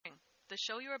The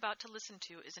show you're about to listen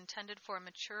to is intended for a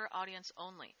mature audience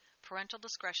only. Parental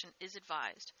discretion is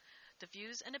advised. The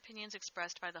views and opinions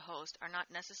expressed by the host are not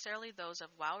necessarily those of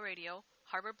WOW Radio,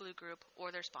 Harbor Blue Group,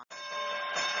 or their sponsors.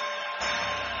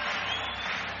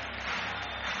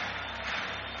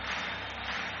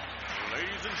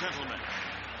 Ladies and gentlemen,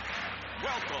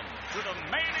 welcome to the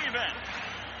main event.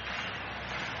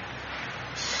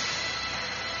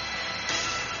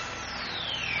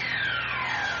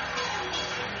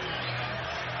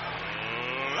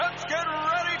 Let's get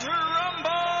ready to rumble!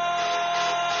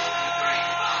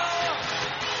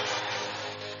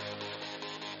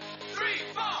 3,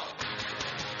 4!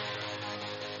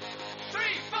 3,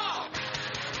 4!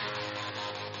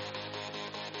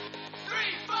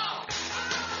 3, 4!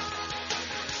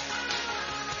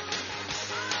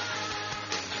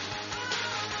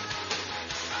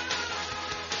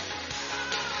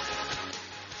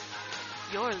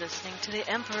 You're listening to The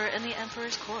Emperor and the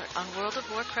Emperor's Court on World of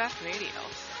Warcraft Radio.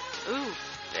 Ooh,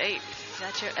 baby, is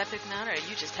that your epic mount, or are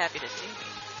you just happy to see me?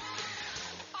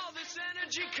 All this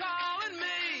energy calling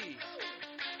me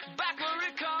back where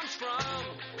it comes from.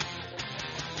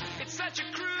 It's such a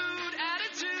crude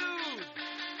attitude.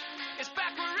 It's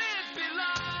back where it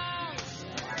belongs.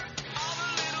 All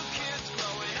the little kids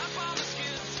growing up on the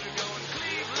skids are going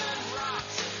Cleveland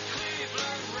rocks,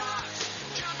 Cleveland rocks.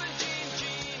 Jumping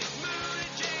Gene, Moody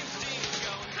James Dean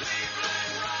going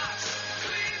Cleveland rocks,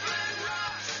 Cleveland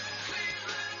rocks,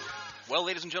 Cleveland rocks. Well,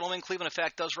 ladies and gentlemen, Cleveland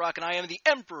Effect does rock, and I am the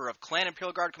Emperor of Clan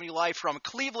Imperial Guard, coming to you live from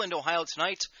Cleveland, Ohio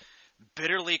tonight.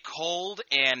 Bitterly cold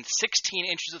and 16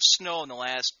 inches of snow in the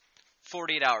last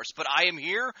 48 hours. But I am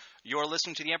here. You're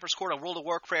listening to the Emperor's Court on World of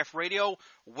Warcraft Radio.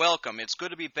 Welcome. It's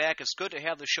good to be back. It's good to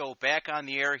have the show back on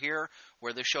the air here,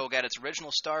 where the show got its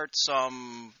original start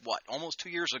almost 2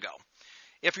 years ago.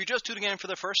 If you're just tuning in for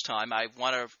the first time, I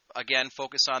want to, again,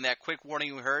 focus on that quick warning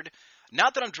you heard.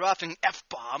 Not that I'm dropping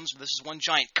F-bombs. This is one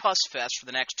giant cuss fest for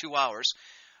the next 2 hours.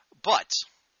 But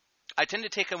I tend to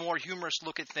take a more humorous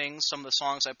look at things. Some of the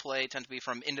songs I play tend to be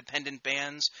from independent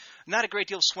bands. Not a great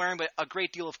deal of swearing, but a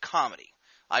great deal of comedy.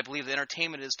 I believe that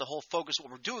entertainment is the whole focus of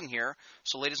what we're doing here.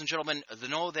 So, ladies and gentlemen,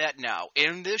 know that now.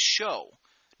 In this show,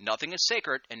 nothing is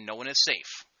sacred and no one is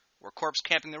safe. We're corpse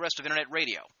camping the rest of Internet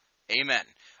radio. Amen.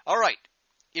 All right.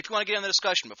 If you want to get in the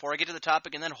discussion before I get to the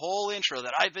topic and then whole intro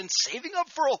that I've been saving up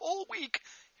for a whole week,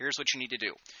 here's what you need to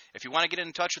do. If you want to get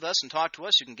in touch with us and talk to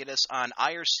us, you can get us on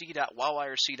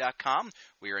irc.wowirc.com.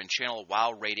 We are in channel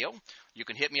WOW Radio. You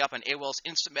can hit me up on AOL's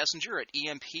Instant Messenger at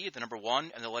EMP, the number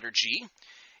 1 and the letter G.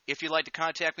 If you'd like to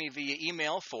contact me via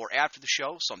email for after the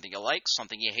show, something you like,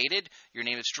 something you hated, your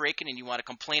name is Draken, and you want to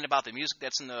complain about the music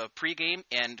that's in the pregame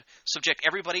and subject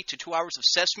everybody to 2 hours of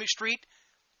Sesame Street,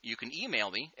 you can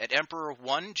email me at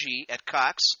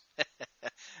emperor1g@cox,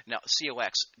 no,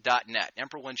 cox.net,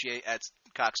 emperor1g at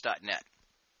cox.net.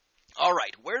 All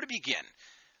right, where to begin?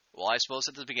 Well, I suppose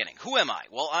at the beginning. Who am I?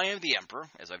 Well, I am the Emperor,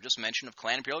 as I've just mentioned, of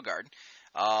Clan Imperial Guard.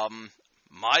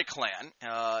 My clan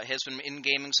has been in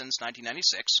gaming since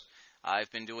 1996.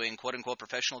 I've been doing quote-unquote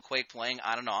professional Quake playing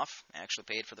on and off, actually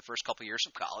paid for the first couple years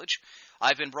of college.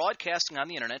 I've been broadcasting on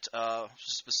the internet,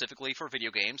 specifically for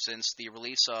video games, since the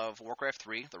release of Warcraft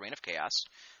 3, The Reign of Chaos.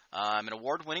 I'm an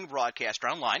award-winning broadcaster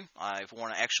online. I've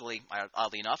won, actually,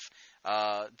 oddly enough,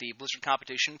 the Blizzard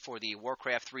competition for the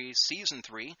Warcraft 3 Season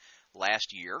 3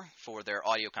 last year for their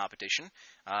audio competition.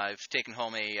 I've taken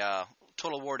home a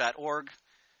TotalWar.org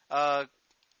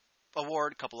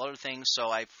award, a couple other things,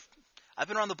 so I've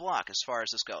been around the block as far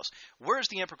as this goes. Where does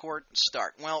the Emperor Court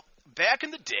start? Well, back in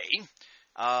the day,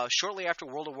 shortly after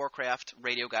World of Warcraft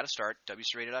Radio got a start,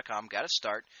 WCRadio.com got a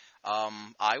start,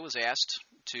 I was asked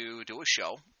to do a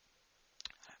show.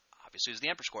 Obviously, it was the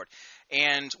Emperor's Court.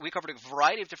 And we covered a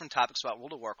variety of different topics about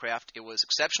World of Warcraft. It was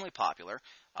exceptionally popular.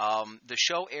 The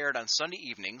show aired on Sunday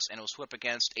evenings, and it was put up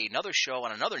against another show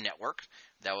on another network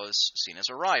that was seen as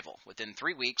a rival. Within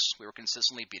 3 weeks, we were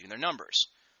consistently beating their numbers.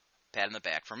 Pat in the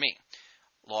back for me.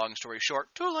 Long story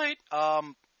short, too late.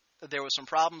 There was some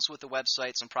problems with the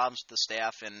website, some problems with the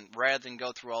staff, and rather than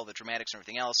go through all the dramatics and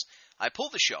everything else, I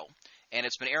pulled the show, and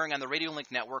it's been airing on the Radio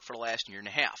Link network for the last year and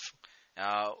a half.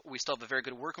 We still have a very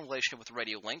good working relationship with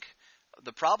Radio Link.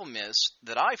 The problem is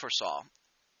that I foresaw,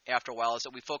 after a while, is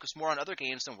that we focus more on other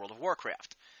games than World of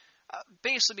Warcraft.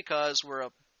 Basically because we're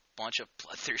a bunch of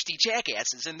bloodthirsty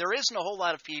jackasses, and there isn't a whole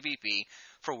lot of PvP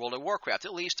for World of Warcraft.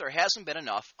 At least there hasn't been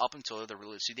enough up until the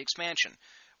release of the expansion.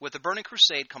 With the Burning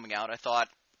Crusade coming out, I thought,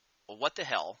 well, what the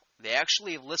hell? They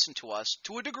actually have listened to us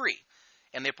to a degree,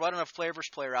 and they brought enough Flavors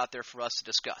Player out there for us to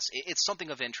discuss. It's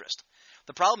something of interest.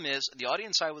 The problem is, the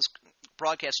audience I was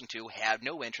broadcasting to had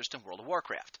no interest in World of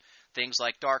Warcraft. things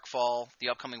like Darkfall, the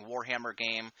upcoming Warhammer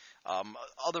game,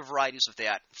 other varieties of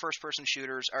that, first-person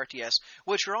shooters, RTS,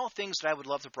 which are all things that I would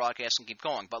love to broadcast and keep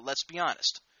going. But let's be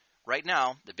honest. Right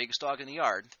now, the biggest dog in the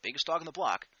yard, the biggest dog in the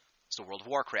block, is the World of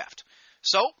Warcraft.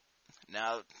 So,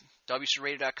 now,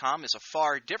 WCRadio.com is a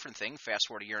far different thing, fast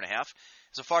forward a year and a half.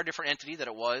 It's a far different entity than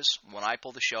it was when I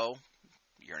pulled the show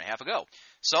a year and a half ago.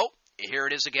 So, here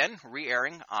it is again,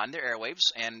 re-airing on their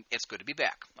airwaves, and it's good to be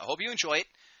back. I hope you enjoy it,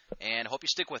 and I hope you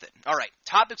stick with it. All right,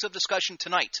 topics of discussion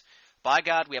tonight. By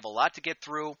God, we have a lot to get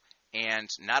through, and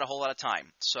not a whole lot of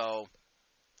time. So,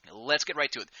 let's get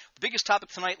right to it. The biggest topic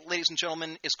tonight, ladies and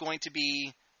gentlemen, is going to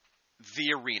be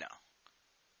the arena.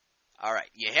 All right,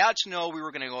 you had to know we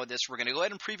were going to go with this. We're going to go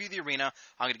ahead and preview the arena.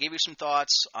 I'm going to give you some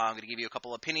thoughts. I'm going to give you a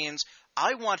couple opinions.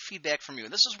 I want feedback from you.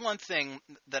 And this is one thing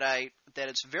that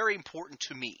it's very important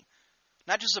to me.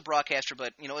 Not just as a broadcaster,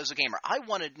 but, as a gamer. I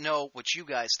want to know what you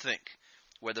guys think,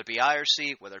 whether it be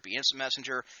IRC, whether it be Instant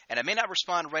Messenger. And I may not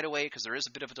respond right away because there is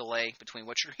a bit of a delay between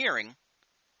what you're hearing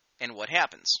and what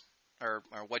happens, or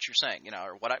what you're saying,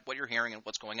 or what you're hearing and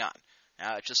what's going on.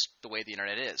 It's just the way the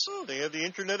internet is. Oh, they have the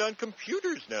internet on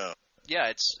computers now. Yeah,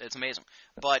 it's amazing.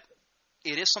 But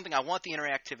it is something I want the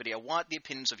interactivity. I want the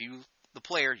opinions of you, the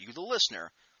player, you, the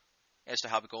listener, as to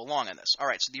how we go along on this. All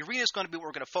right, so the arena is going to be what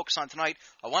we're going to focus on tonight.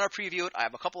 I want to preview it. I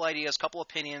have a couple ideas, couple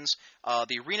opinions.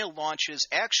 The arena launches,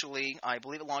 actually, I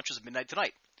believe it launches at midnight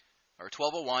tonight, or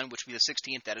 12:01, which will be the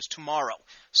 16th. That is tomorrow.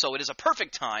 So it is a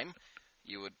perfect time.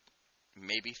 You would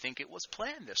maybe think it was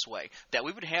planned this way, that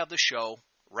we would have the show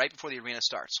right before the arena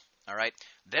starts. All right?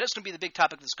 That is going to be the big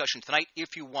topic of discussion tonight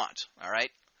if you want. All right?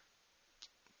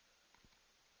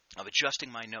 I'm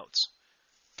adjusting my notes.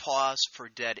 Pause for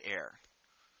dead air.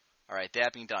 All right,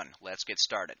 that being done, let's get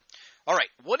started. All right,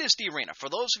 what is the arena? For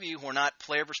those of you who are not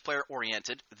player versus player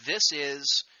oriented, this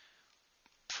is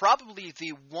probably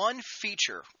the one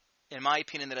feature, in my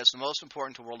opinion, that is the most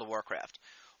important to World of Warcraft.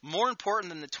 More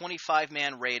important than the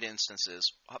 25-man raid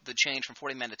instances, the change from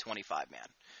 40-man to 25-man.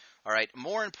 All right,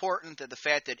 more important than the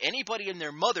fact that anybody and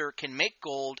their mother can make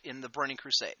gold in the Burning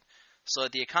Crusade. So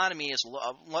that the economy is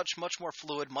much, much more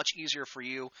fluid, much easier for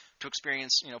you to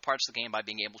experience, parts of the game by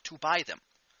being able to buy them.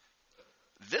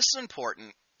 This is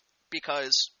important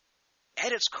because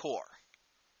at its core,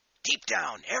 deep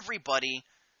down, everybody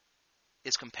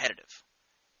is competitive.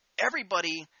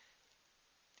 Everybody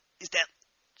is that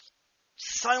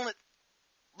silent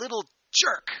little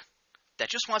jerk that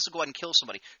just wants to go out and kill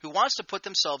somebody, who wants to put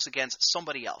themselves against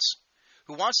somebody else,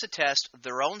 who wants to test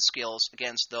their own skills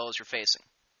against those you're facing.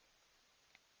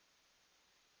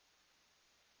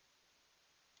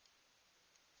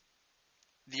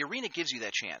 The arena gives you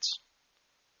that chance.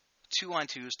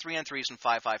 2-on-2s, 3-on-3s, and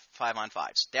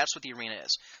 5-on-5s. That's what the arena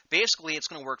is. Basically, it's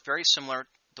going to work very similar,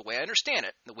 the way I understand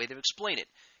it, the way they've explained it,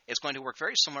 it's going to work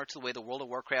very similar to the way the World of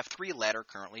Warcraft 3 ladder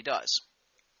currently does.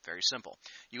 Very simple.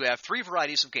 You have three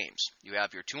varieties of games. You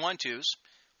have your 2-on-2s,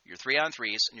 your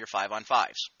 3-on-3s, and your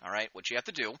 5-on-5s. All right, what you have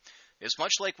to do is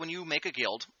much like when you make a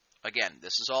guild. Again,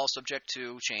 this is all subject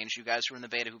to change. You guys who are in the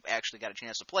beta who actually got a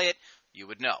chance to play it, you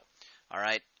would know. All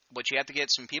right. But you have to get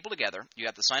some people together. You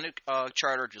have to sign a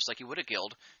charter just like you would a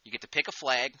guild. You get to pick a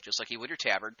flag just like you would your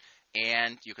tavern,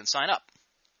 and you can sign up.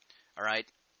 All right?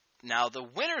 Now, the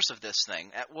winners of this thing,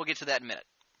 we'll get to that in a minute.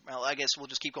 Well, I guess we'll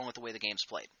just keep going with the way the game's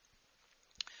played.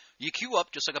 You queue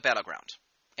up just like a battleground,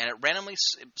 and it randomly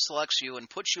selects you and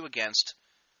puts you against,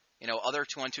 other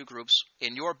 2-on-2 groups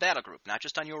in your battle group, not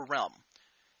just on your realm.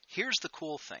 Here's the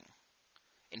cool thing,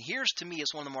 and here's, to me,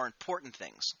 is one of the more important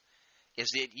things,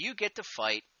 is that you get to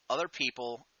fight other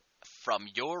people from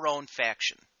your own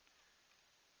faction.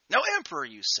 Now, Emperor,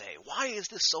 you say, why is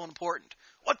this so important?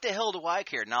 What the hell do I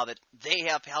care now that they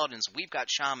have paladins, we've got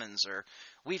shamans, or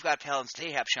we've got paladins,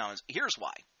 they have shamans? Here's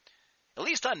why. At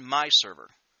least on my server,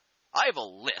 I have a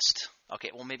list.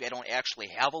 Okay, well, maybe I don't actually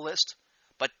have a list,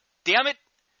 but damn it,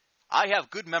 I have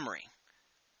good memory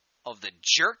of the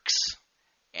jerks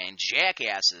and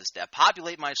jackasses that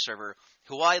populate my server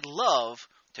who I'd love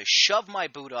to shove my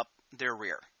boot up their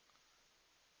rear.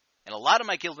 And a lot of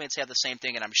my guildmates have the same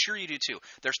thing, and I'm sure you do too.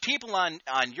 There's people on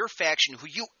your faction who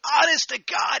you, honest to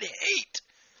God, hate.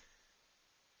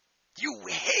 You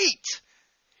hate.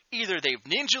 Either they've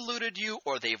ninja looted you,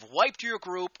 or they've wiped your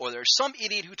group, or there's some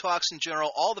idiot who talks in general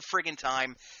all the friggin'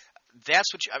 time.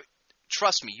 That's what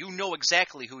trust me, you know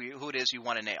exactly who it is you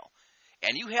want to nail.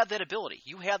 And you have that ability.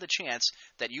 You have the chance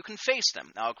that you can face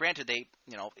them. Now, granted,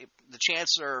 the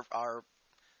chances are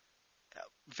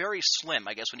very slim,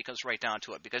 I guess, when it comes right down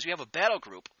to it, because you have a battle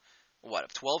group,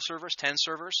 of 12 servers, 10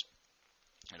 servers,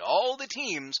 and all the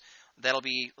teams that'll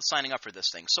be signing up for this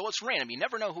thing. So it's random. You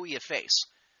never know who you face.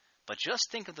 But just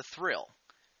think of the thrill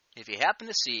if you happen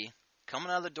to see coming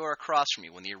out of the door across from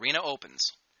you when the arena opens,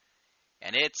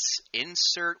 and it's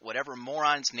insert whatever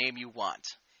moron's name you want,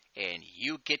 and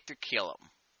you get to kill him.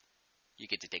 You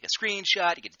get to take a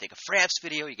screenshot, you get to take a Fraps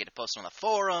video, you get to post it on the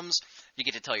forums, you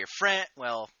get to tell your friend,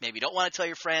 well, maybe you don't want to tell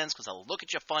your friends because they'll look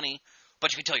at you funny,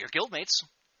 but you can tell your guildmates.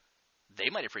 They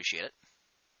might appreciate it.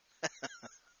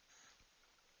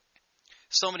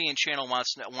 Somebody in channel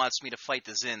wants me to fight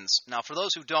the Zins. Now, for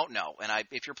those who don't know, and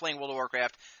if you're playing World of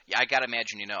Warcraft, I gotta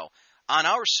imagine you know. On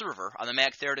our server, on the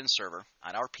Mac Theridin server,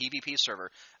 on our PvP server,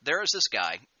 there is this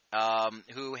guy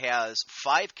who has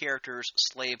 5 characters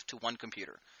slaved to one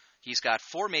computer. He's got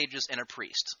 4 mages and a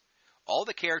priest. All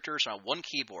the characters are on one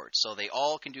keyboard, so they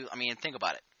all can do, think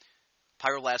about it.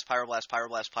 Pyroblast, Pyroblast,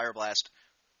 Pyroblast, Pyroblast,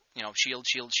 shield,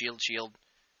 shield, shield, shield.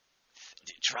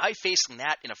 Try facing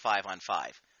that in a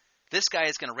 5-on-5. This guy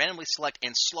is going to randomly select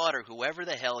and slaughter whoever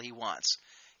the hell he wants.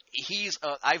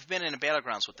 I've been in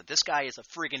Battlegrounds with it. This guy is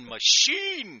a friggin'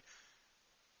 machine!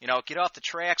 Get off the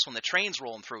tracks when the train's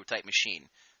rolling through type machine.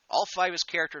 All 5 of his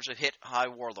characters have hit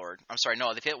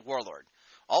they've hit Warlord.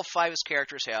 All 5 of his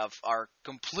characters are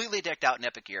completely decked out in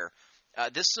epic gear.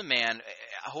 This is a man,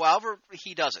 however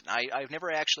he does it. I've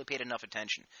never actually paid enough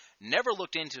attention. Never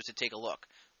looked into it to take a look.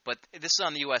 But this is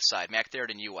on the U.S. side, Mac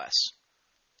Theridin U.S.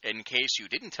 In case you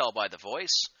didn't tell by the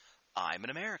voice, I'm an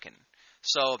American.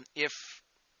 So if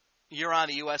you're on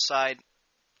the U.S. side,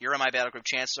 you're in my battle group,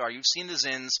 chances are you've seen the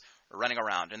Zins running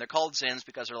around. And they're called Zins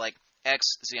because they're like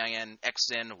X, Z-I-N,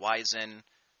 X-Zin, Y-Zin,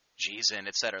 G-Zin,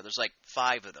 etc. There's like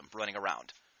 5 of them running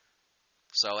around.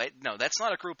 So, no, that's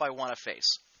not a group I want to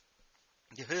face.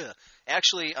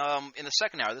 Actually, in the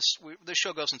second hour, this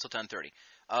show goes until 10:30.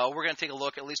 We're going to take a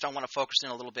look, at least I want to focus in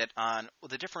a little bit on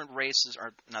the different races,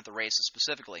 or not the races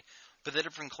specifically, but the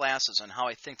different classes and how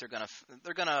I think they're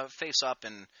going to face up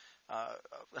and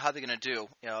how they're going to do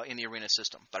in the arena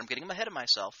system. But I'm getting ahead of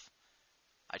myself.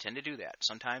 I tend to do that.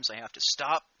 Sometimes I have to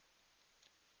stop,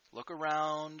 look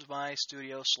around my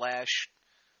studio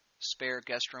 / spare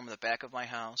guest room in the back of my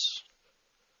house.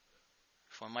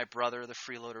 When my brother, the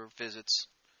freeloader, visits,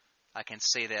 I can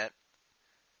say that.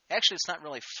 Actually, it's not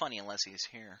really funny unless he's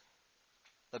here.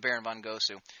 The Baron von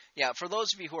Gosu. Yeah, for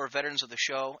those of you who are veterans of the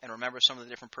show and remember some of the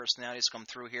different personalities come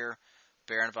through here,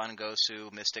 Baron von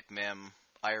Gosu, Mystic Mim,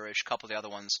 Irish, a couple of the other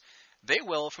ones, they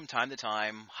will, from time to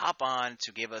time, hop on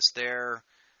to give us their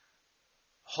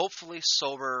hopefully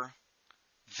sober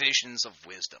visions of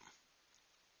wisdom.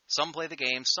 Some play the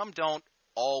game, some don't.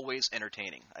 Always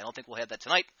entertaining. I don't think we'll have that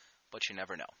tonight, but you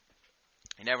never know.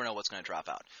 You never know what's going to drop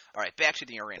out. All right, back to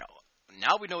the arena.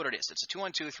 Now we know what it is. It's a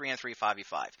 2-on-2, 3-on-3,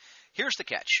 5v5. Here's the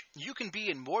catch. You can be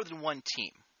in more than one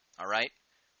team, all right?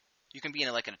 You can be in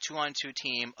a 2-on-2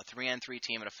 team, a 3-on-3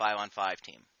 team, and a 5-on-5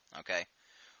 team, okay?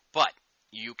 But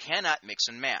you cannot mix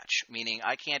and match, meaning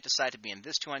I can't decide to be in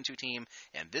this 2-on-2 team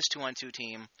and this 2-on-2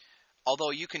 team,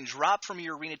 although you can drop from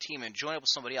your arena team and join up with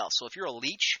somebody else. So if you're a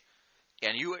leech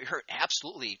and you hurt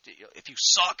absolutely, if you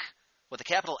suck with a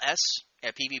capital S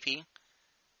at PvP,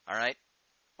 all right,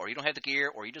 or you don't have the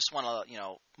gear, or you just want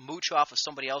to, mooch off of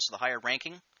somebody else with a higher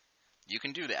ranking, you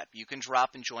can do that. You can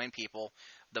drop and join people.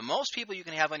 The most people you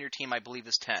can have on your team, I believe,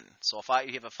 is 10. So if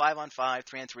you have a 5-on-5,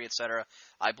 3-on-3, etc.,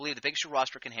 I believe the biggest your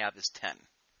roster can have is 10.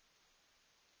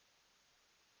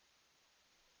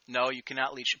 No, you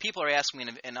cannot leech. People are asking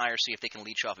me in IRC if they can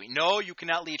leech off me. No, you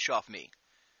cannot leech off me.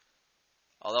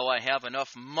 Although I have enough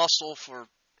muscle for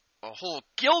a whole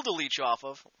guild to leech off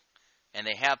of, and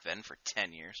they have been for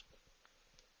 10 years.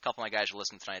 A couple of my guys are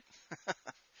listening tonight.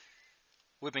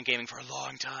 We've been gaming for a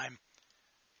long time.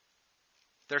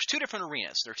 There's 2 different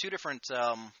arenas. There are 2 different.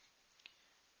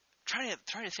 Trying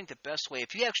to think the best way.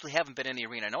 If you actually haven't been in the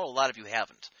arena, I know a lot of you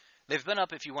haven't. They've been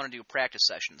up if you want to do practice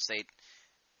sessions.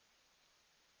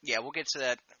 Yeah, we'll get to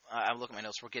that. I'm looking at my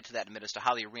notes. We'll get to that in a minute as to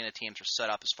how the arena teams are set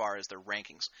up as far as their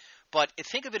rankings. But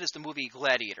think of it as the movie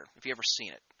Gladiator, if you've ever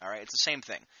seen it. All right, it's the same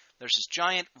thing. There's this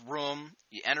giant room.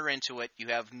 You enter into it. You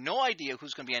have no idea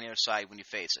who's going to be on the other side when you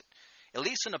face it. At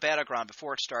least in the battleground,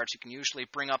 before it starts, you can usually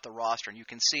bring up the roster and you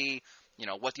can see,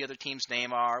 what the other team's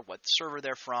name are, what server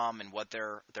they're from, and what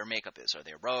their makeup is. Are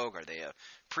they a rogue? Are they a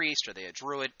priest? Are they a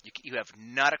druid? You have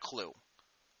not a clue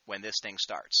when this thing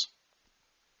starts.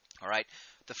 All right.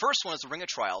 The first one is the Ring of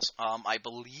Trials. I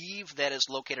believe that is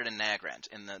located in Nagrand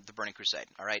in the Burning Crusade.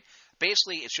 All right.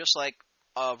 Basically, it's just like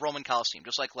a Roman Coliseum,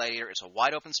 just like Gladiator. It's a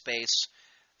wide open space,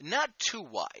 not too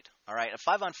wide. All right. A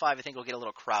 5-on-5, I think, will get a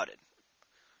little crowded.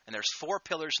 And there's 4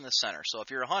 pillars in the center. So if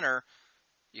you're a hunter,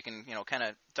 you can kind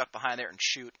of duck behind there and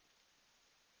shoot.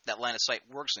 That line of sight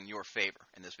works in your favor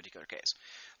in this particular case.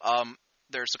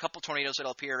 There's a couple tornadoes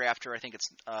that'll appear after, I think it's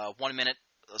 1 minute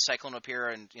a cyclone appear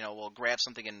and, will grab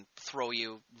something and throw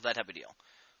you, that type of deal.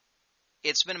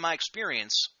 It's been my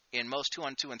experience in most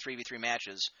 2-on-2 and 3v3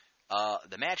 matches,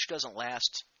 the match doesn't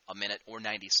last a minute or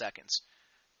 90 seconds.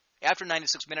 After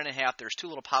 96 minutes and a half, there's 2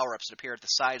 little power-ups that appear at the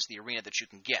sides of the arena that you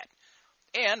can get.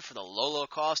 And for the low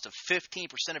cost of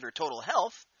 15% of your total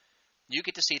health, you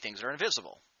get to see things that are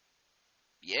invisible.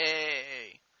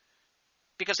 Yay!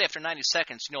 Because after 90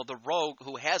 seconds, the rogue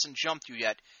who hasn't jumped you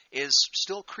yet is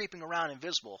still creeping around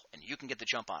invisible, and you can get the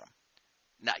jump on him.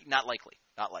 Not likely.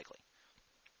 Not likely.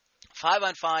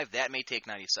 5-on-5, that may take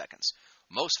 90 seconds.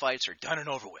 Most fights are done and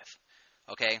over with.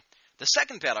 Okay? The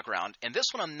second battleground, and this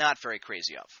one I'm not very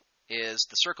crazy of, is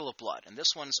the Circle of Blood. And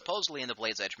this one's supposedly in the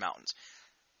Blade's Edge Mountains.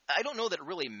 I don't know that it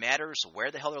really matters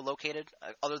where the hell they're located,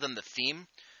 other than the theme.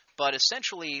 But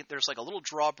essentially, there's like a little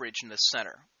drawbridge in the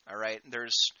center. All right?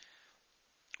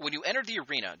 When you enter the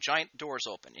arena, giant doors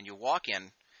open, and you walk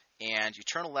in, and you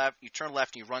turn left,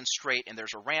 and you run straight, and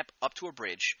there's a ramp up to a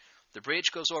bridge. The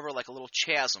bridge goes over like a little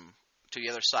chasm to the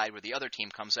other side where the other team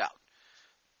comes out.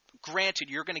 Granted,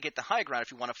 you're going to get the high ground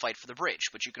if you want to fight for the bridge,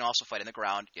 but you can also fight in the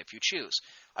ground if you choose.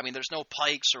 I mean, there's no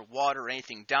pikes or water or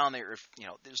anything down there.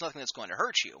 There's nothing that's going to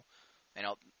hurt you.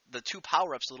 The 2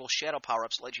 power-ups, the little shadow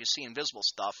power-ups that let you see invisible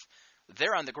stuff,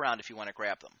 they're on the ground if you want to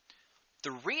grab them.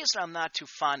 The reason I'm not too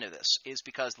fond of this is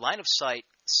because line of sight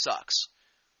sucks.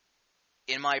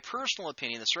 In my personal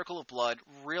opinion, the Circle of Blood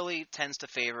really tends to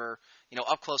favor,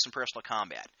 up close and personal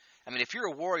combat. I mean, if you're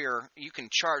a warrior, you can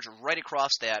charge right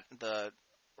across the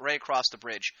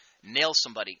bridge, nail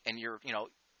somebody, and you're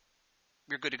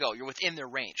good to go. You're within their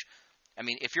range. I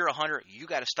mean, if you're a hunter, you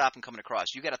got to stop them coming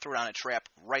across. You got to throw down a trap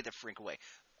right the freak away.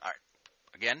 All right.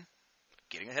 Again,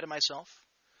 getting ahead of myself.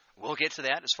 We'll get to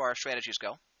that as far as strategies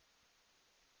go.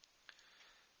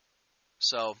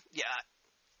 So, yeah,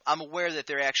 I'm aware that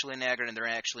they're actually in Nagrin and they're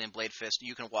actually in Blade Fist.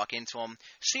 You can walk into them.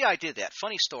 See, I did that.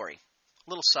 Funny story.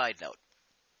 Little side note.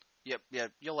 Yep,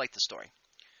 you'll like the story.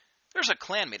 There's a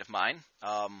clanmate of mine.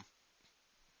 I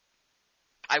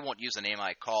won't use the name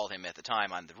I called him at the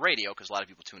time on the radio because a lot of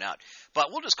people tune out.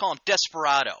 But we'll just call him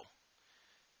Desperado.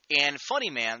 And Funny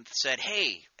Man said,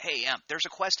 hey, there's a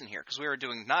quest in here. Because we were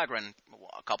doing Nagrin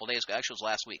a couple days ago. Actually, it was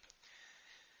last week.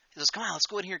 He says, come on, let's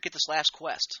go in here and get this last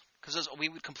quest. Because we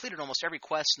completed almost every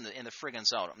quest in the friggin'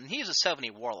 zone. And he's a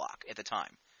 70 warlock at the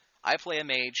time. I play a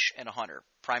mage and a hunter.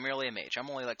 Primarily a mage. I'm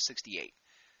only like 68.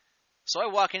 So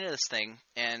I walk into this thing,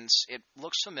 and it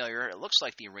looks familiar. It looks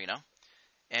like the arena.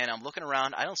 And I'm looking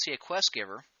around. I don't see a quest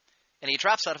giver. And he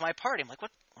drops out of my party. I'm like,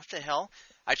 what the hell?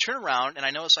 I turn around, and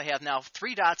I notice I have now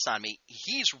 3 dots on me.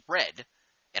 He's red,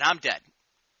 and I'm dead.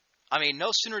 I mean, no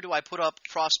sooner do I put up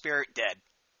Frostbear, dead.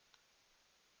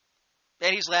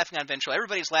 And he's laughing on Ventrilo.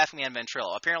 Everybody's laughing on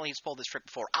Ventrilo. Apparently he's pulled this trick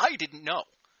before. I didn't know.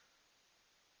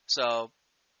 So,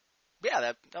 yeah,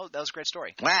 that was a great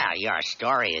story. Well, your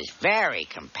story is very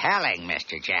compelling,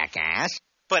 Mr. Jackass.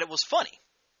 But it was funny.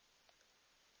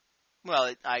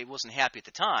 Well, I wasn't happy at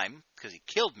the time because he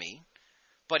killed me.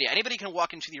 But yeah, anybody can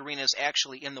walk into the arenas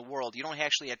actually in the world. You don't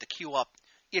actually have to queue up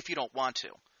if you don't want to.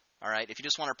 All right? If you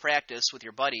just want to practice with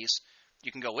your buddies,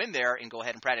 you can go in there and go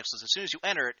ahead and practice. Because as soon as you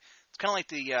enter it, it's kind of like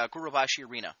the Gurubashi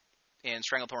Arena in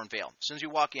Stranglethorn Vale. As soon as you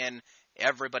walk in,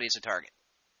 everybody's a target.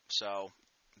 So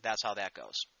that's how that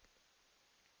goes.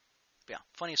 Yeah,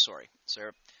 funny story. So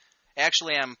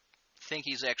actually, I think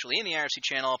he's actually in the IRC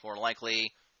channel, more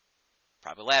likely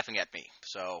probably laughing at me.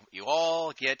 So you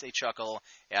all get a chuckle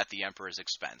at the Emperor's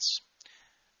expense.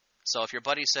 So if your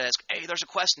buddy says, hey, there's a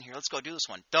quest in here, let's go do this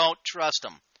one, don't trust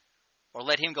him. Or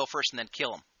let him go first and then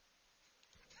kill him.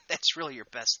 That's really your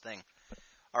best thing.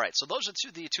 All right, so those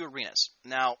are the two arenas.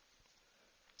 Now,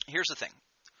 here's the thing.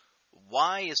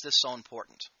 Why is this so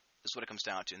important is what it comes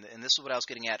down to. And this is what I was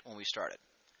getting at when we started.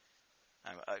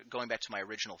 I'm going back to my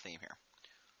original theme here.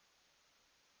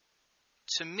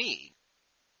 To me,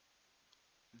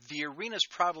 the arena is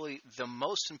probably the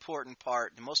most important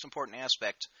part, the most important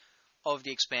aspect of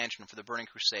the expansion for the Burning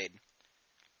Crusade,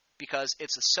 because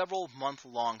it's a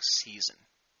several-month-long season.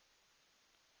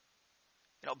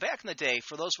 You know, back in the day,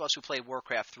 for those of us who played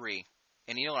Warcraft 3,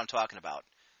 and you know what I'm talking about,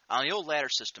 on the old ladder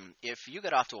system, if you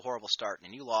got off to a horrible start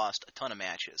and you lost a ton of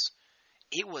matches,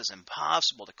 it was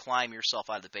impossible to climb yourself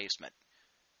out of the basement.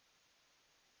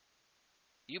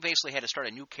 You basically had to start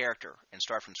a new character and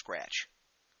start from scratch.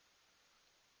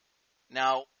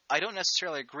 Now, I don't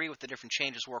necessarily agree with the different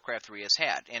changes Warcraft 3 has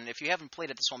had, and if you haven't played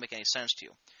it, this won't make any sense to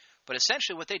you. But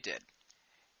essentially what they did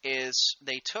is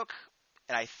they took,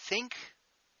 and I think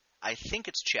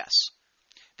it's chess.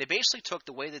 They basically took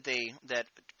the way that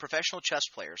professional chess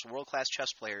players, world-class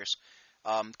chess players,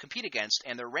 compete against,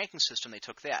 and their ranking system, they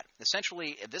took that.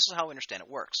 Essentially, this is how I understand it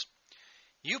works.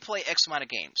 You play X amount of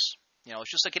games.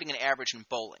 It's just like getting an average in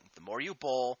bowling. The more you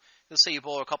bowl, let's say you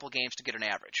bowl a couple of games to get an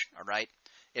average, all right?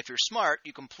 If you're smart,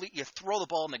 you throw the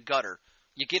ball in the gutter,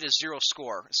 you get a 0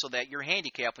 score so that your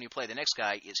handicap when you play the next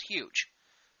guy is huge.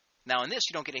 Now in this,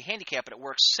 you don't get a handicap, but it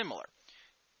works similar.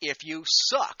 If you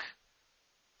suck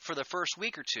for the first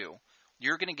week or two,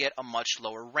 you're going to get a much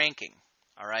lower ranking,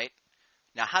 all right?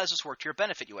 Now how does this work to your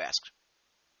benefit, you ask?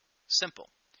 Simple.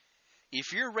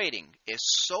 If your rating is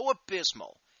so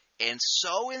abysmal and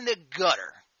so in the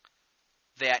gutter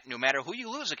that no matter who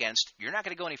you lose against, you're not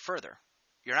going to go any further.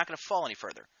 You're not going to fall any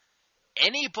further.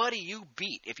 Anybody you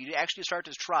beat, if you actually start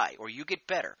to try, or you get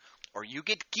better, or you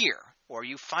get gear, or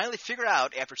you finally figure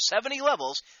out after 70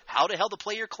 levels how the hell to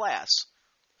play your class,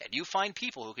 and you find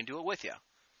people who can do it with you,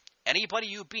 anybody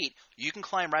you beat, you can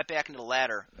climb right back into the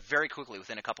ladder very quickly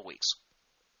within a couple weeks.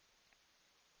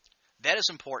 That is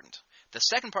important. The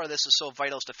second part of this is so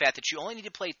vital is the fact that you only need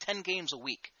to play 10 games a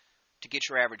week to get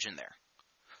your average in there.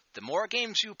 The more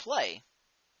games you play,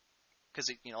 because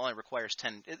it only requires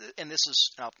 10, and this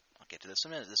is, I'll get to this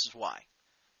in a minute, this is why,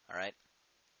 all right?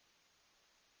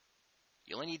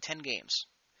 You only need 10 games.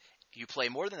 If you play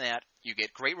more than that, you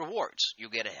get great rewards. You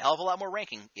get a hell of a lot more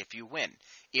ranking if you win.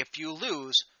 If you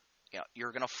lose,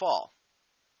 you're going to fall.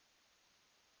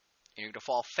 And you're going to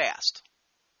fall fast.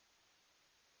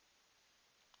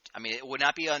 I mean, it would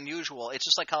not be unusual. It's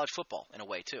just like college football in a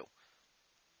way, too.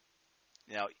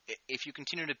 If you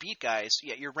continue to beat guys,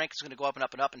 your rank is going to go up and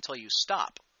up and up until you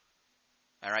stop.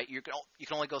 All right? You can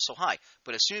only go so high.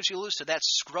 But as soon as you lose to that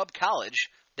scrub college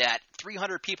that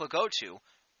 300 people go to,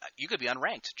 you could be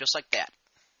unranked, just like that.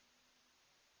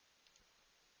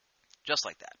 Just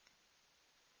like that.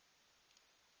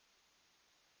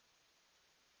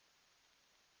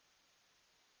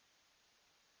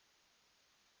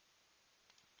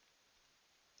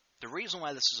 The reason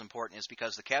why this is important is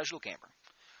because the casual gamer,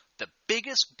 the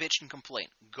biggest bitch and complaint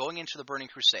going into the Burning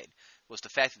Crusade was the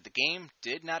fact that the game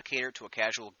did not cater to a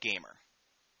casual gamer.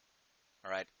 All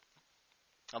right?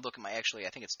 I'll look at I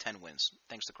think it's 10 wins.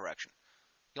 Thanks to correction.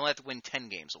 You only have to win 10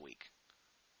 games a week.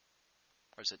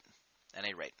 Or is it at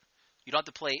any rate? You don't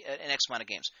have to play an X amount of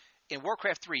games. In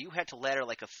Warcraft 3, you had to ladder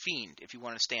like a fiend if you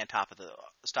wanted to stay on top of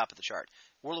the chart.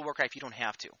 World of Warcraft, you don't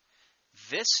have to.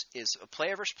 This is a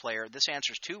player versus player. This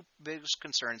answers two biggest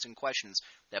concerns and questions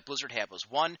that Blizzard had. Was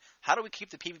one, how do we keep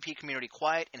the PvP community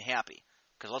quiet and happy?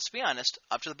 Because let's be honest,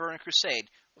 up to the Burning Crusade,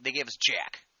 they gave us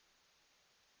jack.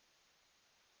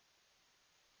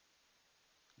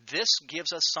 This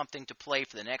gives us something to play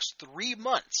for the next 3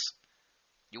 months.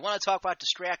 You want to talk about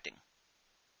distracting.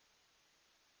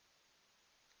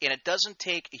 And it doesn't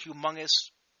take a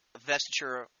humongous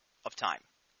vestiture of time.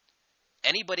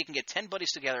 Anybody can get 10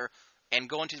 buddies together and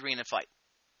go into the arena and fight.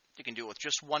 You can do it with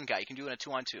just one guy. You can do it in a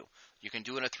 2-on-2. You can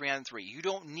do it in a 3-on-3. You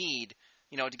don't need,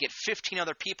 to get 15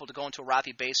 other people to go into a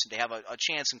Arathi Basin to have a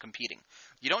chance in competing.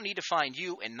 You don't need to find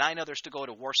you and 9 others to go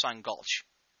to Warsong Gulch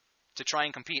to try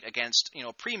and compete against,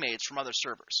 pre-mades from other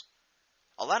servers.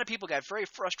 A lot of people got very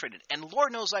frustrated, and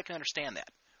Lord knows I can understand that.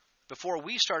 Before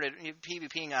we started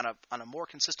PvPing on a more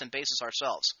consistent basis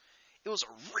ourselves, it was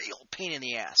a real pain in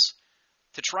the ass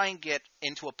to try and get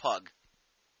into a pug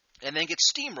and then get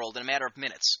steamrolled in a matter of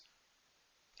minutes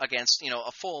against,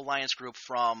 a full alliance group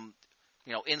from,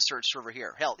 insert server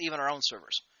here. Hell, even our own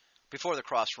servers before the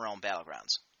cross-realm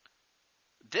battlegrounds.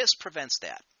 This prevents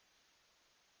that.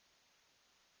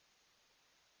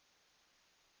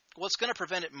 What's going to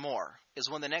prevent it more is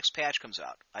when the next patch comes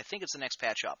out. I think it's the next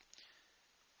patch up.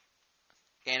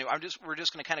 And we're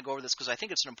just going to kind of go over this because I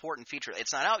think it's an important feature.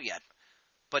 It's not out yet,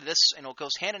 but this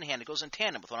goes hand in hand. It goes in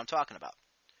tandem with what I'm talking about.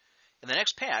 In the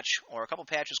next patch, or a couple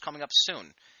patches coming up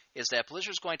soon, is that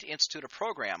Blizzard's going to institute a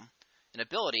program, an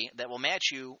ability that will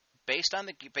match you based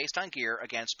on gear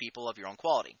against people of your own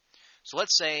quality. So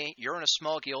let's say you're in a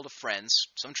small guild of friends,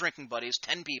 some drinking buddies,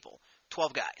 10 people,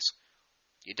 12 guys.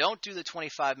 You don't do the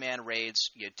 25-man raids.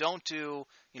 You don't do,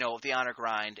 the honor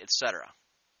grind, etc.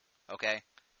 Okay?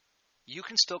 You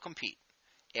can still compete.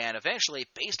 And eventually,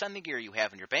 based on the gear you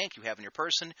have in your bank, you have in your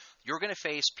person, you're going to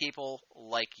face people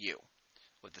like you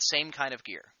with the same kind of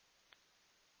gear.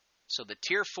 So the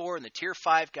Tier 4 and the Tier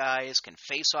 5 guys can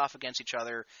face off against each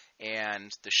other,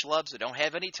 and the schlubs that don't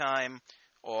have any time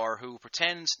or who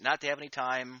pretend not to have any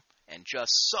time and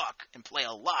just suck and play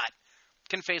a lot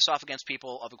can face off against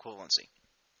people of equivalency.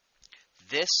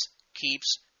 This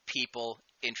keeps people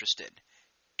interested.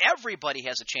 Everybody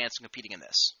has a chance of competing in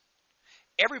this.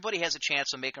 Everybody has a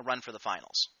chance of making a run for the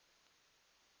finals.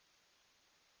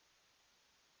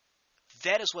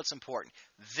 That is what's important.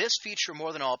 This feature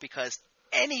more than all because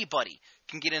anybody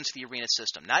can get into the arena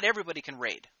system. Not everybody can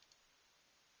raid.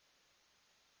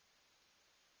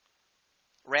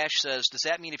 Rash says, does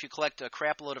that mean if you collect a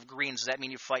crap load of greens, does that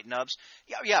mean you fight nubs?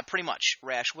 Yeah, pretty much,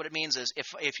 Rash. What it means is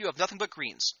if you have nothing but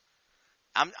greens,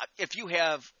 if you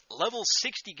have level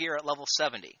 60 gear at level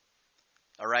 70,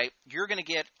 all right, you're going to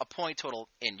get a point total.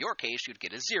 In your case, you'd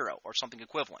get a 0 or something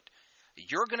equivalent.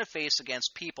 You're going to face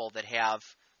against people that have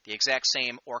the exact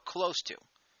same or close to,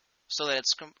 so that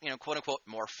it's, quote unquote,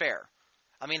 more fair.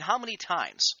 I mean, how many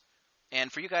times?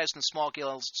 And for you guys in the small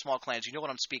guilds, small clans, you know what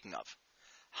I'm speaking of.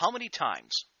 How many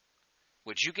times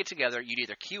would you get together? You'd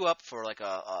either queue up for like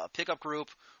a pickup group,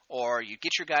 or you'd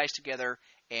get your guys together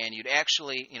and you'd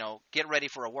actually, get ready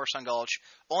for a Warsong Gulch,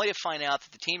 only to find out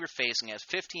that the team you're facing has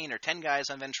 15 or 10 guys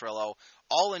on Ventrilo,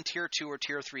 all in Tier 2 or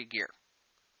Tier 3 gear.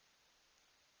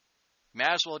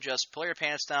 Might as well just pull your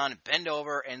pants down, bend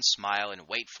over, and smile and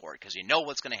wait for it, because you know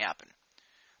what's going to happen.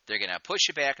 They're going to push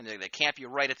you back, and they're going to camp you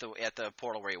right at the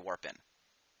portal where you warp in.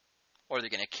 Or they're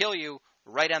going to kill you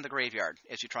right on the graveyard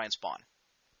as you try and spawn.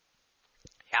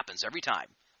 Happens every time.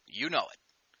 You know it.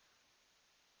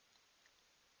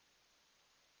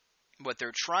 What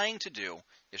they're trying to do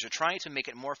is they're trying to make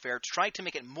it more fair, trying to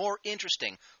make it more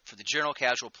interesting for the general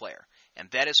casual player. And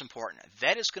that is important.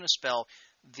 That is going to spell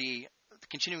the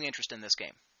continuing interest in this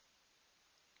game.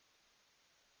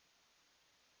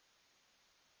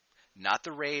 Not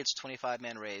the raids,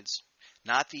 25-man raids,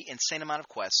 not the insane amount of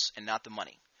quests, and not the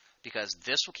money. Because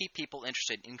this will keep people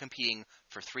interested in competing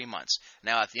for 3 months.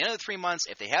 Now, at the end of the 3 months,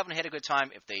 if they haven't had a good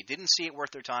time, if they didn't see it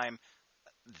worth their time,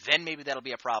 then maybe that'll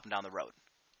be a problem down the road.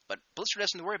 But Blizzard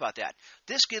doesn't have to worry about that.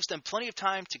 This gives them plenty of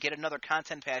time to get another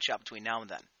content patch out between now and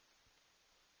then.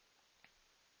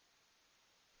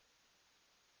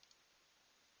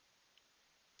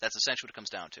 That's essentially what it comes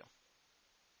down to.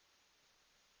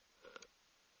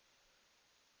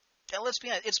 And let's be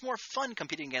honest, it's more fun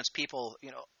competing against people,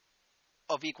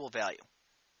 of equal value.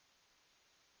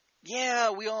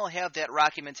 Yeah, we all have that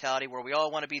Rocky mentality where we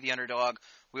all want to be the underdog.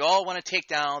 We all want to take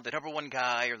down the number one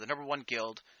guy or the number one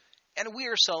guild. And we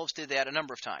ourselves did that a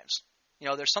number of times.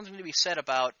 There's something to be said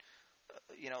about,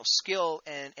 skill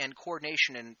and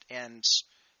coordination and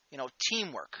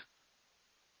teamwork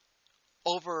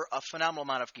over a phenomenal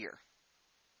amount of gear.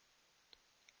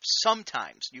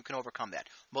 Sometimes you can overcome that.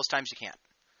 Most times you can't.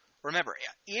 Remember,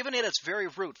 even at its very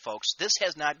root, folks, this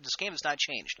game has not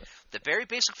changed. The very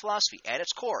basic philosophy at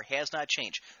its core has not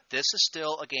changed. This is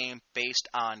still a game based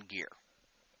on gear.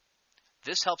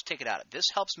 This helps take it out. This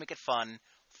helps make it fun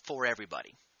for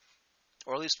everybody,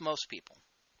 or at least most people.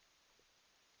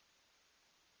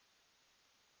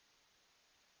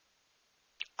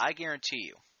 I guarantee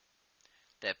you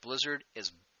that Blizzard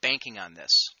is banking on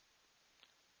this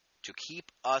to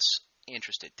keep us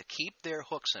interested, to keep their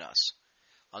hooks in us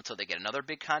until they get another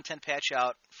big content patch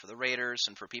out for the raiders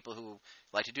and for people who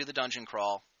like to do the dungeon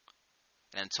crawl,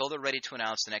 and until they're ready to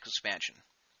announce the next expansion,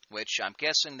 which I'm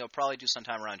guessing they'll probably do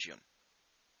sometime around June.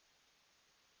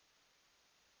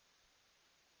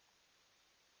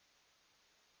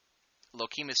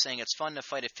 Lokim is saying it's fun to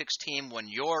fight a fixed team when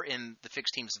you're in the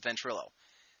fixed team's Ventrilo.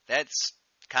 That's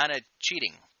kind of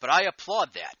cheating, but I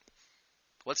applaud that.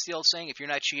 What's the old saying? If you're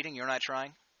not cheating, you're not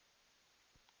trying.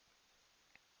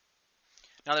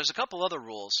 Now, there's a couple other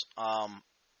rules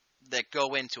that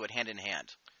go into it hand in hand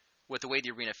with the way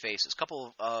the arena faces. A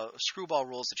couple of screwball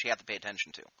rules that you have to pay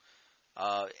attention to.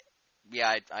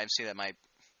 I see that my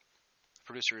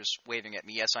producer is waving at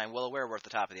me. Yes, I'm well aware we're at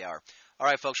the top of the hour. All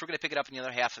right, folks, we're going to pick it up in the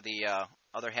other half of the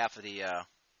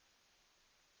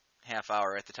half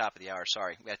hour at the top of the hour.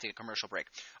 Sorry, we got to take a commercial break.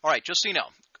 All right, just so you know,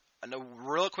 a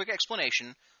real quick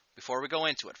explanation before we go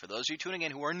into it. For those of you tuning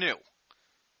in who are new,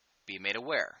 be made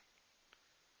aware.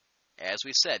 As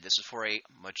we said, this is for a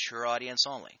mature audience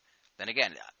only. Then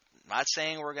again, I'm not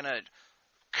saying we're going to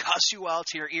cuss you out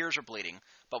till your ears are bleeding,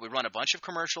 but we run a bunch of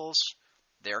commercials.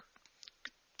 They're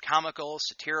comical,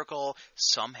 satirical.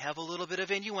 Some have a little bit of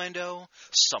innuendo.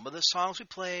 Some of the songs we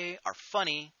play are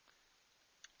funny,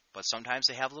 but sometimes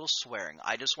they have a little swearing.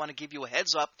 I just want to give you a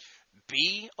heads up.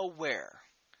 Be aware.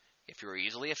 If you're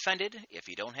easily offended, if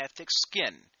you don't have thick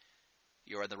skin,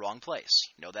 you're in the wrong place.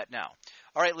 Know that now.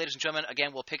 All right, ladies and gentlemen,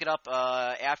 again, we'll pick it up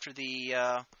after the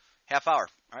half hour.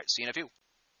 All right, see you in a few.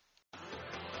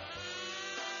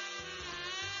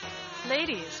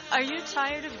 Ladies, are you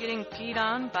tired of getting peed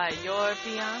on by your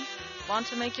peon? Want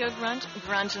to make your grunt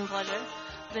in pleasure?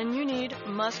 Then you need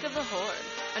Musk of the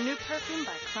Horde, a new perfume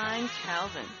by Klein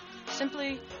Calvin.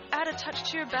 Simply add a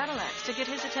touch to your battle axe to get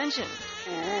his attention.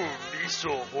 Ooh, be so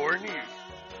horny.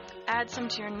 Add some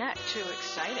to your neck to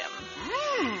excite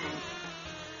him.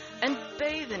 And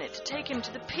bathe in it to take him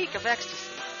to the peak of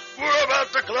ecstasy. We're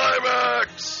about to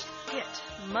climax! Get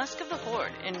Musk of the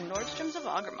Horde in Nordstrom's of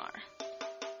Augermar.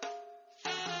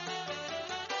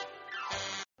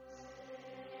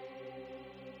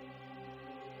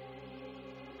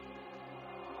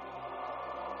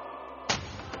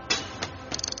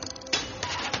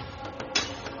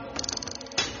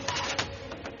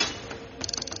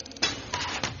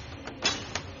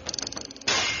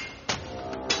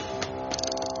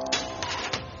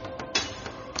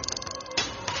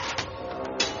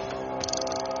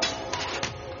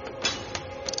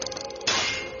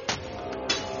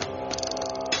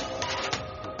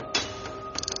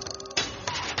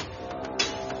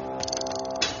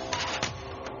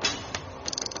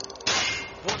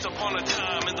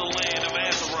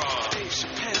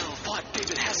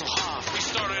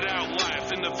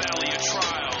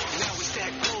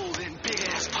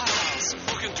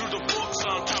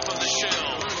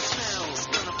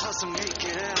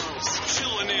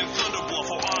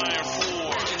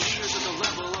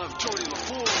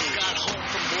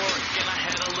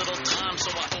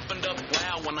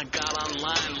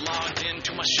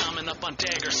 jamming up on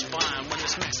Dagger's spine when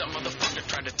this mixed up motherfucker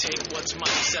tried to take what's mine.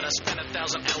 He said I spent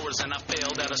 1,000 hours and I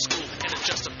failed out of school, and to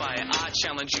justify it, I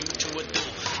challenge you to a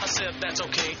duel. I said that's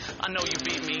okay, I know you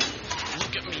beat me.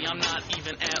 Look at me, I'm not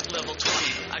even at level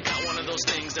 20. I got one of those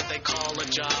things that they call a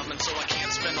job, and so I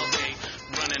can't spend all day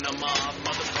running a mob.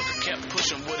 Motherfucker kept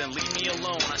pushing, wouldn't leave me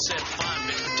alone. I said fine,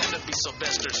 bitch, pretend to be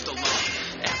Sylvester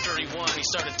Stallone. After he won, he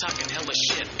started talking hella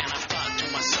shit, and I thought to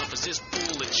myself, is this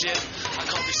fool legit? I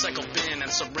called Recycle Bin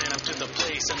and so ran up to the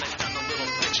place, and they found a little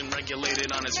bitch and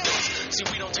regulated on his face. See,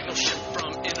 we don't take no shit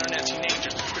from internet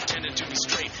teenagers pretending to be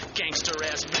straight gangster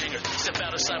ass bangers. Step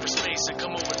out of cyberspace and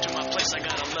come over to my place. I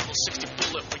got a level 60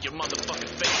 bullet for your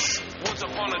motherfucking face. Once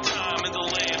upon a time in the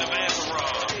land of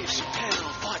Azeroth, Dave Chappelle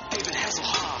fought David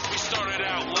Hasselhoff. we started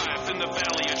out life in the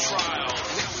Valley of Trials,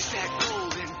 Now we stack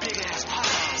gold in big ass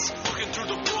piles. looking through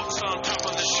the books on top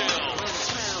of the shelves, Learning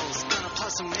spells, gonna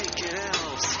plus some naked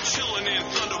elves. chilling in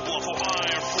Thunderbluff or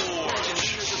Iron Forge.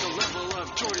 Engineers at the level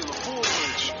of Jordy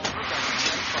LaForge. Remember back when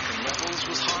 10 fucking levels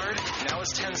was hard? Now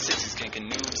it's 10 60s ganking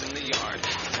noobs in the yard.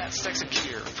 Fat stacks of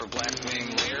gear for Blackwing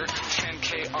Lair.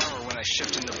 10k armor when I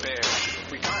shift into bear.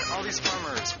 We got all these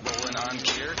farmers rolling on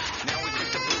gear. Now we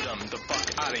quick to boot 'em the fuck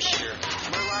out of here.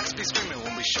 Murlocs be screaming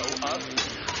when we show up.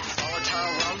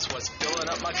 Volatile rums was filling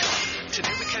up my cup.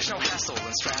 Today we catch no hassle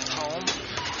in Stratholme.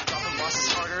 Dropping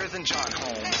bosses harder than John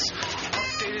Holmes.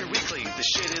 Updated weekly, the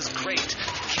shit is great.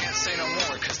 Can't say no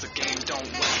more cause the game don't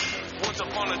wait. Once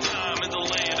upon a time in the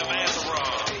land of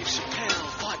Azeroth, Dave Chappelle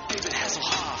fought David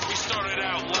Hasselhoff. we started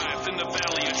out life in the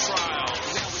Valley of Trials,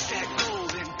 Now we stack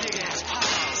gold in big ass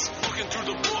piles. looking through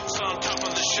the books on top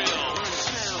of the shelves, Learning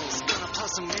spells, gonna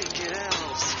plus some naked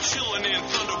elves. chilling in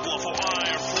Thunderbluff or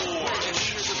Iron Forge.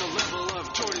 Engineers at the level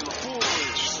of Jordy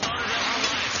LaForge. Started out my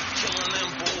life killing them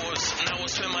boars. Now I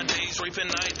spend my days raping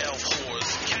night elf whores.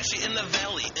 Catch it in the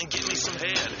valley and give me some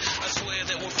head. I swear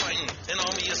that we're fighting an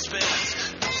army of speds.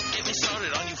 Don't get me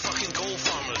started on you fucking gold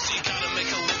farmers. You gotta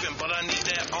make a living, but I need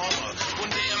that armor. One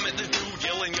day I met the dude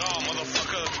yelling, y'all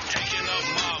motherfucker, taking up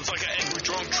mobs like an angry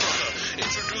drunk trucker.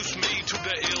 Introduce me to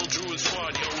the ill druid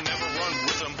squad. Yo, never run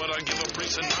with them, but I give a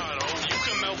priest a nod. Oh, you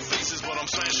can melt faces, but I'm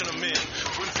smashing them in.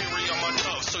 With fury on my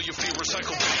tough, so you feel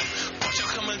recycle bin. Watch out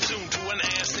coming soon to an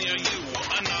ass near you.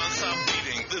 A non-stop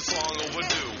beating that's long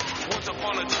overdue. Once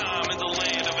upon a time in the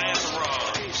land of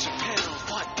Azeroth, Dave Chappelle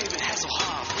fought David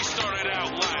Hasselhoff. we started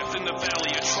out life in the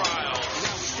Valley of Trials,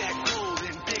 Now we stack gold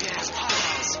in big ass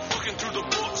piles. looking through the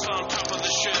books on top of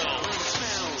the shelves, Learning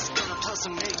spells, gonna plus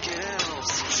some naked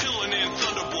elves. chilling in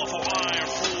Thunderbluff or Iron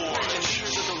Forge.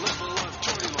 Engineers at the level of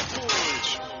Jordy LaForge.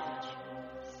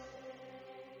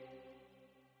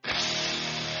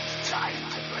 Time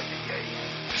to play the game.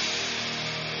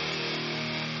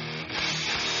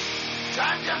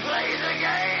 Time to play the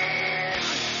game.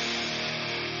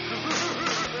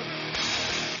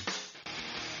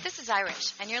 This is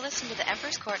Irish, and you're listening to the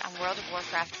Emperor's Court on World of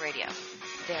Warcraft Radio.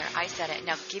 There, I said it.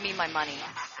 Now give me my money.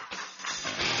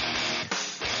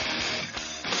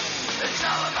 It's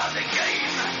all about the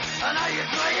game and how you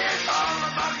play it. All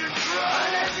about control.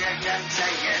 And if you can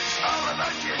take it, it's all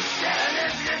about your debt. And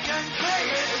if you can play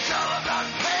it, it's all about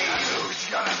pay. And who's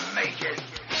gonna make it?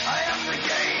 I am the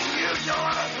game. You don't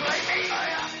wanna play me.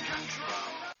 I am in control.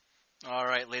 All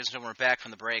right, ladies and gentlemen, we're back from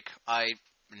the break. I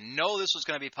know this was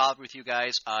going to be popular with you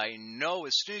guys. I know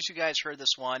as soon as you guys heard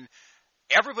this one,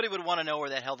 everybody would want to know where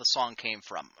the hell the song came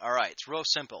from. All right, it's real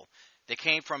simple. They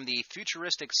came from the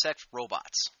Futuristic Sex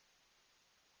Robots.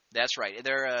 That's right.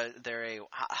 They're a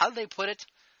how do they put it?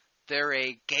 They're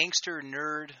a gangster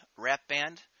nerd rap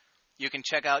band. You can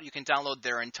download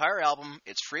their entire album.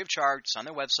 It's free of charge. It's on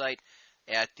their website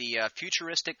at the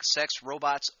Futuristic Sex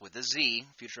Robots with a Z,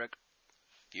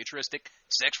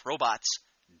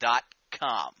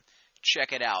 FuturisticSexRobots.com.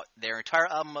 Check it out. Their entire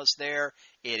album is there.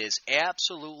 It is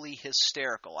absolutely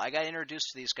hysterical. I got introduced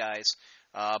to these guys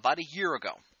about a year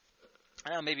ago,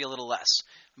 maybe a little less,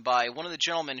 by one of the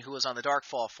gentlemen who was on the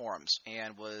Darkfall forums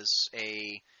and was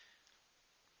a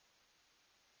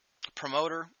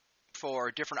promoter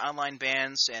for different online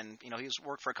bands, and he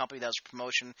worked for a company that was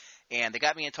promotion, and they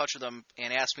got me in touch with them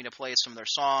and asked me to play some of their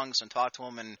songs and talk to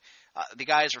them, and the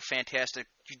guys are fantastic.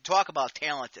 You talk about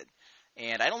talented,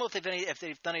 and I don't know if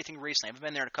they've done anything recently. I haven't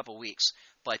been there in a couple of weeks,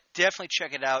 but definitely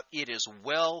check it out. It is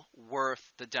well worth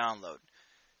the download.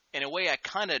 In a way, I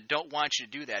kind of don't want you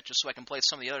to do that, just so I can play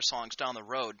some of the other songs down the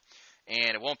road,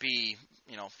 and it won't be,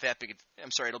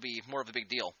 it'll be more of a big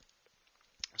deal.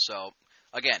 So,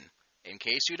 again, in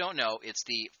case you don't know, it's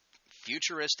the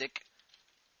Futuristic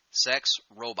Sex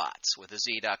Robots with a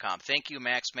Z.com. Thank you,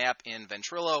 Max Map in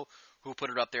Ventrilo, who put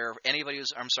it up there. In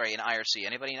IRC.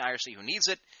 Anybody in IRC who needs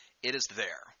it, it is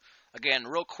there. Again,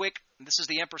 real quick, this is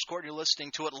the Emperor's Court. You're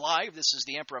listening to it live. This is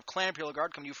the Emperor of Clan Imperial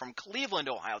Guard coming to you from Cleveland,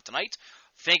 Ohio tonight.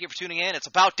 Thank you for tuning in. It's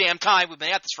about damn time. We've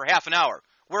been at this for half an hour.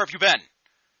 Where have you been?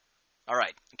 All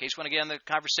right. In case you want to get in the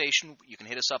conversation, you can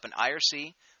hit us up at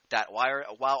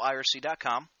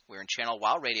irc.wowirc.com. We're in channel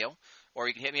WOW Radio. Or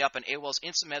you can hit me up on AOL's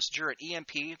Instant Messenger at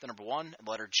EMP, the number 1, and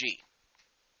the letter G.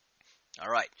 All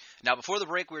right. Now, before the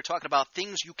break, we were talking about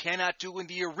things you cannot do in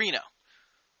the arena,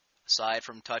 aside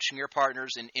from touching your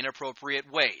partners in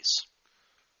inappropriate ways.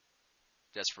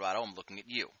 Desperado, I'm looking at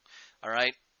you. All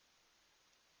right?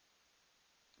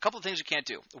 A couple of things you can't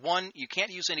do. One, you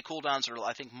can't use any cooldowns for,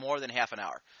 I think, more than half an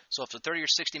hour. So if it's a 30 or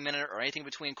 60 minute or anything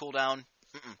between cooldown,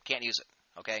 can't use it.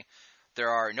 Okay? There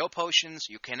are no potions.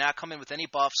 You cannot come in with any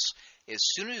buffs. As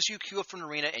soon as you queue up from the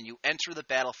arena and you enter the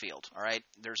battlefield, all right,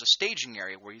 there's a staging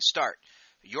area where you start.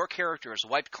 Your character is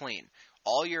wiped clean.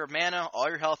 All your mana, all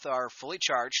your health are fully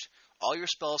charged. All your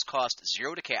spells cost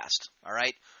 0 to cast, all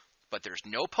right? But there's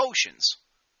no potions.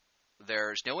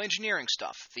 There's no engineering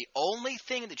stuff. The only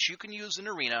thing that you can use in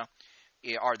arena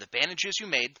are the bandages you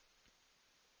made,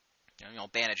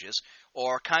 bandages,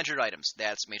 or conjured items.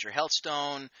 That's Major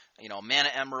Healthstone, Mana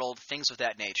Emerald, things of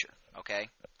that nature, okay?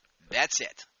 That's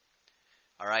it.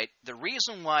 All right? The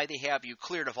reason why they have you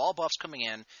cleared of all buffs coming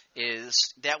in is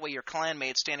that way your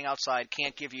clanmates standing outside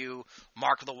can't give you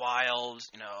Mark of the Wild,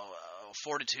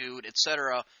 Fortitude,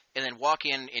 etc., and then walk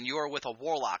in and you're with a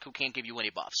Warlock who can't give you any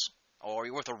buffs, or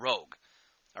you're with a Rogue,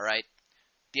 all right?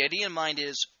 The idea in mind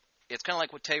is it's kind of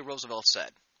like what Teddy Roosevelt said,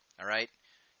 all right?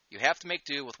 You have to make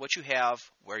do with what you have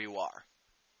where you are.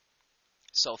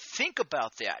 So think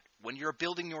about that when you're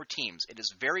building your teams. It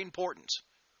is very important,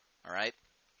 all right?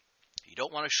 You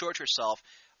don't want to short yourself.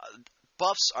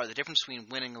 Buffs are the difference between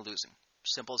winning and losing.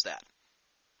 Simple as that.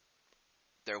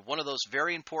 They're one of those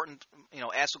very important,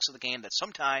 aspects of the game that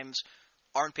sometimes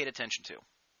aren't paid attention to.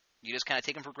 You just kind of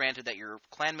take them for granted that your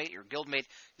clanmate, your guildmate,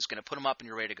 is going to put them up and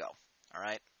you're ready to go. All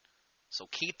right? So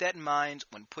keep that in mind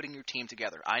when putting your team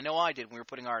together. I know I did when we were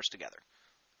putting ours together.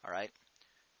 All right?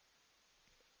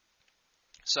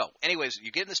 So, anyways,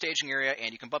 you get in the staging area,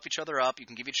 and you can buff each other up. You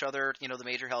can give each other, the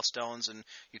major health stones, and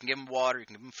you can give them water, you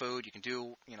can give them food, you can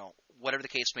do, whatever the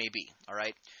case may be, all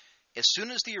right? As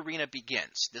soon as the arena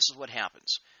begins, this is what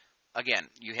happens. Again,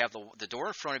 you have the door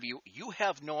in front of you. You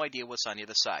have no idea what's on the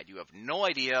other side. You have no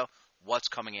idea what's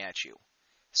coming at you.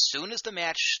 As soon as the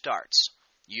match starts,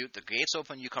 the gates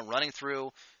open, you come running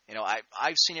through.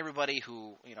 I've seen everybody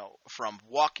who, from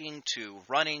walking to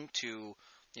running to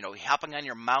hopping on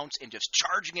your mount and just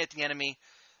charging at the enemy.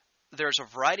 There's a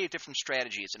variety of different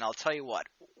strategies, and I'll tell you what,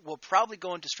 we'll probably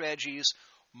go into strategies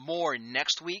more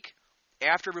next week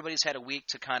after everybody's had a week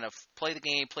to kind of play the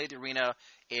game, play the arena,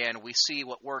 and we see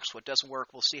what works, what doesn't work.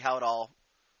 We'll see how it all,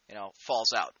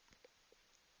 falls out.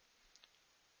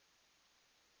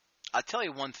 I'll tell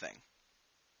you one thing.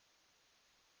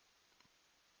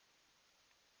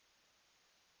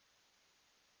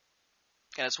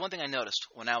 And it's one thing I noticed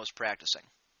when I was practicing,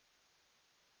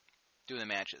 doing the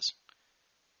matches,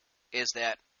 is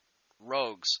that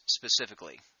rogues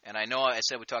specifically, and I know I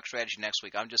said we talk strategy next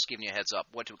week, I'm just giving you a heads up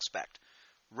what to expect.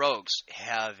 Rogues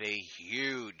have a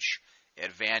huge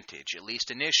advantage, at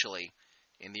least initially,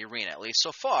 in the arena, at least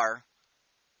so far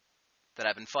that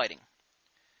I've been fighting,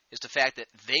 is the fact that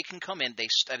they can come in, they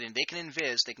can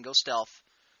invis, they can go stealth,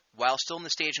 while still in the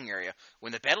staging area.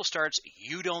 When the battle starts,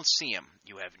 you don't see them.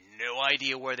 You have no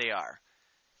idea where they are.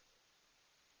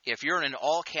 If you're in an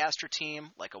all-caster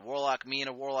team, like a Warlock, me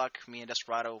and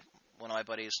Desperado, one of my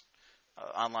buddies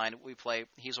online, we play,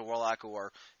 he's a Warlock,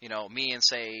 or, me and,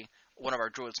 say, one of our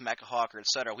Druids, Mecha Hawker,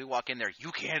 etc., we walk in there,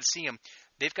 you can't see them.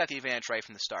 They've got the advantage right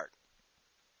from the start.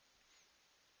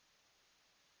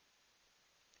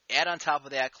 Add on top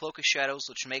of that Cloak of Shadows,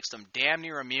 which makes them damn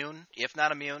near immune, if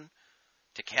not immune,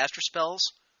 to caster spells.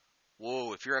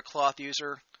 Whoa, if you're a cloth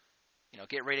user,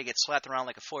 get ready to get slapped around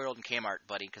like a 4-year-old in Kmart,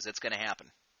 buddy, because it's going to happen.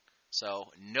 So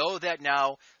know that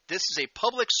now. This is a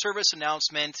public service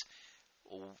announcement.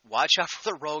 Watch out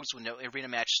for the rogues when the arena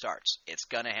match starts. It's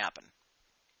going to happen.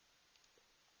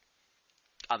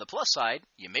 On the plus side,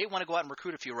 you may want to go out and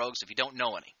recruit a few rogues if you don't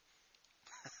know any.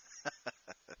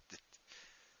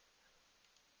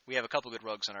 We have a couple good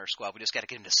rogues on our squad. We just got to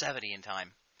get them to 70 in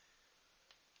time.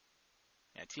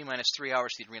 Yeah, T-minus 3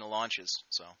 hours to the arena launches,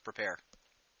 so prepare.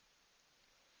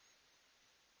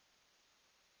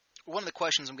 One of the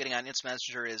questions I'm getting on Instant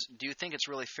Messenger is, do you think it's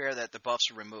really fair that the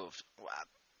buffs are removed? Well,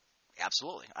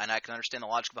 absolutely, and I can understand the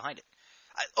logic behind it.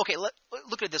 Okay, look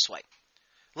at it this way.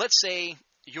 Let's say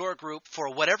your group,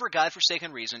 for whatever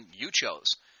godforsaken reason you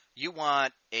chose, you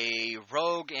want a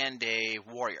rogue and a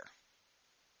warrior.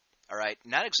 All right,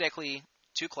 not exactly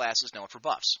 2 classes known for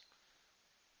buffs.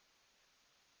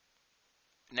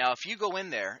 Now, if you go in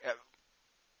there,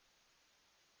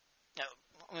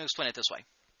 let me explain it this way.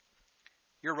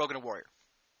 You're a rogue and a warrior.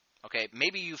 Okay,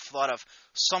 maybe you've thought of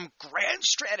some grand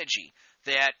strategy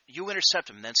that you intercept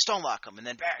them, and then stonelock them, and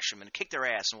then bash them, and kick their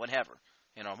ass, and whatever.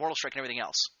 Mortal Strike and everything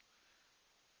else.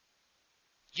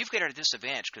 You've got a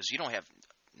disadvantage because you don't have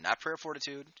not Prayer of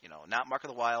Fortitude, not Mark of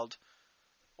the Wild,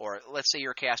 or let's say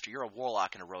you're a caster, you're a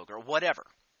warlock and a rogue, or whatever.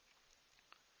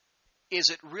 Is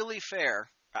it really fair?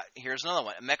 Here's another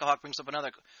one. Mechahawk brings up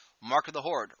another. Mark of the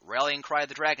Horde, Rallying Cry of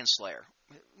the Dragon Slayer.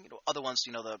 Other ones,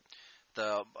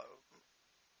 the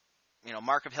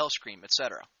Mark of Hellscream,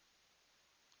 etc.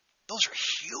 Those are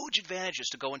huge advantages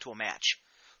to go into a match.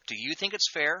 Do you think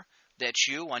it's fair that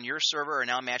you, on your server, are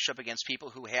now matched up against people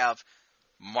who have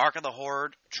Mark of the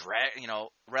Horde,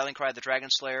 Rallying Cry of the Dragon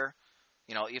Slayer?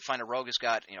 You find a rogue has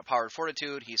got, Power of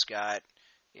Fortitude, he's got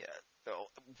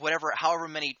however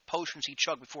many potions he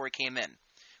chugged before he came in.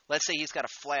 Let's say he's got a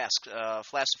flask of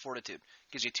Fortitude,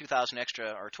 gives you 2,000 extra,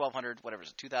 or 1,200, whatever it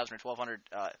is, 2,000 or 1,200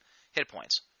 hit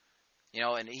points.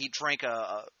 And he drank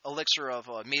a elixir of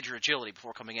major agility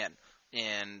before coming in,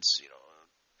 and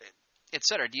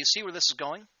etc. Do you see where this is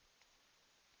going?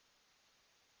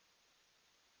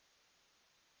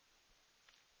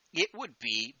 It would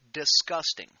be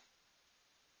disgusting.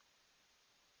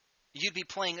 You'd be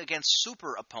playing against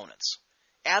super opponents.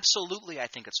 Absolutely, I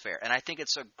think it's fair, and I think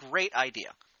it's a great idea.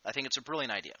 I think it's a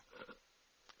brilliant idea.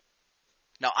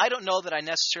 Now, I don't know that I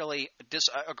necessarily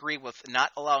disagree with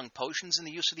not allowing potions in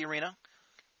the use of the arena.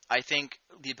 I think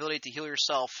the ability to heal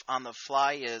yourself on the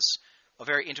fly is a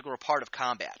very integral part of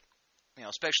combat,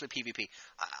 especially PvP.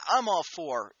 I'm all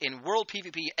for, in World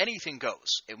PvP, anything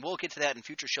goes, and we'll get to that in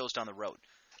future shows down the road.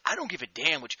 I don't give a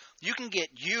damn which. You can get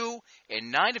you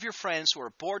and 9 of your friends who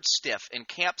are bored stiff and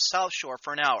camp South Shore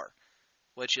for an hour,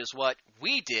 which is what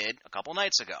we did a couple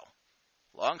nights ago.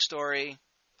 Long story.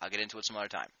 I'll get into it some other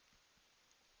time.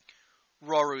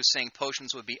 Roru saying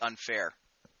potions would be unfair.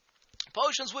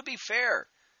 Potions would be fair.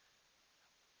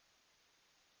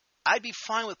 I'd be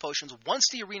fine with potions. Once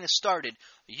the arena started,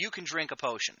 you can drink a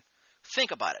potion.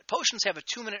 Think about it. Potions have a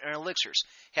 2-minute, and elixirs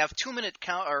have 2-minute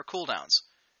cooldowns.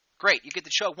 Great, you get to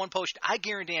chug one potion. I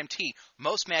guarantee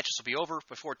most matches will be over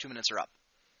before 2 minutes are up.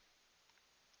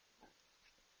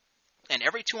 And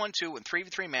every 2-on-2 and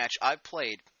 3v3 match I've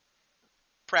played,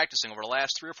 practicing over the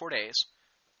last 3 or 4 days,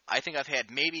 I think I've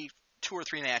had maybe 2 or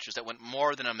 3 matches that went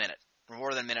more than a minute, or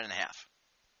more than a minute and a half.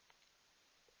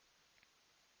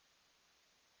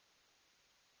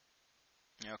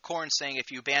 Korn saying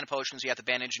if you ban potions, you have to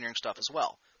ban engineering stuff as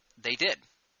well. They did.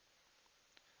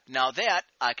 Now that,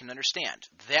 I can understand.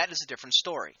 That is a different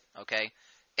story, okay?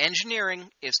 Engineering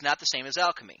is not the same as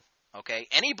alchemy, okay?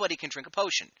 Anybody can drink a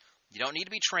potion. You don't need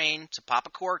to be trained to pop a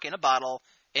cork in a bottle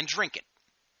and drink it.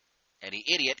 Any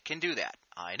idiot can do that.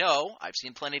 I know. I've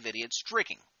seen plenty of idiots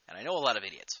drinking, and I know a lot of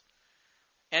idiots.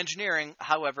 Engineering,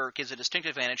 however, gives a distinct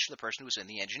advantage to the person who's in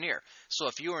the engineer. So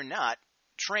if you are not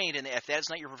trained, and if that is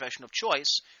not your profession of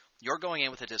choice, you're going in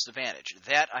with a disadvantage.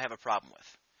 That I have a problem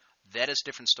with. That is a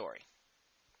different story.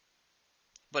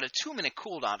 But a 2-minute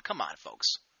cooldown, come on, folks.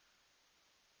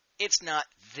 It's not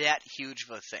that huge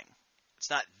of a thing. It's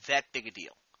not that big a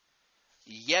deal.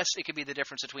 Yes, it could be the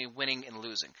difference between winning and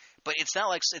losing, but it's not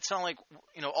like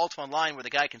Ultima Online where the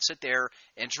guy can sit there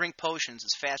and drink potions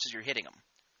as fast as you're hitting him.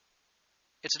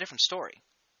 It's a different story.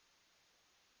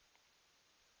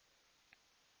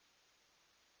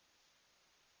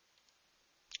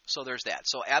 So there's that.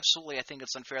 So absolutely, I think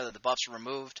it's unfair that the buffs are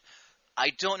removed. I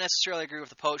don't necessarily agree with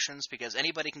the potions because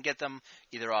anybody can get them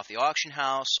either off the auction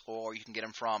house or you can get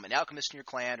them from an alchemist in your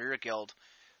clan or your guild.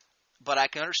 But I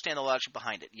can understand the logic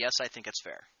behind it. Yes, I think it's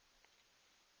fair.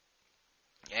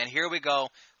 And here we go.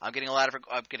 I'm getting a lot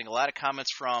of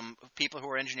comments from people who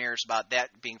are engineers about that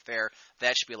being fair.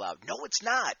 That should be allowed. No, it's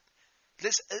not.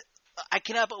 This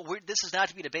is not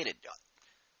to be debated.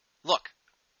 Look,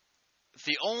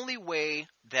 the only way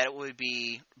that it would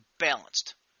be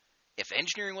balanced, if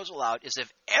engineering was allowed, is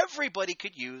if everybody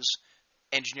could use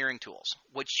engineering tools,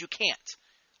 which you can't.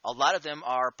 A lot of them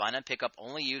are bind and pick up,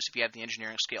 only used if you have the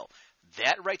engineering skill.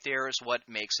 That right there is what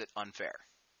makes it unfair.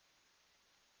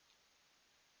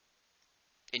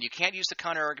 And you can't use the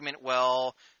counter argument,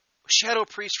 well, Shadow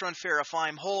Priests are unfair if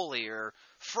I'm holy, or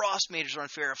Frost Mages are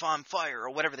unfair if I'm fire,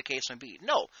 or whatever the case may be.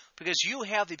 No, because you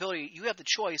have the ability, you have the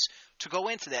choice to go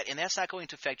into that, and that's not going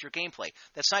to affect your gameplay.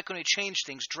 That's not going to change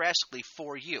things drastically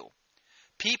for you.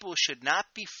 People should not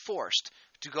be forced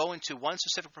to go into one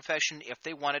specific profession if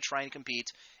they want to try and compete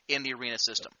in the arena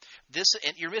system.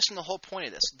 And you're missing the whole point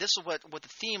of this. This is what the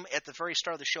theme at the very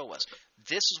start of the show was.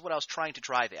 This is what I was trying to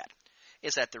drive at,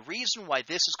 is that the reason why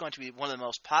this is going to be one of the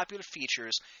most popular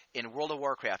features in World of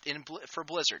Warcraft for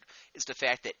Blizzard is the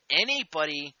fact that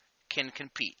anybody can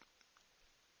compete.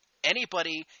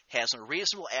 Anybody has a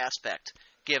reasonable aspect,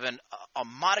 given a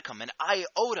modicum, an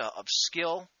iota of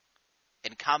skill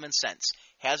and common sense,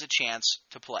 has a chance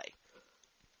to play.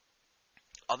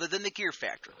 Other than the gear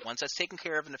factor, once that's taken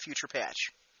care of in a future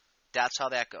patch, that's how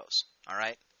that goes. All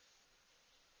right?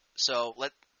 So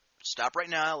let's stop right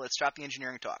now. Let's stop the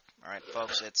engineering talk. All right,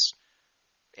 folks?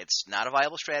 It's not a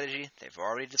viable strategy. They've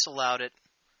already disallowed it.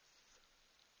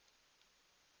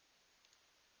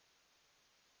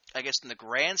 I guess in the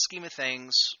grand scheme of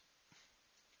things,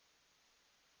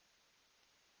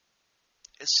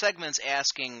 Segment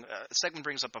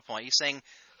brings up a point. He's saying,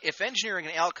 if engineering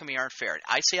and alchemy aren't fair,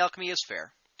 I say alchemy is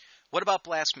fair. What about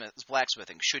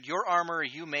blacksmithing? Should your armor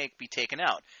you make be taken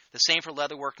out? The same for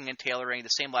leatherworking and tailoring, the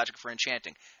same logic for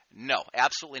enchanting. No,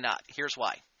 absolutely not. Here's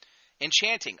why.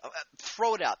 Enchanting,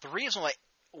 throw it out. The reason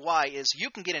why is you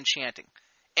can get enchanting.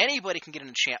 Anybody can get an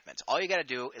enchantment. All you got to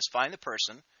do is find the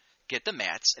person, get the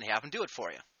mats, and have them do it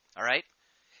for you. All right?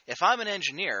 If I'm an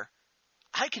engineer,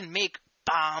 I can make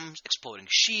bombs, exploding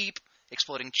sheep,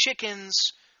 exploding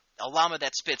chickens, a llama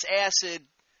that spits acid.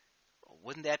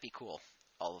 Wouldn't that be cool?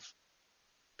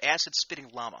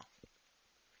 Acid-spitting llama.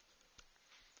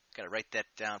 Got to write that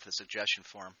down for the suggestion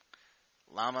form.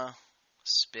 Llama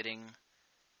spitting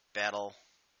battle.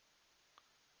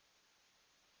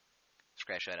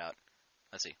 Scratch that out.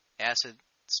 Let's see. Acid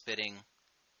spitting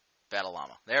battle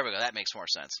llama. There we go. That makes more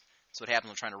sense. That's what happens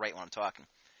when I'm trying to write when I'm talking.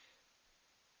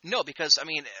 No, because, I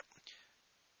mean,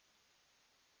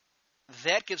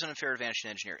 that gives an unfair advantage to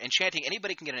an engineer. Enchanting,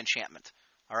 anybody can get an enchantment.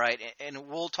 All right, and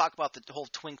we'll talk about the whole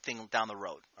twink thing down the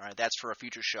road. All right, that's for a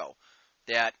future show.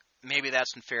 That maybe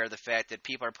that's unfair, the fact that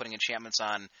people are putting enchantments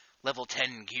on level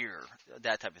 10 gear,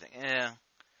 that type of thing.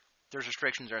 There's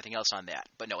restrictions or anything else on that.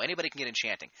 But no, anybody can get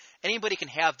enchanting. Anybody can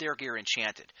have their gear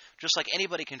enchanted, just like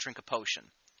anybody can drink a potion.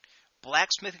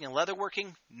 Blacksmithing and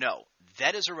leatherworking, no,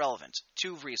 that is irrelevant.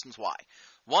 Two reasons why.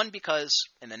 One, because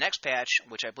in the next patch,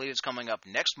 which I believe is coming up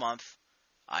next month,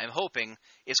 I'm hoping,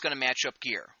 it's going to match up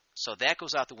gear. So that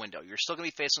goes out the window. You're still going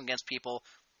to be facing against people,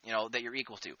 that you're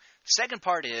equal to. Second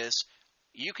part is,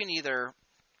 you can either,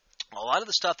 a lot of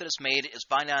the stuff that is made is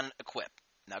bind on equip.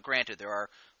 Now, granted, there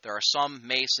are some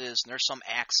maces, and there's some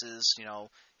axes,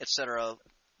 etc.,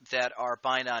 that are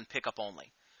bind on pickup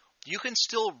only. You can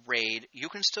still raid. You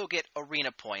can still get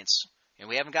arena points, and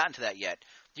we haven't gotten to that yet.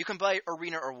 You can buy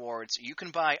arena rewards. You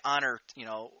can buy honor,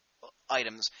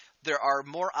 items. There are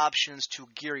more options to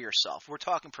gear yourself. We're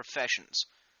talking professions.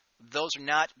 Those are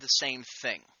not the same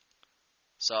thing.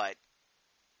 So,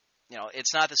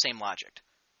 it's not the same logic.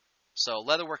 So,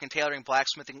 leatherworking, tailoring,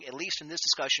 blacksmithing, at least in this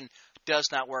discussion, does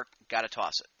not work. Got to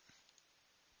toss it.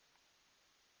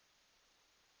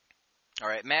 All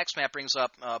right, MaxMap brings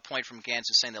up a point from Gans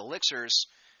who's saying the elixirs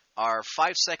are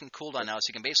 5-second cooldown now, so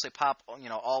you can basically pop,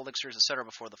 all elixirs, etc.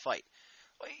 before the fight.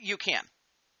 You can.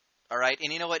 All right,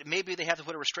 and you know what? Maybe they have to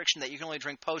put a restriction that you can only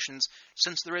drink potions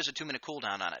since there is a 2-minute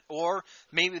cooldown on it. Or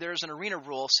maybe there's an arena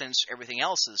rule, since everything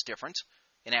else is different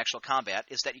in actual combat,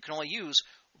 is that you can only use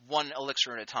one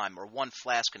elixir at a time or one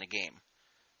flask in a game,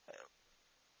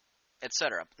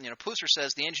 etc. Pooster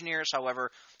says the engineers,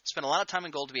 however, spend a lot of time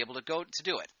and gold to be able to go to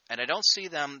do it, and I don't see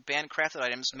them ban crafted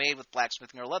items made with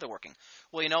blacksmithing or leatherworking.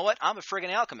 Well, you know what? I'm a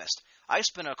friggin' alchemist. I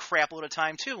spend a crap load of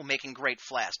time, too, making great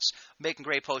flasks, making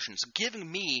great potions, giving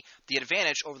me the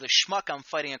advantage over the schmuck I'm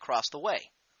fighting across the way.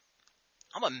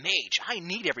 I'm a mage. I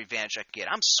need every advantage I can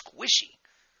get. I'm squishy.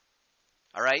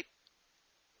 All right?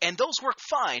 And those work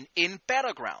fine in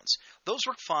battlegrounds. Those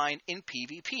work fine in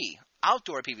PvP,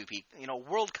 outdoor PvP,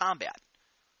 world combat.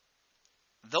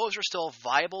 Those are still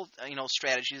viable,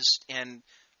 strategies and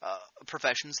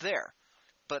professions there.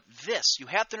 But this, you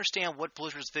have to understand what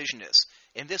Blizzard's vision is,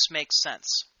 and this makes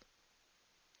sense.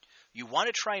 You want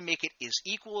to try and make it as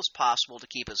equal as possible to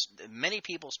keep as many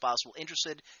people as possible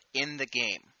interested in the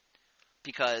game.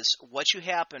 Because what you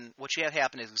have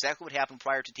happen is exactly what happened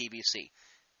prior to TBC.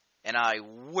 And I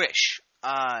wish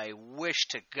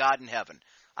to God in heaven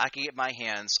I could get my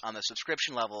hands on the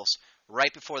subscription levels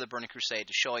right before the Burning Crusade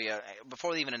to show you,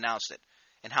 before they even announced it,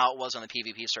 and how it was on the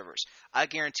PvP servers. I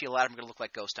guarantee a lot of them are going to look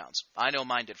like ghost towns. I know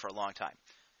mine did for a long time.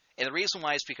 And the reason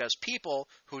why is because people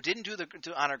who didn't do the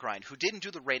honor grind, who didn't do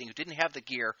the raiding, who didn't have the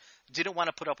gear, didn't want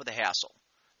to put up with the hassle.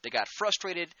 They got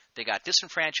frustrated, they got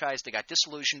disenfranchised, they got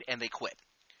disillusioned, and they quit.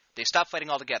 They stopped fighting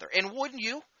altogether. And wouldn't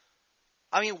you?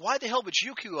 I mean, why the hell would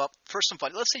you queue up for some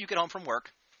fun? Let's say you get home from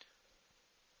work,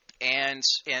 and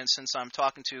since I'm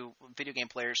talking to video game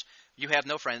players, you have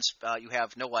no friends, you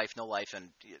have no wife, and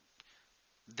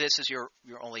this is your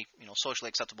only socially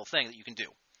acceptable thing that you can do,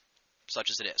 such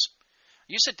as it is.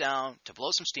 You sit down to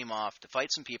blow some steam off, to fight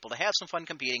some people, to have some fun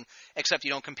competing, except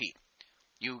you don't compete.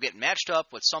 You get matched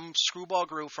up with some screwball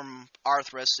group from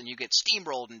Arthras, and you get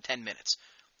steamrolled in 10 minutes.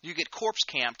 You get corpse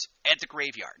camped at the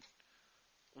graveyard.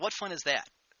 What fun is that?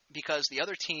 Because the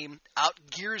other team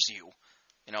outgears you,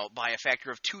 by a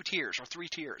factor of 2 tiers or 3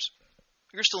 tiers.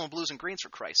 You're still in blues and greens, for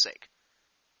Christ's sake.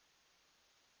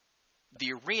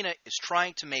 The arena is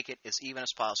trying to make it as even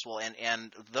as possible,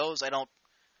 and those I don't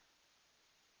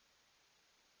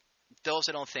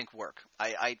think work.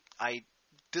 I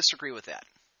disagree with that.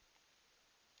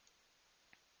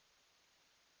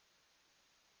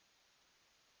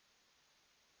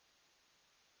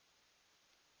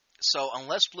 So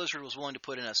unless Blizzard was willing to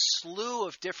put in a slew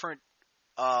of different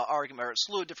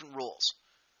rules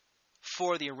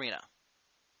for the arena,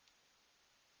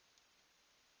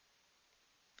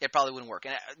 it probably wouldn't work.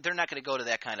 And they're not going to go to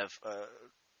that kind of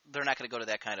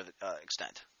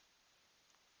extent.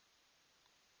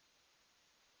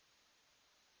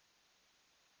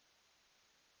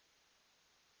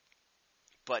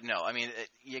 But no, I mean,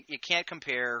 you can't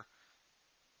compare.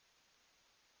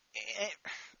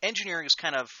 Engineering is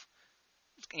kind of,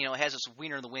 has its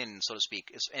wiener in the wind, so to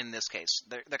speak. In this case,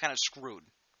 they're kind of screwed.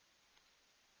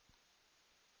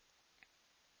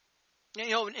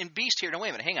 And Beast here. No, wait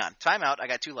a minute. Hang on. Time out. I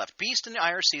got 2 left. Beast in the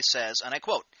IRC says, and I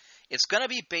quote, "It's going to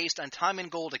be based on time and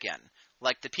gold again,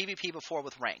 like the PvP before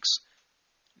with ranks."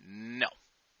 No.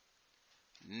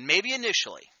 Maybe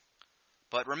initially.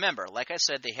 But remember, like I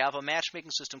said, they have a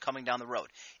matchmaking system coming down the road.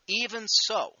 Even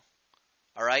so,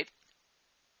 all right,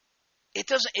 it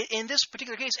doesn't. In this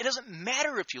particular case, it doesn't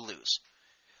matter if you lose.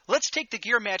 Let's take the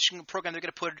gear matching program they're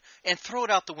going to put and throw it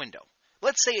out the window.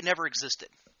 Let's say it never existed,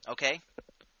 okay?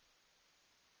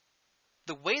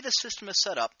 The way the system is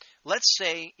set up, let's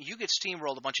say you get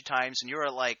steamrolled a bunch of times and you're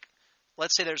at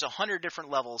let's say there's 100 different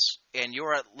levels and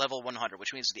you're at level 100,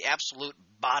 which means the absolute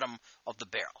bottom of the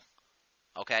barrel,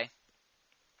 okay?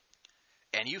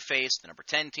 And you face the number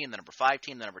 10 team, the number 5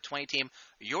 team, the number 20 team.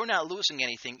 You're not losing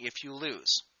anything if you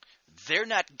lose. They're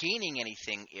not gaining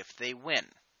anything if they win,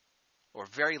 or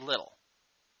very little.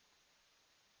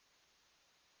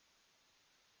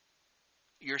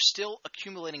 You're still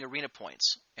accumulating arena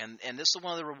points, and this is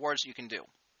one of the rewards you can do.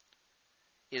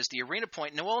 Is the arena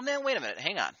point? No, well, now wait a minute,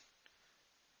 hang on.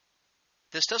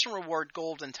 This doesn't reward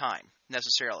gold and time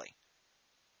necessarily.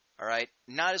 All right,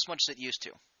 not as much as it used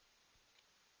to.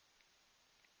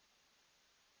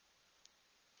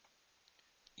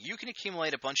 You can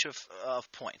accumulate a bunch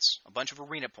of points, a bunch of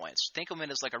arena points. Think of it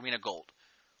as like arena gold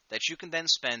that you can then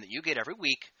spend, that you get every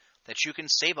week, that you can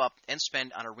save up and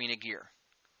spend on arena gear.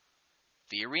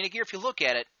 The arena gear, if you look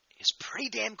at it, is pretty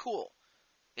damn cool.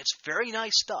 It's very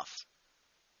nice stuff.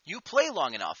 You play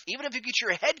long enough, even if you get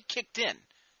your head kicked in,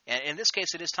 and in this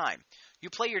case it is time,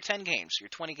 you play your 10 games, your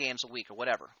 20 games a week or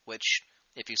whatever, which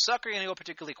if you suck, you're going to go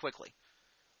particularly quickly.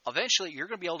 Eventually, you're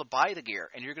going to be able to buy the gear,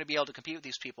 and you're going to be able to compete with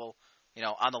these people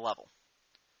on the level.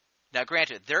 Now,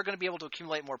 granted, they're going to be able to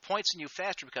accumulate more points than you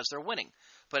faster because they're winning.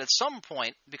 But at some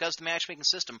point, because of the matchmaking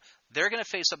system, they're going to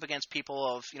face up against people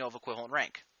of equivalent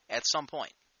rank at some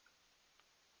point.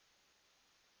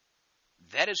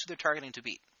 That is who they're targeting to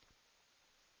beat.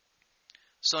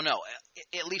 So no,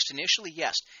 at least initially,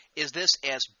 yes. Is this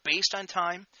as based on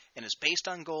time and as based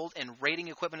on gold and rating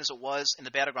equipment as it was in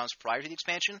the Battlegrounds prior to the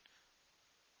expansion?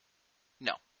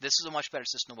 No, this is a much better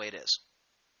system the way it is.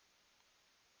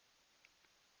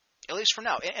 At least for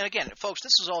now. And again, folks,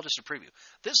 this is all just a preview.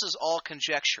 This is all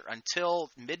conjecture until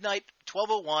midnight,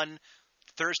 12:01,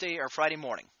 Thursday or Friday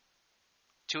morning,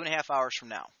 2.5 hours from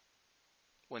now,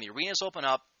 when the arenas open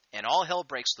up and all hell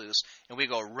breaks loose, and we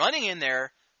go running in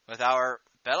there with our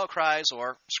battle cries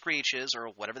or screeches or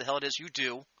whatever the hell it is you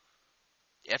do,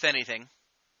 if anything,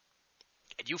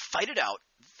 and you fight it out.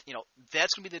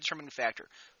 That's going to be the determining factor.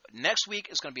 Next week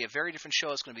is going to be a very different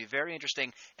show. It's going to be very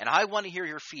interesting, and I want to hear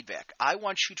your feedback. I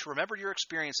want you to remember your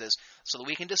experiences so that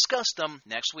we can discuss them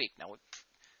next week. Now,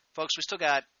 folks, we still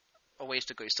got a ways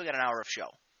to go. We still got an hour of show.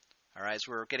 All right,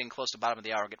 so we're getting close to the bottom of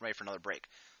the hour, getting ready for another break.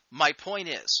 My point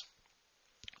is,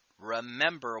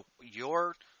 remember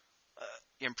your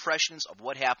impressions of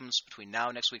what happens between now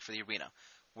and next week for the arena.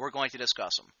 We're going to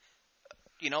discuss them.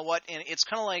 You know what? And it's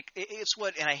kind of like,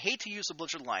 and I hate to use the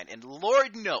Blizzard line, and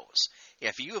Lord knows,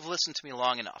 if you have listened to me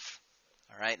long enough,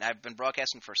 all right, and I've been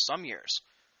broadcasting for some years,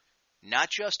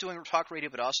 not just doing talk radio,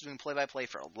 but also doing play-by-play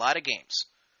for a lot of games,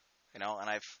 and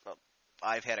I've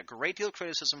I've had a great deal of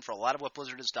criticism for a lot of what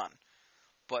Blizzard has done.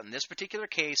 But in this particular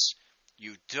case,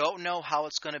 you don't know how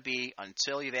it's going to be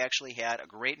until you've actually had a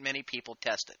great many people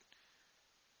test it.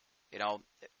 You know,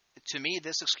 to me,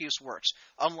 this excuse works.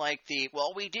 Unlike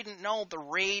we didn't know the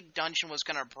raid dungeon was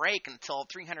going to break until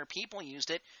 300 people used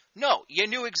it. No, you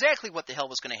knew exactly what the hell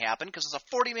was going to happen because it's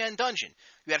a 40-man dungeon.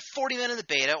 You had 40 men in the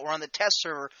beta or on the test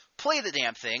server play the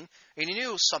damn thing, and you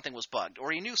knew something was bugged,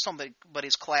 or you knew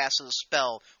somebody's class's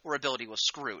spell or ability was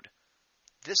screwed.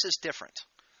 This is different.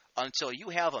 Until you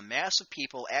have a mass of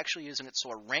people actually using it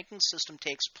so a ranking system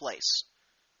takes place,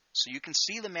 so you can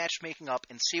see the matchmaking up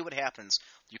and see what happens,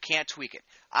 you can't tweak it.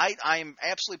 I'm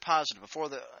absolutely positive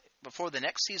before the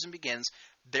next season begins,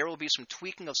 there will be some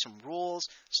tweaking of some rules,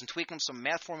 some tweaking of some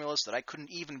math formulas that I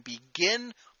couldn't even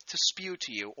begin to spew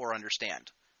to you or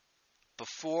understand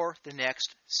before the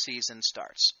next season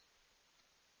starts.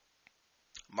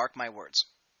 Mark my words.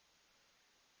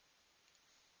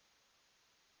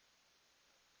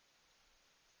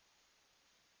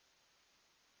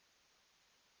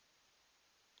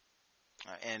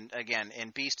 And again,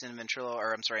 in Beast and Ventrilo,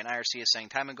 or I'm sorry, in IRC is saying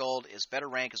Time and Gold is better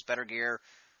rank, is better gear.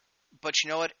 But you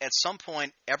know what? At some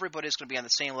point, everybody's going to be on the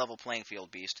same level playing field,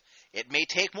 Beast. It may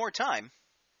take more time.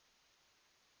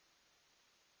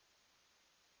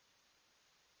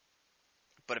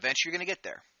 But eventually you're going to get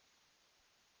there.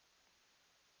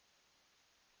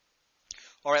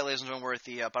 All right, ladies and gentlemen, we're at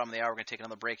the bottom of the hour. We're going to take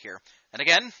another break here. And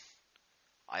again,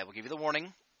 I will give you the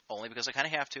warning, only because I kind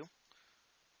of have to.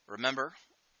 Remember,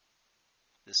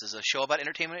 this is a show about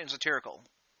entertainment and satirical.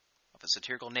 Of a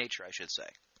satirical nature, I should say.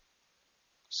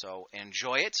 So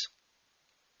enjoy it.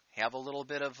 Have a little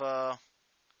bit of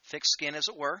thick skin, as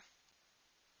it were.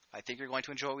 I think you're going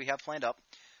to enjoy what we have planned up.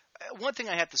 One thing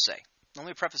I have to say. Let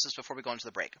me preface this before we go into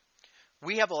the break.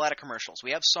 We have a lot of commercials.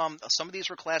 We have some of these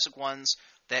were classic ones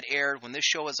that aired when this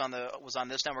show was on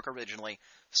this network originally.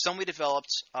 Some we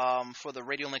developed for the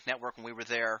Radio Link network when we were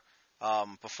there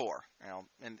before,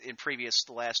 in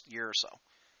the last year or so.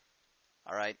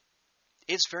 All right,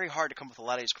 it's very hard to come up with a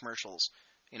lot of these commercials,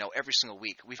 every single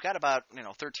week. We've got about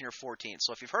 13 or 14.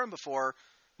 So if you've heard them before,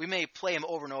 we may play them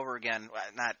over and over again,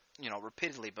 not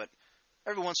repeatedly, but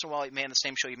every once in a while, you may on the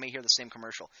same show, you may hear the same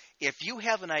commercial. If you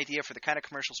have an idea for the kind of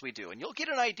commercials we do, and you'll get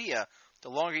an idea the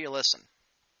longer you listen,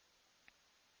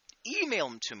 email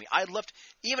them to me. I'd love to,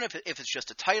 even if it's just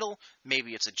a title,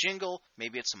 maybe it's a jingle,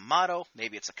 maybe it's a motto,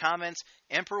 maybe it's a comment,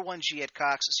 Emperor1G at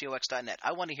cox.net.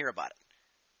 I want to hear about it.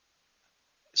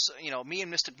 So, me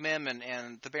and Mystic Mim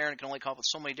and the Baron can only come up with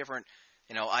so many different,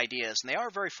 ideas, and they are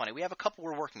very funny. We have a couple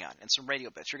we're working on and some radio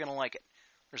bits. You're going to like it.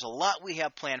 There's a lot we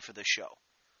have planned for this show.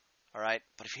 All right?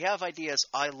 But if you have ideas,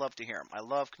 I love to hear them. I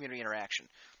love community interaction.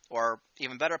 Or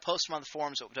even better, post them on the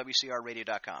forums at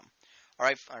WCRradio.com. All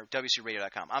right? Or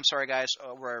WCRadio.com. I'm sorry, guys.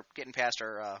 We're getting past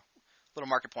our little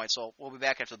market point, so we'll be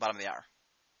back after the bottom of the hour.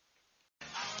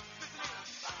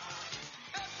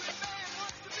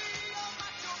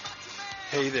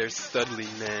 Hey there, Studley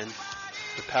men.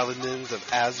 The Paladins of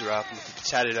Azeroth want to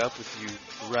chat it up with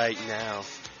you right now.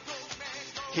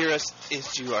 Hear us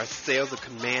issue our sales of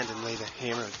command and lay the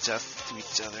hammer of justice to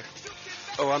each other.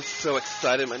 Oh, I'm so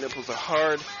excited, my nipples are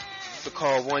hard. So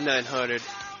call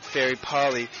 1-900-FAIRY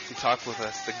Polly to talk with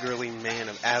us, the girly man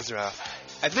of Azeroth.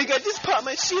 I think I just popped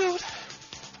my shield.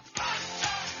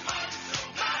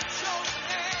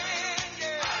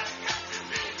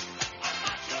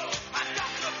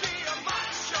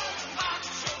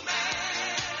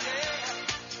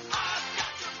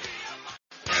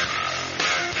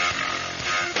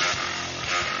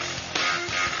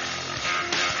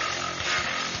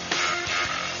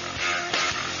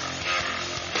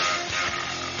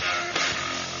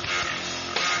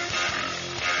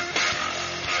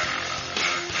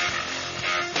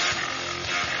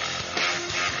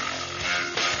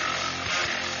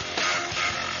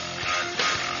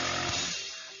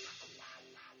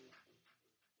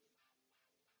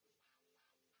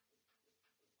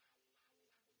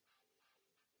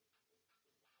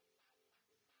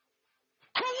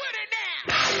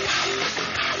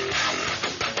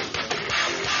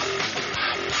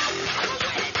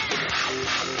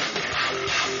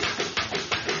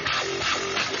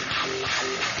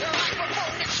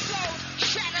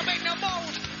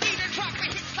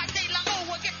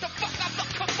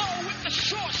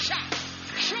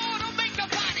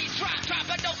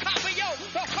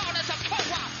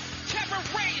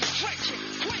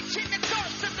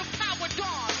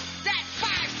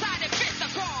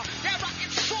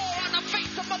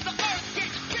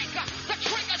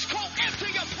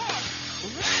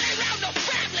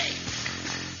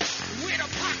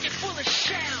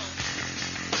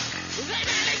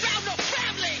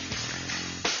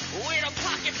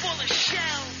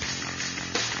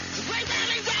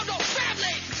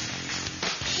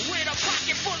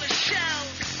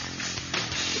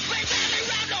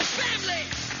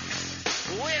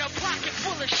 with a pocket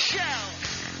full of shells.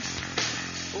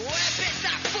 Weapons,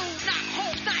 not food, not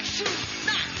homes, not shoes,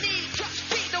 not need, just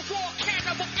feed the war,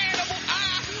 cannibal animal.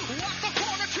 I walk the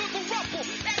corner to the rumble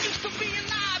that used to be a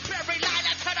library, line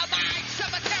up to the mine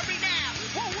cemetery now.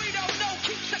 What we don't know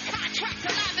keeps the contract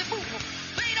alive and moving.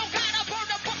 They don't gotta burn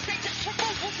the books, they just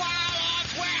remove them.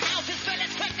 Firearms, warehouses, fill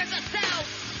inspectors of cells.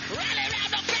 Rally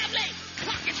round the family,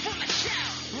 pockets full of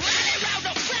shells. Rally round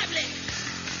the family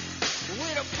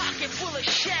with a pocket full of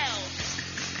shells.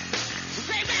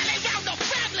 They rally round the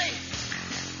family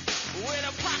with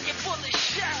a pocket full of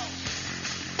shells.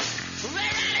 They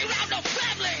rally round the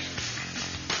family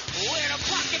with a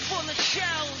pocket full of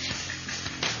shells.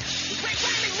 They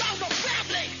rally round the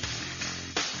family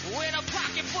with a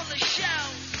pocket full of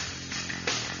shells.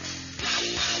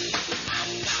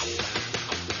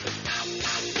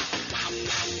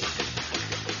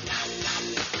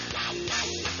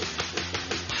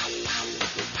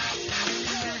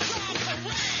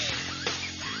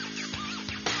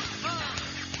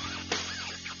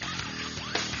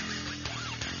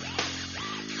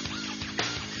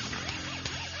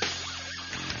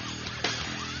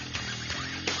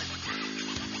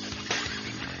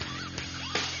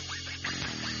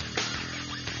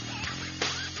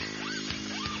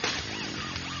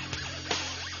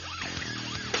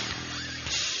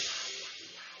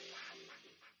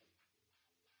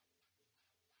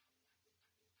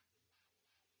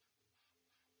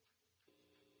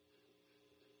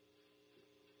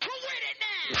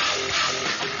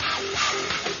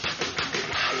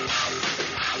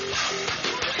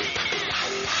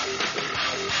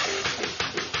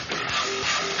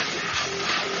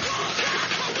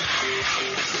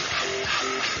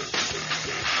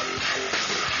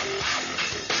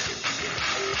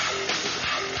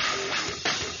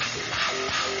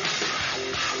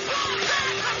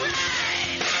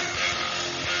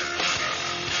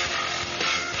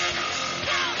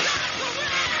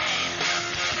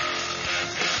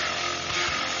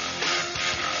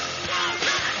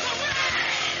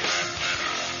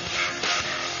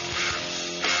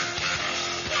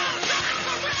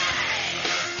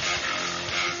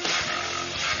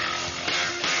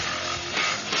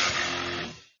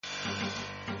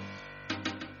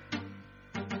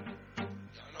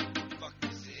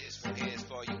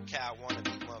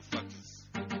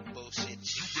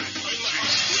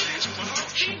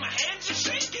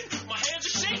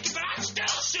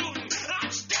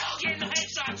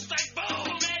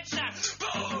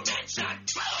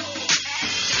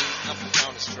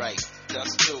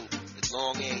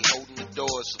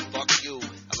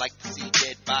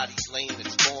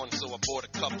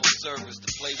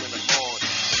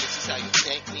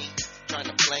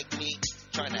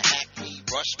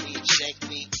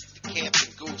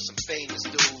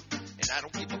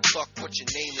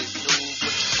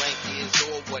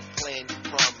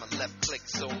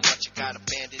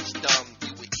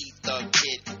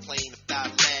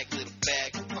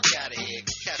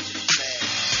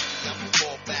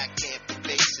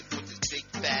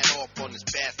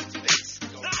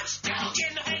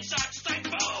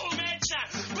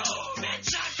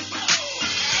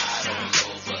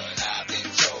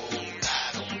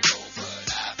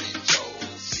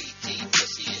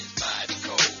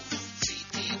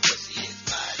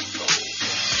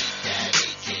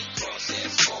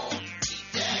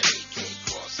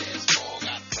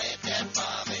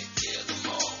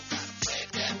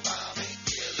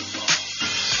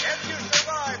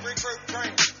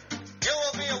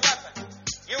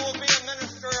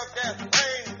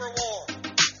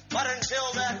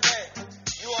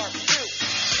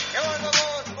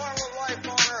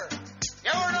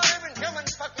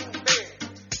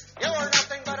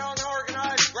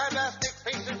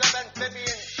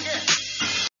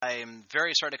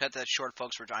 Sorry to cut that short,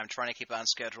 folks. I'm trying to keep on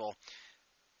schedule.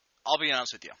 I'll be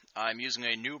honest with you. I'm using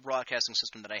a new broadcasting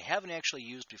system that I haven't actually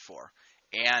used before.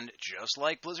 And just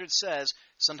like Blizzard says,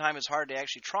 sometimes it's hard to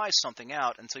actually try something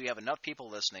out until you have enough people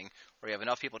listening or you have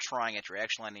enough people trying it, you're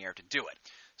actually on the air to do it.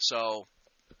 So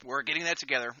we're getting that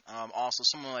together. Also,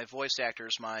 some of my voice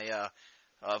actors, my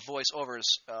voiceovers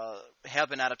have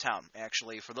been out of town,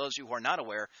 actually. For those of you who are not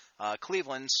aware,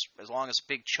 Cleveland's, as long as a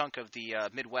big chunk of the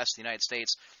Midwest, the United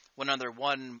States,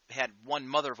 had one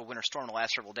mother of a winter storm in the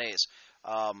last several days.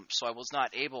 So I was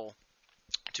not able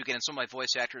to get in some of my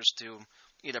voice actors to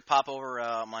either pop over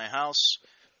my house,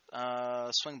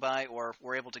 swing by, or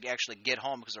were able to actually get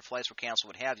home because their flights were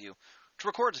canceled, what have you, to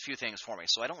record a few things for me.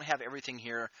 So I don't have everything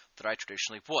here that I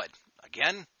traditionally would.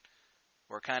 Again,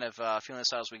 we're kind of feeling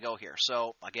this out as we go here.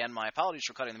 So, again, my apologies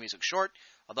for cutting the music short,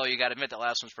 although you got to admit that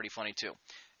last one's pretty funny, too.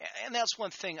 And that's one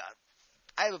thing.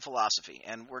 I have a philosophy,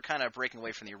 and we're kind of breaking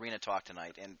away from the arena talk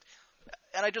tonight, and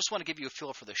I just want to give you a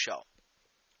feel for the show.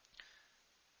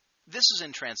 This is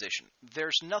in transition.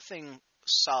 There's nothing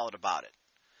solid about it.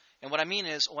 And what I mean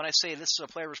is, when I say this is a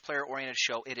player-versus-player-oriented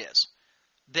show, it is.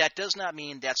 That does not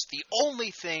mean that's the only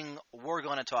thing we're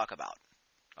going to talk about,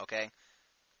 okay?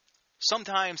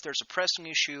 Sometimes there's a pressing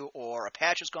issue or a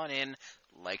patch has gone in,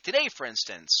 like today, for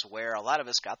instance, where a lot of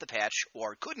us got the patch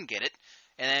or couldn't get it,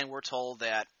 and then we're told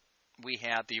that we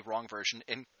had the wrong version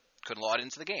and couldn't log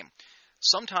into the game.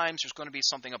 Sometimes there's going to be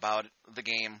something about the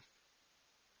game,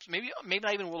 maybe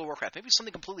not even World of Warcraft, maybe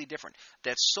something completely different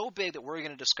that's so big that we're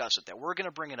going to discuss it, that we're going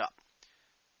to bring it up.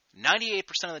 98%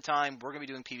 of the time, we're going to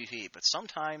be doing PvP, but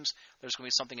sometimes there's going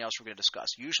to be something else we're going to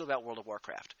discuss, usually about World of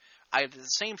Warcraft. I have the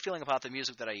same feeling about the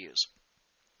music that I use.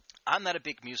 I'm not a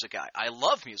big music guy. I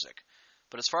love music,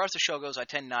 but as far as the show goes, I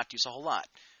tend not to use a whole lot.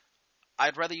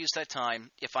 I'd rather use that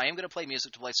time, if I am going to play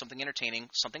music, to play something entertaining,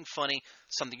 something funny,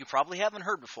 something you probably haven't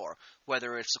heard before,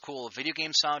 whether it's a cool video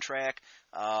game soundtrack,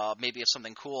 maybe it's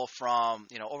something cool from,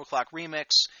 Overclock Remix,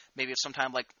 maybe it's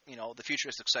sometime like, the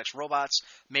Futuristic Sex Robots,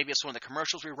 maybe it's one of the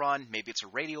commercials we run, maybe it's a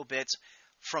radio bit.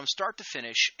 From start to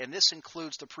finish, and this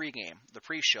includes the pregame, the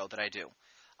pre-show that I do,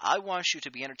 I want you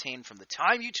to be entertained from the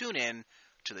time you tune in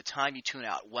to the time you tune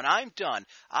out. When I'm done,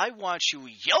 I want you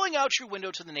yelling out your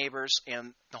window to the neighbors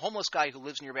and the homeless guy who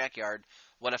lives in your backyard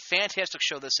what a fantastic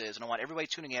show this is, and I want everybody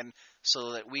tuning in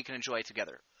so that we can enjoy it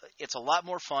together. It's a lot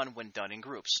more fun when done in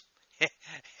groups.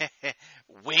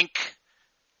 Wink.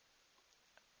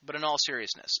 But in all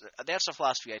seriousness, that's the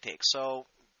philosophy I take. So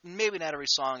maybe not every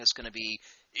song is going to be,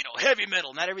 heavy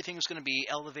metal. Not everything is going to be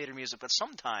elevator music, but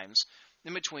sometimes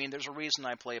in between there's a reason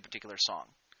I play a particular song.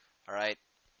 All right?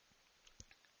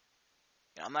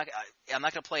 I'm not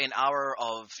going to play an hour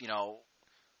of,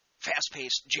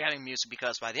 fast-paced jamming music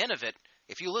because by the end of it,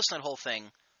 if you listen to the whole thing,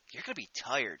 you're going to be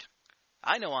tired.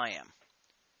 I know I am.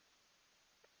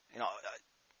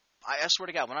 I swear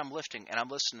to God, when I'm lifting and I'm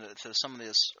listening to some of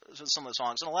the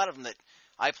songs, and a lot of them that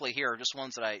I play here are just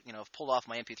ones that I, have pulled off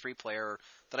my MP3 player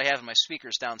that I have in my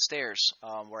speakers downstairs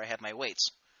where I have my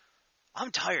weights.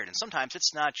 I'm tired, and sometimes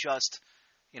it's not just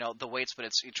the weights, but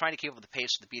it's you're trying to keep up with the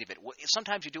pace of the beat of it.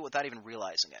 Sometimes you do it without even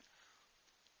realizing it.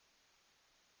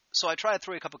 So I try to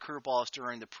throw a couple curveballs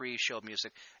during the pre-show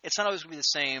music. It's not always going to be the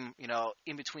same,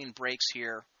 in between breaks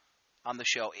here on the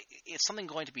show. It's something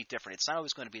going to be different. It's not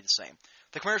always going to be the same.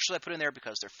 The commercials I put in there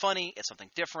because they're funny. It's something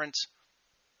different.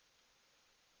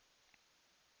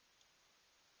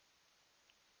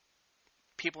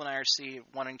 People in IRC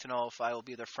wanting to know if I will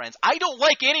be their friends. I don't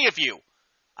like any of you.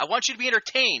 I want you to be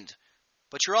entertained.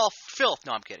 But you're all filth.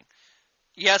 No, I'm kidding.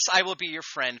 Yes, I will be your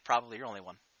friend. Probably your only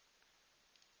one.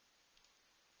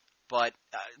 But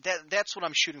that's what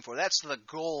I'm shooting for. That's the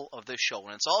goal of this show.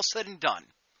 When it's all said and done,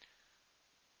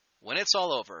 when it's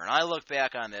all over, and I look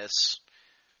back on this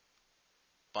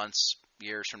months,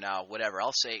 years from now, whatever,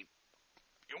 I'll say,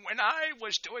 when I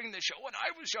was doing the show when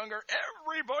I was younger,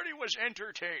 everybody was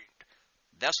entertained.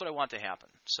 That's what I want to happen.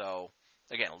 So,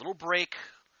 again, a little break,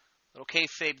 a little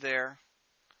kayfabe there.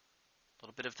 A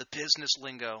little bit of the business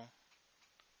lingo,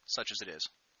 such as it is.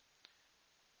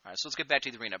 All right, so let's get back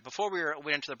to the arena. Before we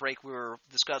went into the break, we were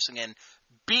discussing, and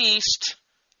Beast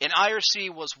in IRC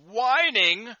was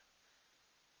whining. Me.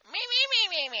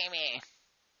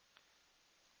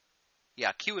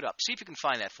 Yeah, cue it up. See if you can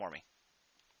find that for me.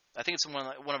 I think it's in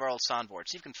one of our old soundboards.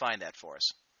 See if you can find that for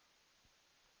us.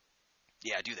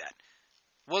 Yeah, do that.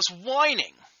 Was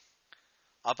whining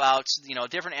about,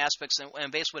 different aspects,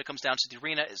 and basically what it comes down to, the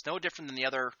arena is no different than the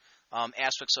other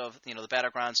aspects of, the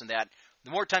battlegrounds, and that the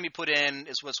more time you put in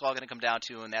is what's all going to come down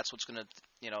to, and that's what's going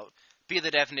to, be the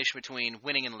definition between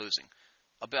winning and losing.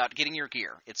 About getting your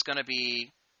gear. It's going to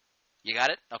be, you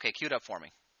got it? Okay, cue it up for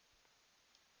me.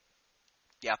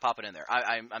 Yeah, pop it in there.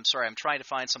 I'm sorry, I'm trying to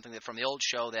find something from the old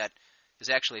show that is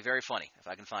actually very funny, if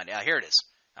I can find it. Yeah, here it is.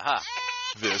 Aha.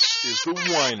 This is the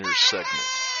Whiners segment,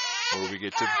 where we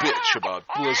get to bitch about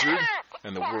Blizzard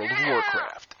and the World of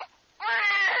Warcraft.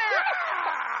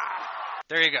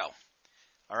 There you go.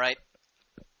 All right.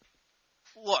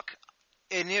 Look,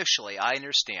 initially, I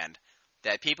understand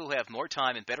that people who have more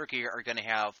time and better gear are going to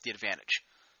have the advantage.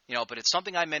 But it's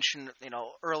something I mentioned,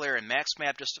 earlier, and Max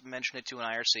Map just mentioned it too in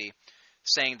IRC,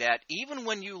 saying that even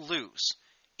when you lose,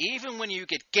 even when you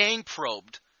get gang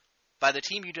probed by the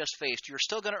team you just faced, you're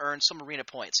still going to earn some arena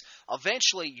points.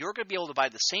 Eventually, you're going to be able to buy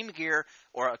the same gear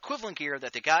or equivalent gear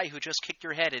that the guy who just kicked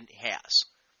your head in has.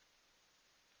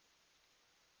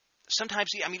 Sometimes,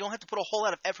 you don't have to put a whole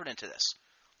lot of effort into this.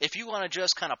 If you want to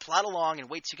just kind of plod along and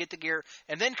wait to get the gear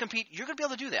and then compete, you're going to be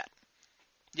able to do that.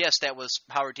 Yes, that was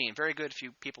Howard Dean. Very good for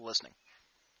you people listening.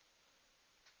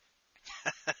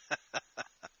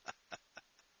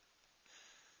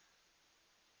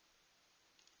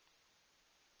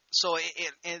 So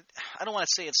I don't want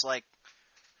to say it's like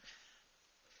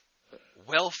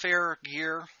welfare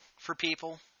gear for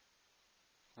people,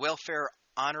 welfare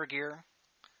honor gear.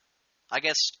 I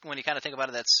guess when you kind of think about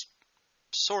it, that's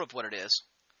sort of what it is.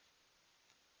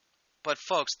 But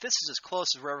folks, this is as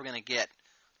close as we're ever going to get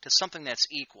to something that's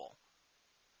equal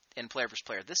in player versus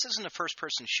player. This isn't a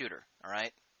first-person shooter, all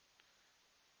right?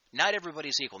 Not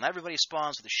everybody's equal. Not everybody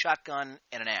spawns with a shotgun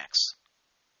and an axe.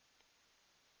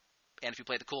 And if you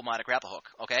play the cool mod, a grapple hook,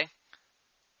 okay?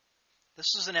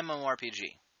 This is an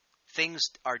MMORPG. Things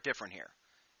are different here.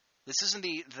 This isn't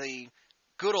the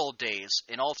good old days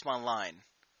in Ultima Online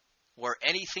where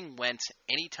anything went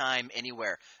anytime,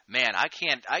 anywhere. Man,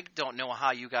 I don't know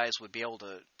how you guys would be able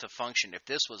to function if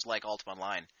this was like Ultima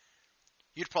Online.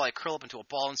 You'd probably curl up into a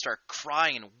ball and start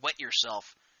crying and wet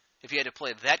yourself if you had to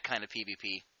play that kind of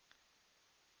PvP.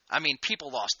 I mean,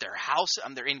 people lost their house,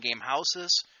 their in-game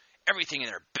houses, everything in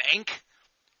their bank.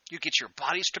 You get your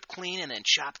body stripped clean and then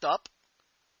chopped up.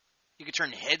 You could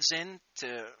turn heads in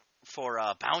for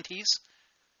bounties.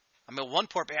 I mean, one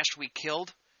poor bastard we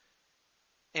killed.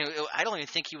 I don't even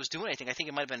think he was doing anything. I think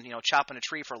it might have been, chopping a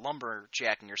tree for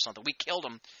lumberjacking or something. We killed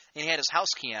him, and he had his house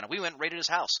key on it. We went, raided his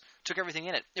house, took everything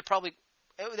in it.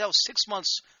 That was 6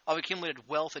 months of accumulated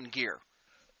wealth and gear.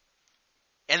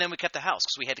 And then we kept the house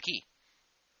because we had the key.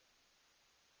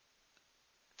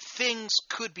 Things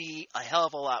could be a hell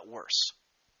of a lot worse.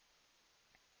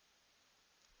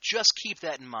 Just keep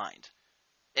that in mind.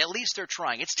 At least they're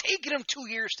trying. It's taken them 2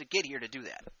 years to get here to do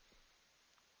that.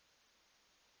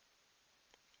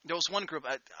 There was one group,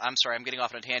 I'm sorry, I'm getting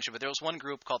off on a tangent, but there was one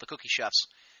group called the Cookie Chefs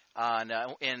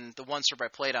in the one server I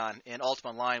played on in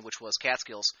Ultima Online, which was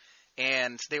Catskills,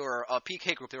 and they were a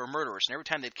PK group. They were murderers, and every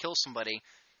time they'd kill somebody,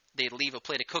 they'd leave a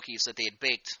plate of cookies that they had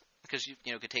baked, because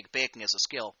you could take baking as a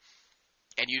skill,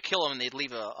 and you'd kill them, and they'd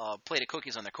leave a plate of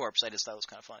cookies on their corpse. I just thought it was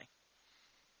kind of funny.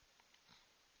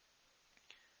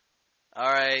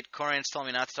 All right, Corin's telling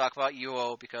me not to talk about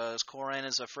UO because Corin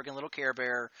is a friggin' little Care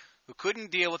Bear who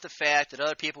couldn't deal with the fact that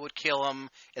other people would kill him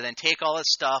and then take all his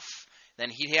stuff. Then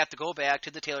he'd have to go back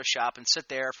to the tailor shop and sit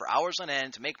there for hours on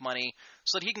end to make money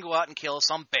so that he can go out and kill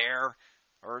some bear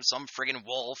or some friggin'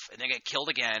 wolf and then get killed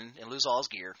again and lose all his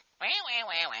gear.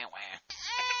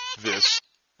 This.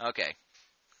 Okay.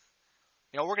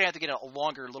 We're going to have to get a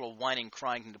longer little whining,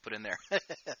 crying thing to put in there.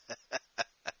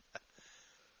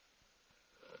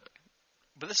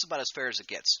 But this is about as fair as it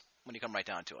gets when you come right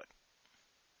down to it.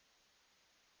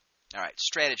 All right,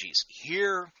 strategies.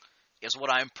 Here is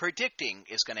what I'm predicting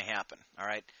is going to happen. All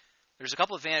right, there's a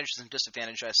couple of advantages and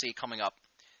disadvantages I see coming up.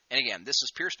 And again, this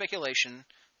is pure speculation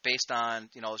based on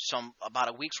about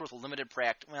a week's worth of limited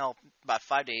practice. Well, about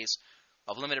 5 days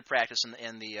of limited practice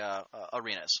in the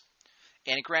arenas.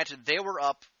 And granted, they were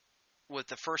up with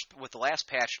the last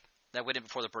patch that went in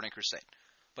before the Burning Crusade.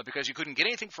 But because you couldn't get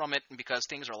anything from it, and because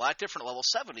things are a lot different at level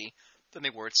 70 than they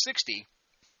were at 60,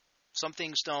 some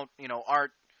things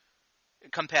aren't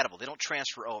compatible. They don't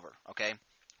transfer over, okay?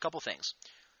 A couple things.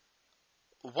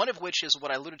 One of which is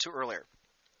what I alluded to earlier,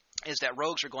 is that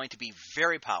rogues are going to be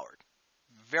very powered,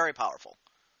 very powerful.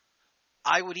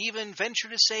 I would even venture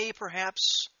to say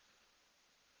perhaps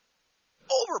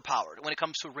overpowered when it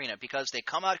comes to arena, because they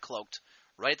come out cloaked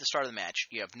right at the start of the match.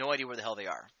 You have no idea where the hell they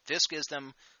are. This gives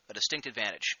them a distinct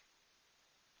advantage.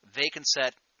 They can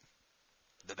set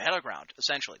the battleground,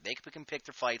 essentially. They can pick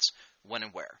their fights when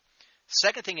and where.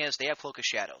 Second thing is they have Cloak of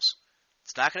Shadows.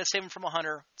 It's not going to save them from a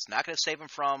hunter. It's not going to save them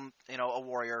from a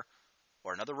warrior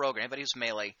or another rogue or anybody who's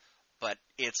melee, but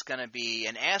it's going to be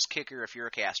an ass kicker if you're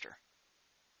a caster.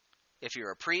 If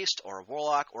you're a priest or a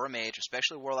warlock or a mage,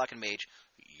 especially a warlock and mage,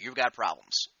 you've got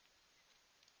problems.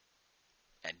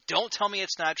 And don't tell me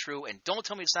it's not true, and don't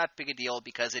tell me it's not big a deal,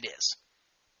 because it is.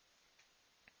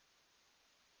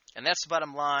 And that's the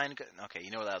bottom line. Okay,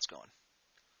 you know where that's going.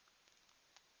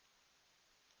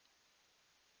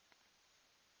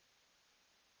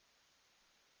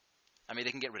 I mean,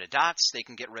 they can get rid of dots. They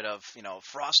can get rid of,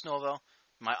 Frost Nova.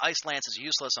 My Ice Lance is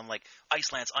useless. I'm like,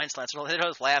 Ice Lance. And they're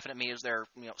just laughing at me as they're,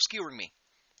 skewering me,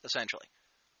 essentially.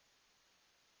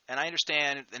 And I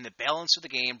understand, in the balance of the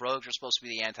game, rogues are supposed to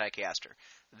be the anti-caster.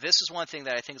 This is one thing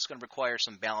that I think is going to require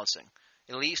some balancing,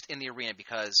 at least in the arena,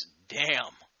 because,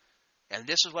 damn. And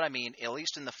this is what I mean, at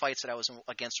least in the fights that I was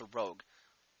against a rogue,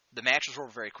 the matches were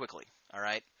over very quickly, all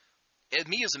right?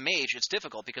 Me as a mage, it's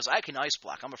difficult because I can ice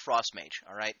block. I'm a frost mage,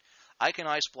 all right? I can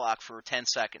ice block for 10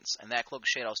 seconds, and that Cloak of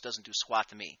Shadows doesn't do squat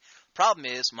to me. Problem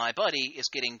is, my buddy is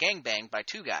getting gangbanged by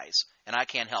 2 guys, and I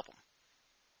can't help him.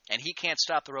 And he can't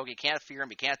stop the rogue, he can't fear him,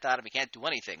 he can't dot him, he can't do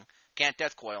anything, can't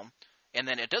death coil them, and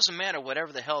then it doesn't matter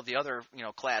whatever the hell the other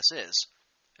class is,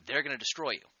 they're going to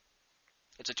destroy you.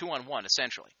 It's a 2-on-1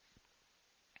 essentially.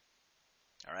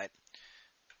 All right.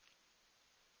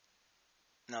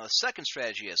 Now the second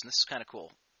strategy is, and this is kind of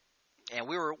cool, and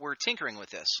we're tinkering with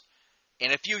this.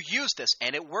 And if you use this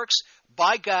and it works,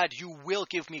 by God, you will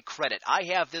give me credit. I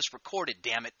have this recorded,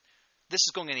 damn it. This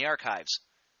is going in the archives.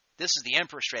 This is the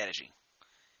Emperor strategy.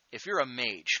 If you're a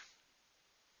mage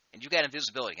and you got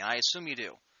invisibility, and I assume you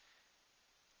do,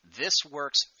 this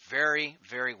works very,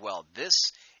 very well. This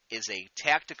is a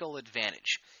tactical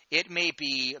advantage. It may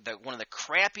be one of the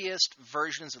crappiest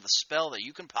versions of the spell that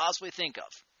you can possibly think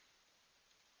of.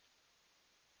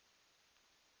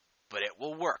 But it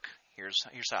will work. Here's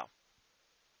how.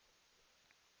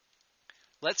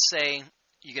 Let's say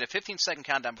you get a 15-second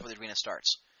countdown before the arena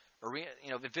starts.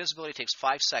 Invisibility takes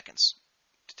 5 seconds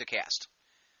to cast.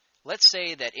 Let's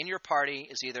say that in your party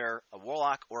is either a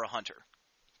warlock or a hunter.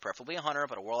 Preferably a hunter,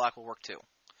 but a warlock will work too.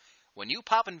 When you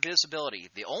pop invisibility,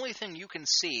 the only thing you can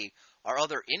see are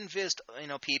other invised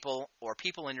people or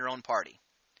people in your own party.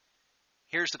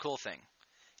 Here's the cool thing.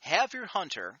 Have your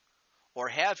hunter or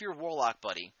have your warlock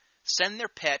buddy send their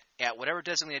pet at whatever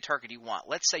designated target you want.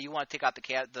 Let's say you want to take out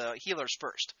the healers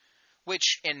first,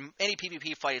 which in any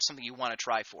PvP fight is something you want to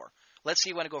try for. Let's say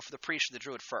you want to go for the priest or the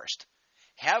druid first.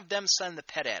 Have them send the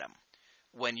pet at them.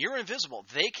 When you're invisible,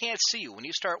 they can't see you. When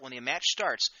the match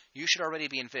starts, you should already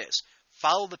be invis.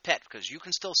 Follow the pet because you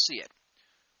can still see it.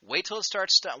 Wait till it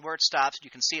starts where it stops.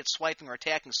 You can see it swiping or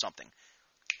attacking something.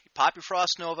 You pop your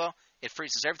Frost Nova. It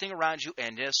freezes everything around you,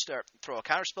 and just throw a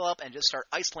counterspell up and just start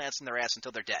ice lancing their ass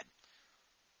until they're dead.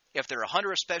 If they're a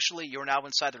hunter especially, you're now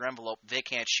inside their envelope. They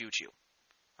can't shoot you.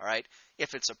 All right?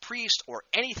 If it's a priest or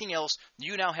anything else,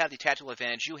 you now have the tactical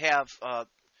advantage. You have,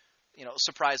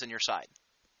 surprise on your side.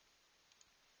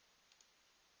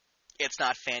 It's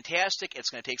not fantastic. It's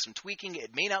going to take some tweaking.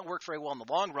 It may not work very well in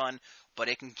the long run, but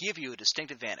it can give you a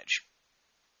distinct advantage.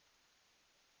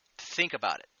 Think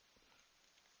about it.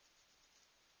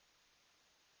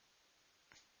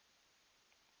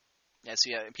 Yeah,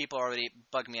 see, people already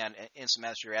bug me on Instant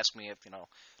Mastery, asking me if,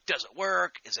 does it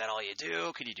work? Is that all you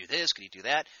do? Can you do this? Can you do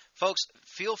that? Folks,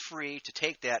 feel free to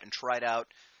take that and try it out.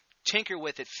 Tinker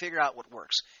with it. Figure out what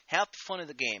works. Have the fun of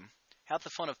the game. Have the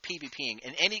fun of PvPing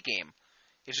in any game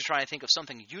is to try and think of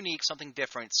something unique, something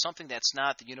different, something that's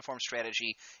not the uniform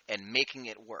strategy, and making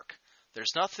it work.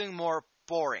 There's nothing more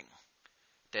boring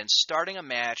than starting a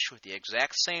match with the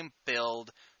exact same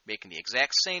build, making the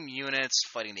exact same units,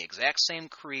 fighting the exact same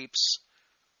creeps,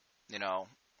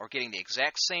 or getting the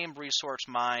exact same resource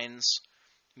mines,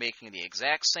 making the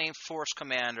exact same force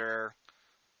commander,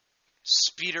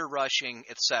 speeder rushing,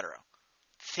 etc.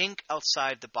 Think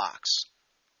outside the box.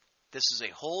 This is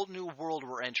a whole new world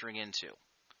we're entering into.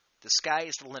 The sky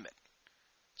is the limit.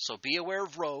 So be aware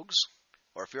of rogues,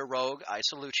 or if you're a rogue, I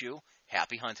salute you.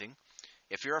 Happy hunting.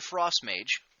 If you're a frost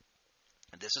mage,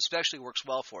 this especially works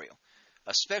well for you.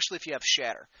 Especially if you have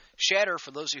Shatter. Shatter, for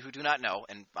those of you who do not know,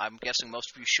 and I'm guessing most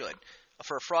of you should,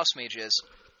 for a Frost Mage is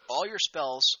all your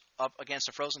spells up against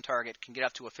a frozen target can get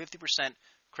up to a 50%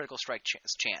 critical strike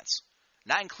chance,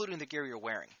 not including the gear you're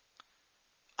wearing.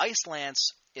 Ice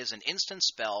Lance is an instant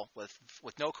spell with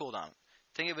no cooldown.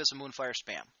 Think of it as a Moonfire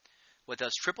spam. What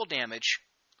does triple damage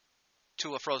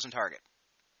to a frozen target.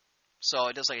 So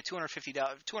it does like a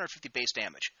 250 base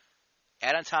damage.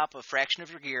 Add on top a fraction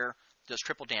of your gear, does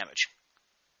triple damage.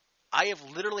 I have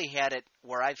literally had it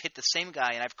where I've hit the same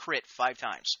guy and I've crit 5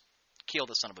 times. Killed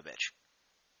the son of a bitch.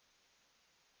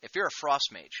 If you're a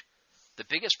Frost Mage, the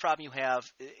biggest problem you have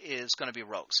is going to be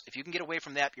rogues. If you can get away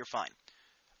from that, you're fine.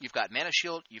 You've got Mana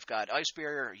Shield, you've got Ice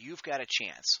Barrier, you've got a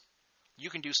chance. You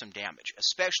can do some damage,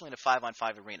 especially in a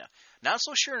 5-on-5 arena. Not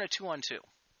so sure in a 2-on-2.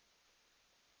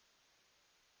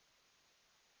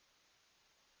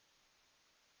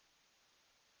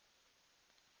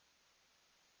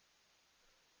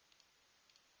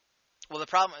 Well, the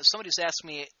problem is somebody's asked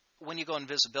me, when you go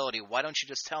invisibility, why don't you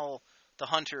just tell the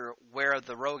hunter where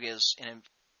the rogue is,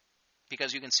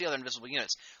 because you can see other invisible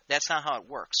units. That's not how it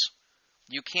works.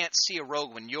 You can't see a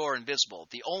rogue when you're invisible.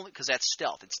 Because that's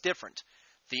stealth. It's different.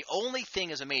 The only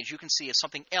thing as a mage you can see is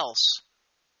something else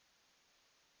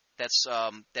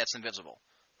that's invisible.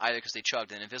 Either because they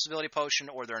chugged an invisibility potion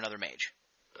or they're another mage.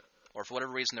 Or for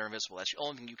whatever reason they're invisible. That's the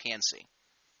only thing you can see.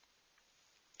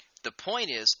 The point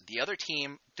is, the other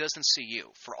team doesn't see you.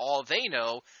 For all they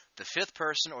know, the 5th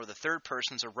person or the 3rd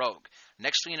person's a rogue.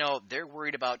 Next thing you know, they're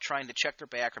worried about trying to check their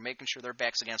back or making sure their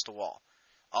back's against a wall.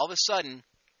 All of a sudden,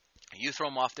 you throw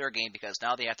them off their game because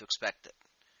now they have to expect it.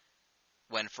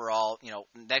 When for all,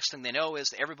 next thing they know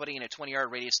is everybody in a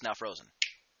 20-yard radius is now frozen.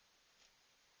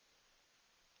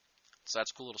 So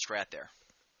that's a cool little strat there.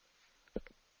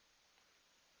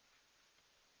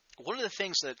 One of the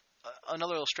things that,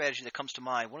 another little strategy that comes to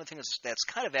mind, one of the things that's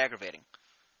kind of aggravating,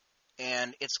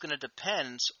 and it's going to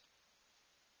depend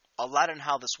a lot on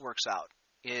how this works out,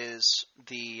 is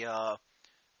the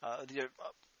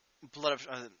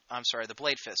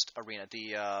Blade Fist arena,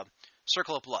 the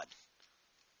Circle of Blood.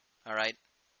 All right?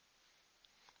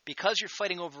 Because you're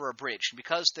fighting over a bridge, and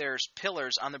because there's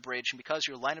pillars on the bridge, and because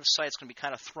your line of sight is going to be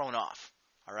kind of thrown off,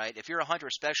 all right? If you're a hunter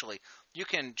especially, you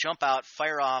can jump out,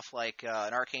 fire off like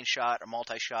an arcane shot or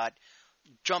multi-shot,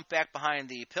 jump back behind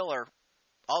the pillar,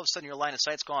 all of a sudden your line of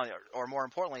sight's gone, or more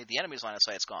importantly, the enemy's line of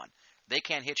sight's gone. They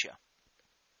can't hit you.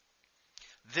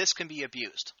 This can be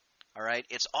abused, all right?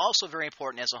 It's also very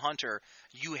important as a hunter,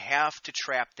 you have to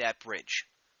trap that bridge.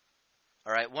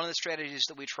 All right, one of the strategies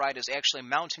that we tried is actually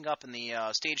mounting up in the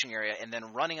staging area and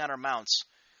then running on our mounts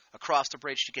across the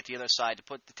bridge to get to the other side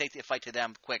to take the fight to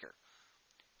them quicker.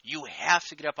 You have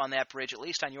to get up on that bridge, at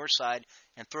least on your side,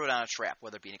 and throw down a trap,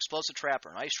 whether it be an explosive trap or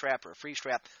an ice trap or a freeze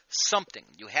trap, something.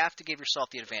 You have to give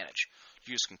yourself the advantage.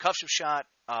 Use concussive shot,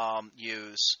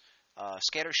 use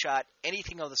scatter shot,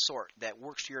 anything of the sort that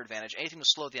works to your advantage, anything to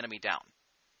slow the enemy down.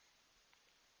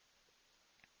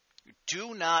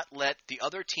 Do not let the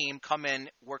other team come in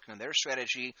working on their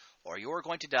strategy, or you're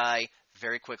going to die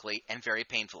very quickly and very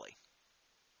painfully.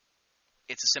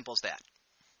 It's as simple as that.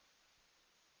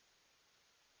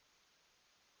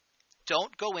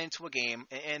 Don't go into a game,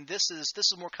 and this is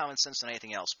more common sense than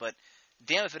anything else, but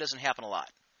damn if it doesn't happen a lot.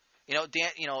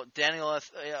 Daniel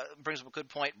brings up a good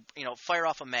point. Fire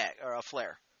off a mag or a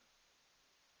flare.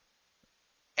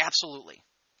 Absolutely.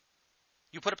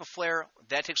 You put up a flare,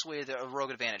 that takes away the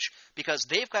rogue advantage because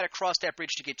they've got to cross that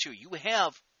bridge to get to you. You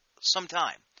have some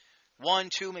time. 1,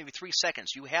 2, maybe 3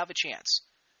 seconds. You have a chance.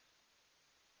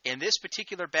 In this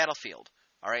particular battlefield,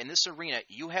 all right, in this arena,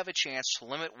 you have a chance to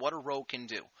limit what a rogue can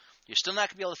do. You're still not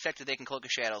going to be able to affect that they can cloak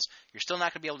of shadows. You're still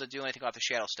not going to be able to do anything off the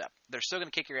shadow step. They're still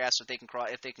going to kick your ass if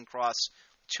they can cross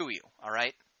to you, all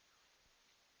right?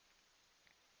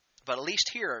 But at least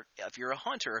here, if you're a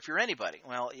hunter, if you're anybody,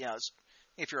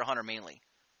 if you're a hunter mainly.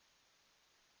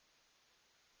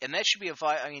 And that should be you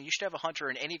should have a hunter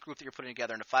in any group that you're putting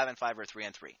together in a 5-on-5 or a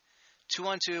 3-on-3.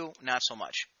 2-on-2, not so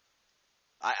much.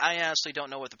 I honestly don't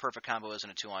know what the perfect combo is in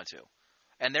a 2-on-2.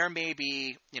 And there may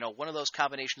be, one of those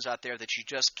combinations out there that you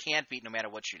just can't beat no matter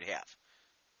what you have.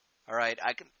 All right,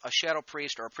 a Shadow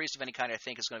Priest or a Priest of any kind, I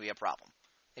think, is going to be a problem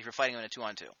if you're fighting in a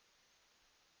 2-on-2.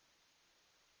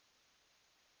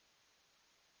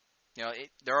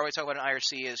 They're always talking about an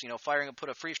IRC is, firing and put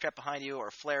a freeze trap behind you or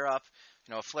a flare up,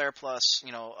 a flare plus,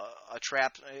 a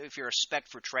trap. If you're a spec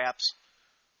for traps,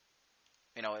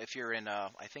 if you're in, I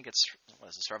think it's,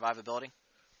 survivability?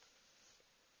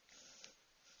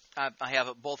 I have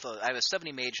both. I have a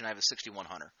 70 mage and I have a 61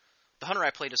 hunter. The hunter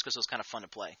I played just because it was kind of fun to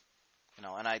play,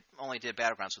 and I only did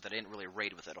battlegrounds with it. I didn't really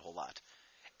raid with it a whole lot.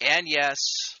 And yes,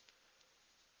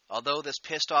 although this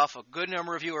pissed off a good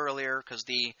number of you earlier because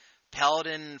the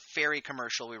Paladin Fairy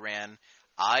commercial we ran,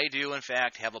 I do in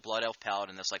fact have a Blood Elf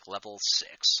Paladin that's like level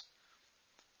 6.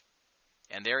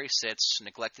 And there he sits,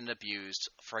 neglected and abused,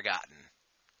 forgotten.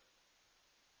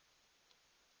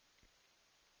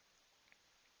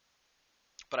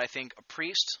 But I think a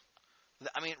priest,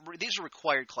 these are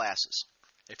required classes.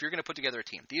 If you're going to put together a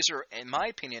team, these are, in my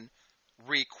opinion,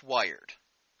 required.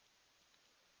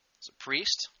 It's a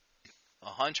priest, a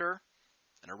hunter,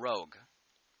 and a rogue.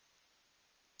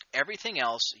 Everything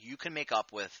else you can make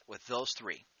up with those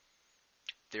three.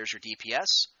 There's your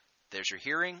DPS, there's your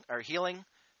healing,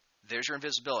 there's your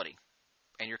invisibility,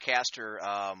 and your caster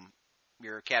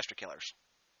killers.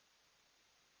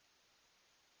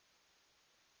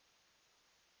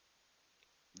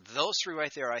 Those three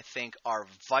right there, I think, are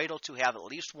vital to have at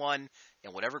least one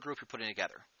in whatever group you're putting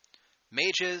together.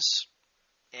 Mages,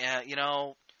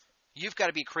 you've got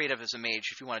to be creative as a mage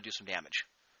if you want to do some damage.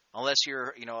 Unless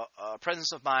you're, a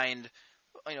presence of mind,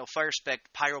 fire spec,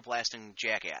 pyroblasting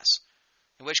jackass.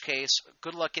 In which case,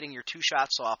 good luck getting your 2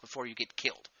 shots off before you get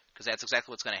killed, because that's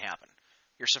exactly what's going to happen.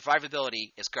 Your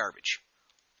survivability is garbage.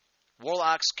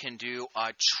 Warlocks can do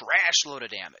a trash load of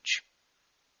damage.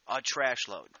 A trash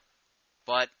load.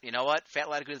 But, you know what? Fat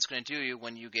lot of good it's going to do you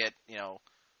when you get,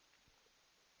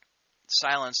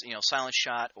 silence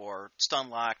shot, or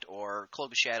stun locked, or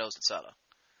cloak of shadows, etc.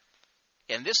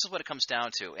 And this is what it comes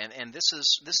down to. And this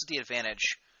is the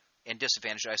advantage and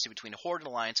disadvantage that I see between Horde and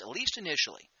Alliance, at least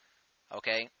initially.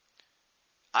 Okay?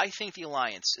 I think the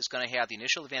Alliance is going to have the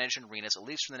initial advantage in arenas, at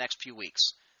least for the next few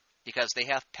weeks, because they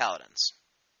have Paladins.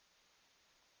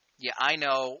 Yeah, I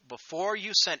know. Before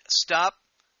you stop.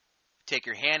 Take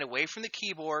your hand away from the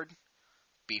keyboard.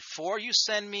 before you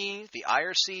send me the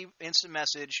IRC instant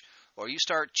message or you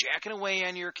start jacking away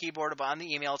on your keyboard on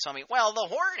the email, tell me, well, the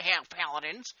Horde have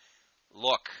paladins.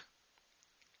 Look,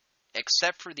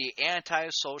 except for the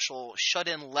antisocial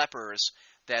shut-in lepers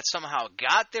that somehow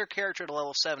got their character to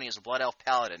level 70 as a Blood Elf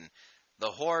Paladin, the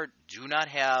Horde do not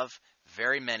have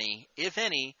very many, if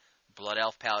any, Blood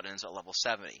Elf Paladins at level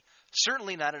 70.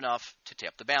 Certainly not enough to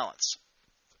tip the balance.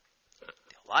 The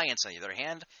Alliance, on the other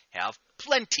hand, have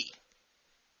plenty.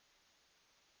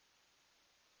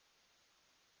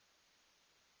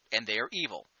 And they are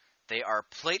evil. They are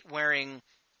plate-wearing,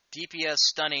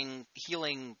 DPS-stunning,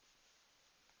 healing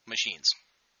machines.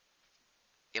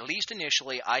 At least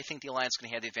initially, I think the Alliance is going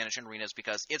to have the advantage in arenas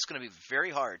because it's going to be very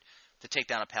hard to take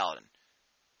down a Paladin.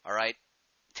 All right?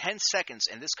 10 seconds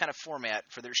in this kind of format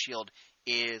for their shield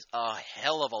is a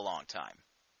hell of a long time.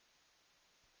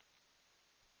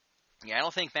 Yeah, I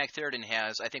don't think Mac Theoden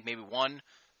has, I think maybe one,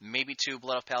 maybe two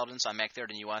Blood Elf Paladins on Mac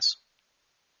Theoden US.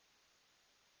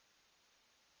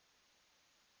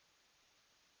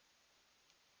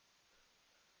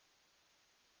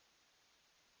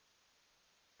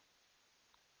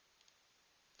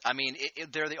 I mean,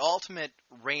 they're the ultimate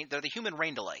rain. They're the human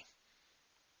rain delay.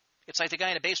 It's like the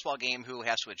guy in a baseball game who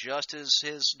has to adjust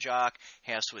his jock,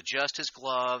 has to adjust his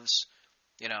gloves,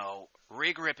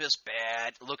 regrip his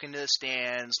bat, look into the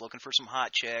stands, looking for some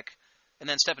hot chick, and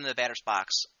then step into the batter's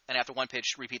box, and after one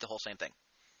pitch, repeat the whole same thing.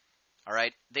 All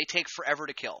right? They take forever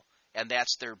to kill, and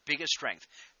that's their biggest strength.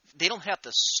 They don't have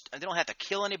to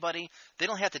kill anybody. They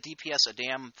don't have to DPS a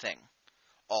damn thing.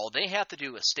 All they have to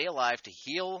do is stay alive to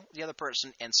heal the other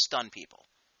person and stun people.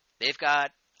 They've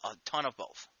got a ton of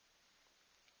both.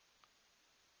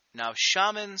 Now,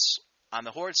 Shamans, on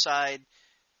the Horde side,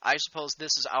 I suppose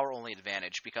this is our only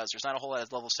advantage because there's not a whole lot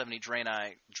of level 70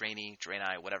 Draenei,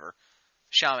 whatever,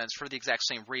 Shamans for the exact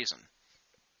same reason.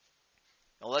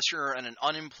 Unless you're an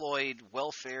unemployed,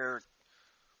 welfare,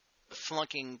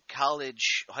 flunking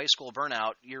college, high school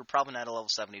burnout, you're probably not a level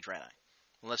 70 Draenei.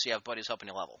 Unless you have buddies helping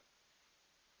you level.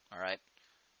 All right?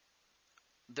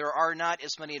 There are not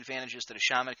as many advantages that a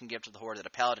Shaman can give to the Horde that a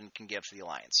Paladin can give to the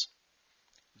Alliance.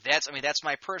 That's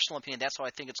my personal opinion. That's how I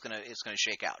think it's gonna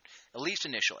shake out, at least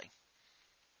initially.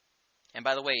 And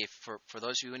by the way, for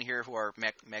those of you in here who are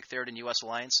Mac Theoden US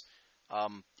Alliance,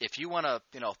 if you want to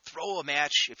throw a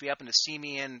match, if you happen to see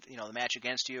me in the match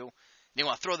against you, and you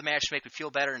want to throw the match to make me feel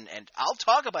better, and I'll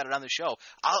talk about it on the show.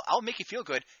 I'll make you feel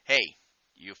good. Hey,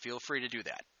 you feel free to do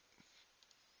that.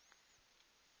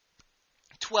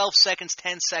 12 seconds,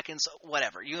 10 seconds,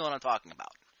 whatever. You know what I'm talking about.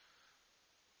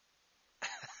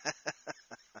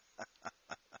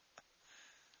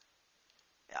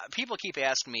 People keep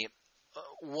asking me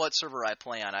what server I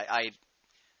play on.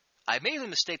 I made the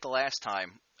mistake the last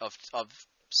time of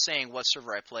saying what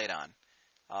server I played on.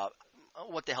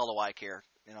 What the hell do I care?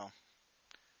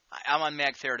 I'm on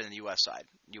Mag Theoden in the U.S. side,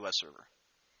 U.S. server.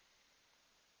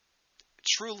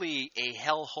 Truly a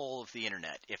hellhole of the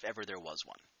internet, if ever there was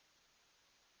one.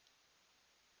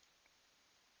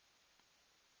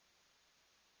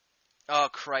 Oh,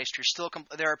 Christ,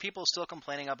 there are people still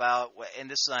complaining about, and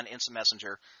this is on Instant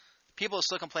Messenger, people are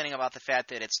still complaining about the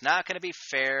fact that it's not going to be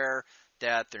fair,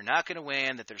 that they're not going to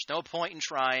win, that there's no point in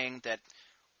trying, that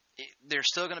they're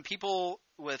still going to, people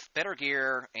with better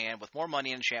gear and with more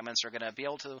money and enchantments are going to be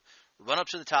able to run up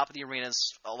to the top of the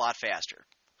arenas a lot faster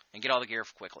and get all the gear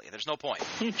quickly. There's no point.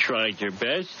 You tried your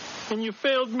best, and you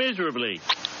failed miserably.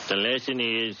 The lesson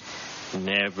is,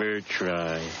 never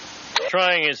try.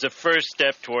 Trying is the first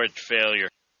step toward failure.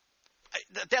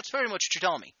 That's very much what you're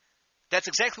telling me. That's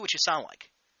exactly what you sound like.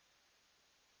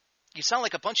 You sound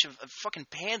like a bunch of fucking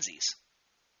pansies.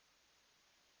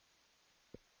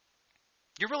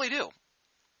 You really do.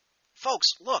 Folks,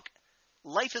 look,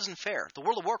 life isn't fair. The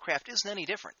World of Warcraft isn't any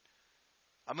different.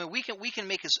 I mean, they can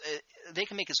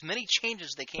make as many changes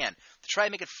as they can to try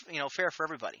and make it fair for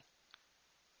everybody.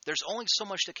 There's only so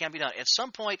much that can be done. At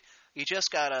some point, you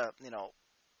just gotta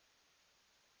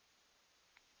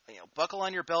buckle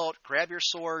on your belt, grab your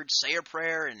sword, say your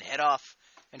prayer, and head off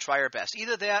and try your best.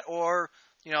 Either that or,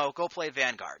 go play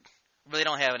Vanguard. They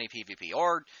don't have any PvP.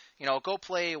 Or, go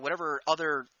play whatever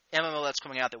other MMO that's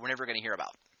coming out that we're never going to hear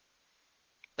about.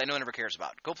 That no one ever cares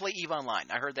about. Go play EVE Online.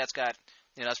 I heard that's got,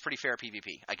 that's pretty fair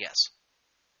PvP, I guess.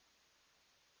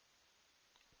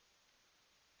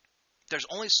 There's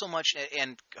only so much,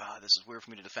 and God, this is weird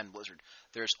for me to defend Blizzard.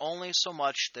 There's only so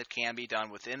much that can be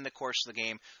done within the course of the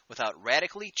game without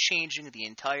radically changing the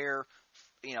entire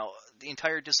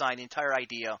design, the entire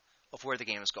idea of where the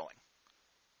game is going.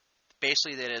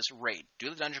 Basically, that is raid. Do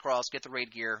the dungeon crawls, get the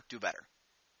raid gear, do better.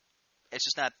 It's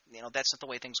just not, that's not the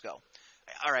way things go.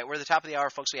 All right, we're at the top of the hour,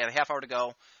 folks. We have a half hour to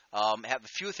go. Have a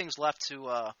few things left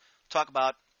to talk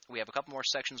about. We have a couple more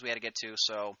sections we had to get to,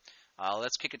 so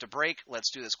let's kick it to break.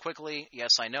 Let's do this quickly.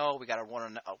 Yes, I know we got to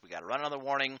run another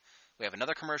warning. We have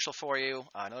another commercial for you,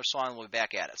 another song. We'll be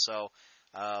back at it. So,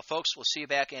 folks, we'll see you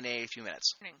back in a few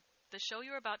minutes. The show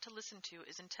you're about to listen to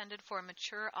is intended for a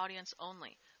mature audience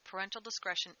only. Parental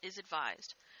discretion is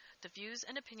advised. The views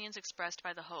and opinions expressed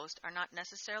by the host are not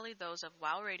necessarily those of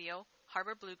WOW Radio,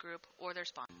 Harbor Blue Group, or their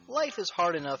sponsors. Life is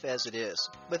hard enough as it is,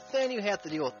 but then you have to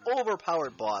deal with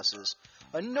overpowered bosses,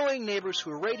 annoying neighbors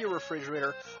who raid your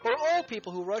refrigerator, or old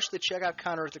people who rush the checkout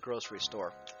counter at the grocery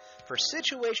store. For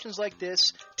situations like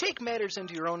this, take matters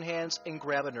into your own hands and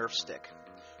grab a Nerf stick.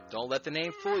 Don't let the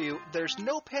name fool you. There's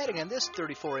no padding on this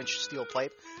 34-inch steel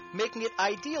pipe, making it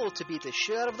ideal to beat the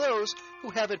shit out of those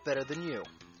who have it better than you.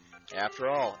 After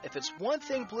all, if it's one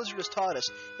thing Blizzard has taught us,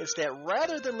 it's that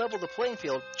rather than level the playing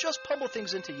field, just pummel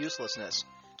things into uselessness.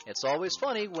 It's always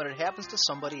funny when it happens to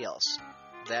somebody else.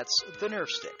 That's the Nerf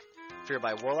stick. Feared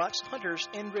by warlocks, hunters,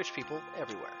 and rich people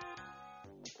everywhere.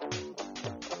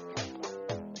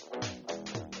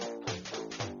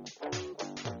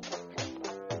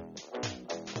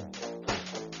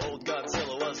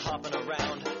 Hopping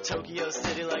around Tokyo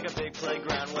City like a big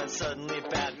playground when suddenly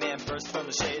Batman burst from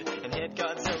the shade and hit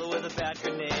Godzilla with a bat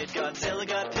grenade. Godzilla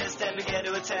got pissed and began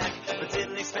to attack, but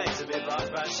didn't expect to be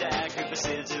blocked by Shaq, who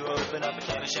proceeded to open up a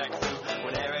can of Shaq Fu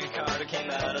when Aaron Carter came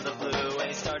out of the blue and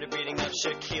he started beating up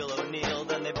Shaquille O'Neal.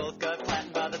 Then they both got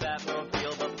flattened by the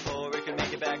Batmobile, but before he could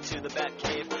make it back to the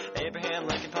Batcave, Abraham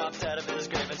Lincoln popped out of his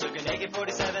grave and took an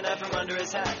AK-47 out from under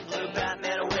his hat, blew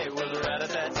Batman away with a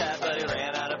rat-a-tat-tat, but he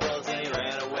ran out of bullets and he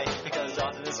ran away because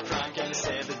Optimus Prime came to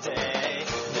save the day.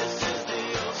 This is the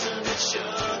ultimate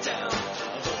showdown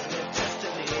of ultimate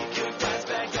destiny. Good guys,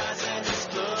 bad guys, and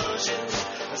explosions.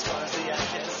 As far as the eye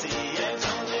can see, and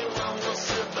only one will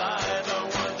survive. I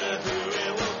wonder who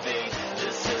it will be.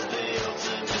 This is the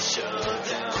ultimate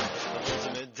showdown of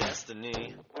ultimate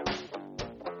destiny.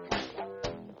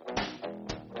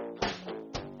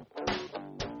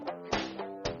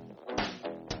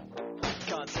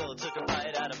 Godzilla took a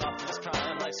bite out of Optimus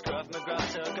Prime like Scruff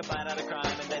McGruff took a bite out of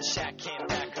crime, and then Shaq came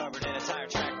back covered in a tire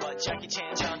track, but Jackie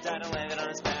Chan jumped out and landed on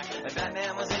his back, and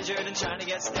Batman was injured and trying to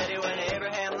get steady when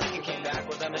Abraham Lincoln came back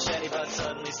with a machete, but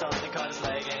suddenly something caught his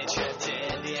leg and he tripped.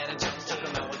 Indiana Jones took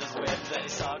him out with his whip, then he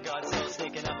saw Godzilla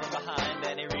sneaking up from behind,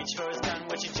 then he reached for his gun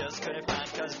which he just couldn't find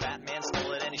because Batman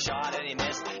stole it and he shot and he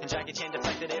missed, and Jackie Chan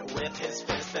deflected it with his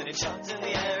fist, then he jumped in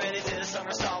the air and he did a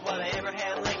somersault while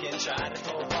Abraham Lincoln tried to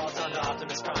pull balls onto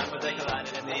Optimus Prime, but they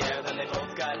collided in the air, then they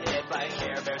both got hit by a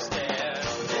Care Bear stare.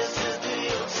 This is the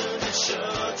ultimate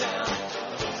showdown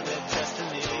of ultimate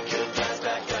destiny. Good guys,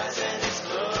 bad guys, and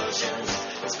explosions.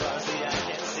 As far as the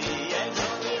eye can see, and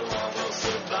only one will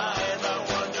survive. I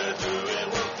wonder who it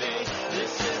will be.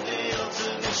 This is the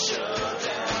ultimate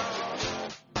showdown.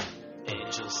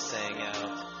 Angels sang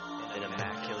out an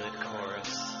immaculate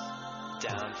chorus.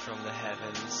 Down from the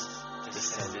heavens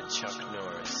descended Chuck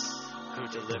Norris, who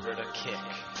delivered a kick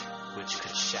which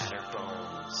could shatter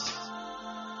bones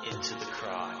into the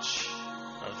crotch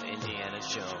of Indiana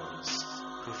Jones,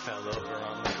 who fell over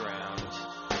on the ground,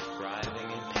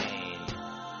 writhing in pain,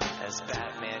 as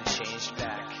Batman changed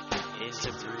back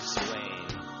into Bruce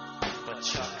Wayne. But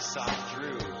Chuck saw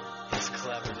through his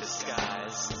clever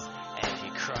disguise, and he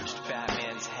crushed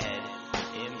Batman's head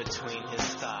in between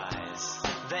his thighs.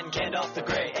 Then Gandalf the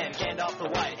Grey and Gandalf the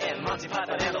White and Monty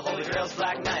Python and the Holy Grail's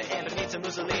Black Knight and Benito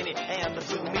Mussolini and the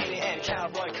Blue Meanie and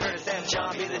Cowboy Curtis and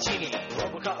John B. the Genie,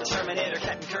 Robocop the Terminator,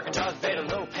 Captain Kirk and Darth Vader,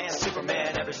 Lopan,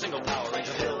 Superman, every single Power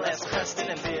Ranger, Bill S. Preston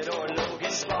and Theodore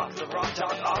Logan, Spock, the Rock,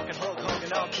 Doc Ock and Hulk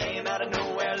Hogan all came out of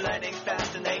nowhere lightning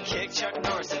fast, and they kicked Chuck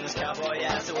Norris in his cowboy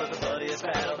ass. It was the bloodiest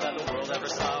battle that the world ever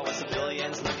saw, with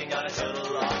civilians looking on a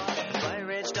total law. The fight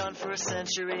raged on for a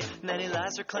century, many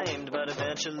lives were claimed, but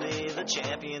eventually the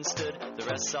champion stood. The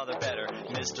rest saw the better,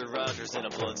 Mr. Rogers in a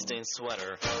bloodstained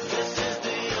sweater. This is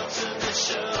the ultimate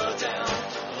showdown,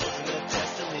 ultimate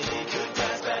destiny. Good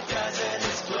guys, bad guys, and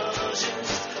explosions.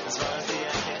 As far as the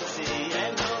eye can see,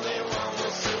 and only one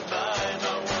will survive.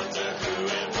 I wonder who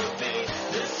it will be.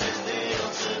 This is the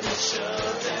ultimate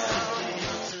showdown.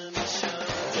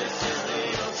 This is the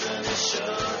ultimate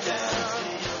showdown.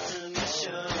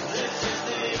 This is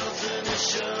the ultimate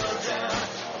showdown.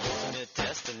 Ultimate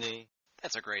destiny.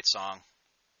 That's a great song.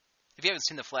 If you haven't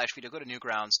seen the Flash video, go to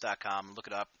Newgrounds.com and look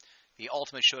it up. The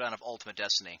Ultimate Showdown of Ultimate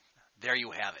Destiny. There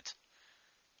you have it.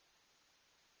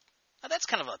 Now, that's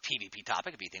kind of a PvP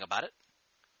topic if you think about it.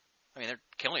 I mean, they're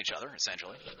killing each other,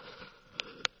 essentially.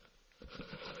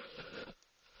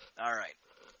 All right.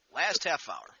 Last half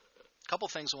hour. couple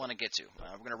things I want to get to.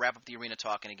 We're going to wrap up the arena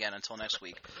talking again until next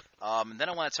week. Then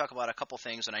I want to talk about a couple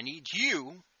things, and I need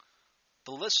you,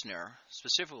 the listener,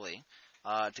 specifically,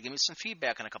 to give me some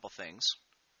feedback on a couple things.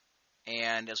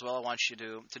 And as well, I want you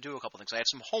to do a couple things. I have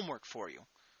some homework for you.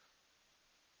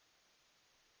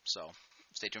 So,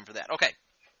 stay tuned for that. Okay.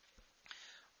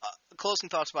 Closing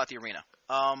thoughts about the arena.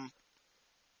 I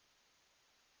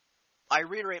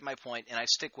reiterate my point, and I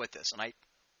stick with this. And I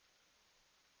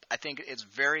think it's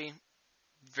very,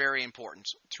 very important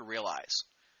to realize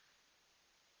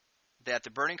that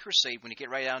the Burning Crusade, when you get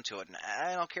right down to it, and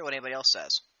I don't care what anybody else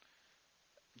says,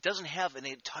 doesn't have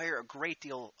a great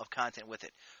deal of content with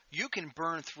it. You can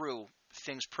burn through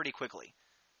things pretty quickly.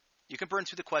 You can burn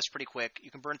through the quest pretty quick.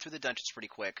 You can burn through the dungeons pretty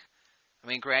quick. I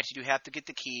mean, granted, you have to get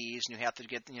the keys, and you have to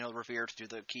get, Revere to do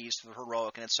the keys to the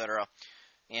heroic, and etc.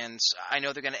 And I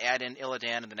know they're going to add in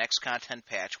Illidan in the next content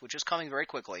patch, which is coming very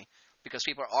quickly, because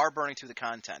people are burning through the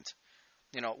content.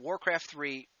 Warcraft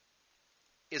 3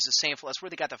 is the same. That's where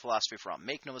they got the philosophy from.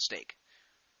 Make no mistake.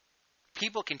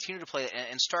 People continue to play it,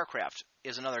 and StarCraft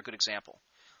is another good example.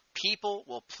 People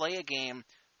will play a game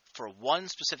for one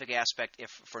specific aspect, if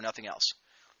for nothing else.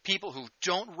 People who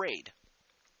don't raid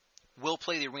will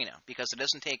play the arena because it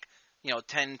doesn't take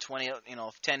 10, 20,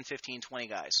 10, 15, 20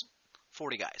 guys,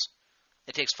 40 guys.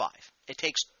 It takes 5. It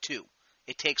takes 2.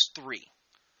 It takes 3.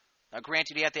 Now,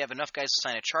 granted, you have to have enough guys to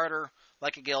sign a charter,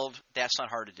 like a guild. That's not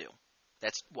hard to do.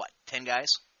 That's, 10 guys?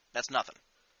 That's nothing.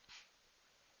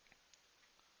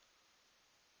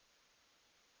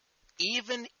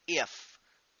 Even if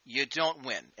you don't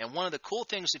win, and one of the cool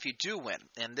things if you do win,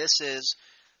 and this is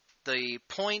the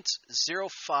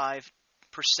 0.05%,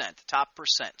 top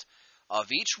percent, of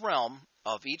each realm,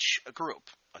 of each group,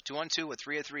 a 2-on-2, a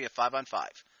 3-on-3, a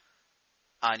 5-on-5,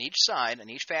 on each side, on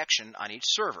each faction, on each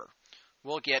server,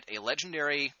 will get a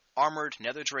legendary armored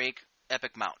Nether Drake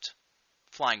epic mount,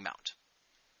 flying mount.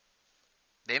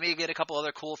 They may get a couple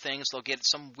other cool things. They'll get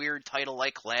some weird title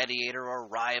like Gladiator or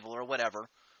Rival or whatever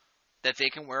that they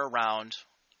can wear around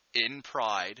in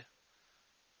pride.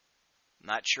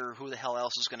 Not sure who the hell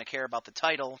else is going to care about the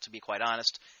title, to be quite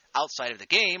honest. Outside of the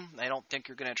game, I don't think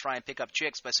you're going to try and pick up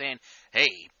chicks by saying,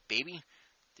 "Hey, baby,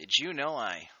 did you know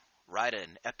I ride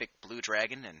an epic blue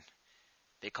dragon and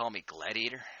they call me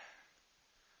Gladiator?"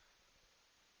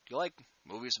 Do you like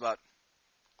movies about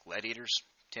gladiators,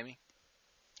 Timmy?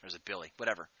 Or is it Billy?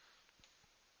 Whatever.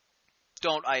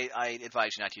 I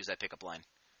advise you not to use that pickup line.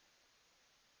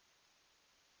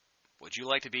 Would you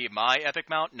like to be my epic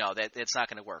mount? No, it's not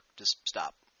going to work. Just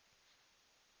stop.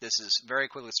 This is very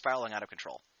quickly spiraling out of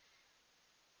control.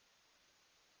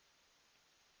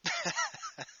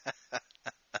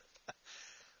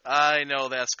 I know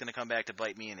that's going to come back to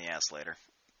bite me in the ass later.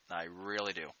 I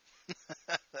really do.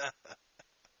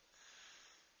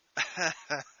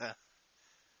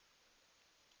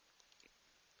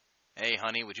 Hey,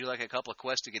 honey, would you like a couple of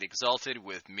quests to get exalted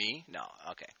with me? No,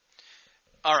 okay.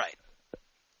 All right.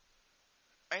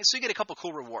 So you get a couple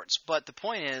cool rewards, but the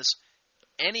point is,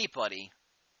 anybody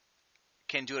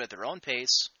can do it at their own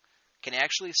pace, can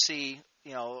actually see,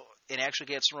 and actually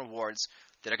get some rewards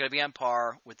that are going to be on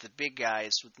par with the big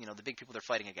guys, with the big people they're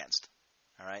fighting against.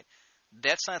 All right,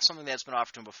 that's not something that's been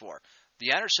offered to them before.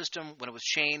 The honor system, when it was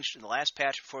changed in the last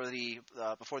patch before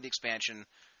the expansion,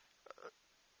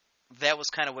 that was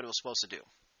kind of what it was supposed to do.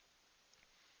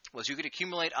 Was you could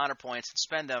accumulate honor points and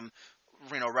spend them,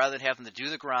 rather than having to do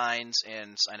the grinds.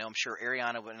 And I'm sure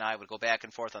Ariana and I would go back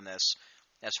and forth on this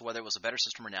as to whether it was a better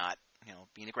system or not.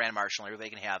 Being a Grand Marshal, everybody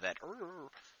can have that.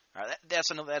 That's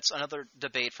another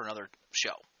debate for another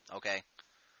show. Okay,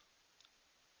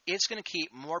 it's going to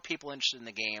keep more people interested in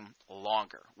the game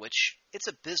longer, which it's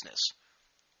a business.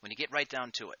 When you get right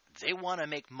down to it, they want to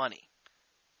make money.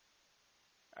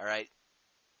 All right,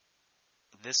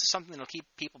 this is something that'll keep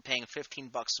people paying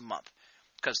 $15 a month.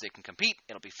 Because they can compete,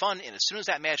 it'll be fun, and as soon as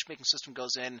that matchmaking system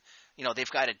goes in,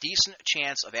 they've got a decent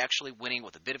chance of actually winning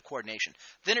with a bit of coordination.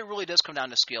 Then it really does come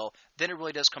down to skill. Then it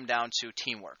really does come down to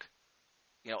teamwork.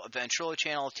 Ventrilo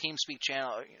channel, TeamSpeak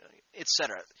channel,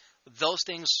 etc. Those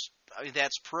things,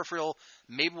 that's peripheral.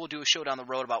 Maybe we'll do a show down the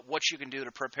road about what you can do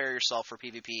to prepare yourself for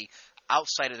PvP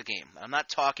outside of the game. I'm not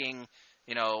talking,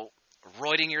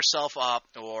 roiding yourself up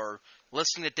or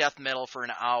listening to death metal for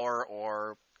an hour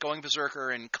or going berserker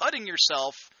and cutting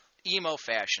yourself emo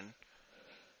fashion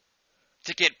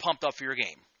to get pumped up for your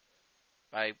game.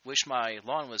 I wish my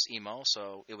lawn was emo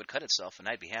so it would cut itself and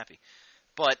I'd be happy.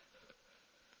 But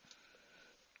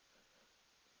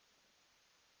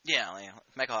yeah,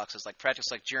 Mechahawk says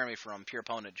practice like Jeremy from Pure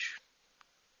Ponage.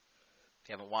 If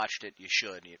you haven't watched it, you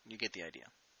should. You get the idea.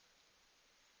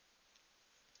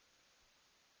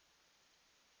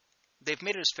 they've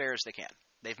made it as fair as they can.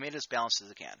 They've made it as balanced as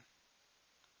they can.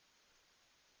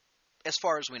 As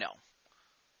far as we know.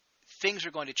 Things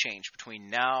are going to change between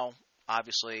now,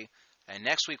 obviously, and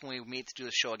next week when we meet to do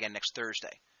the show again next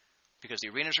Thursday. Because the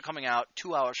arenas are coming out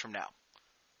 2 hours from now.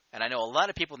 And I know a lot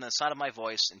of people in the sound of my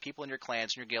voice and people in your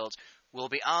clans and your guilds will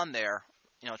be on there,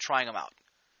 trying them out.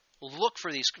 Look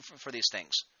for these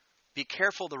things. Be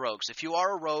careful of the rogues. If you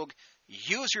are a rogue,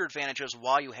 use your advantages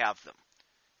while you have them.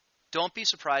 Don't be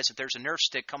surprised if there's a nerf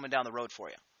stick coming down the road for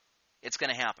you. It's going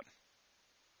to happen.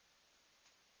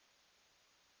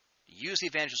 Use the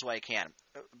advantages while you can.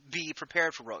 Be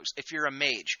prepared for rogues. If you're a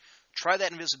mage, try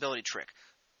that invisibility trick.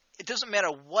 It doesn't matter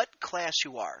what class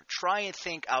you are. Try and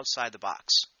think outside the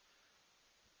box.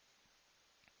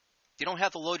 You don't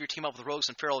have to load your team up with rogues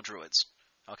and feral druids.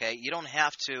 Okay? You don't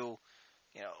have to,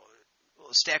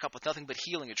 stack up with nothing but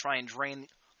healing to try and drain,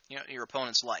 your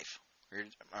opponent's life. Or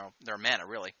their mana,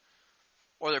 really.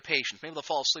 Or their patience. Maybe they'll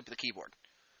fall asleep at the keyboard.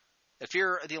 If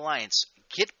you're the Alliance,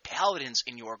 get paladins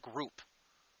in your group.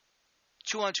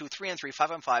 2-on-2, 3-on-3,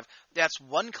 5-on-5. That's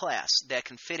one class that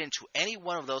can fit into any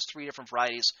one of those 3 different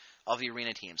varieties of the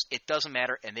arena teams. It doesn't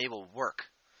matter, and they will work.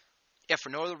 If for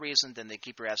no other reason than they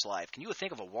keep your ass alive. Can you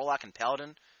think of a Warlock and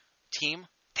Paladin team?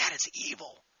 That is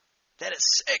evil. That is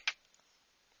sick.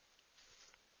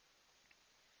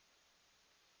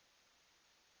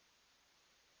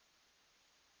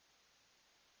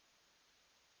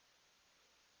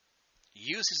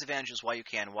 Use these advantages while you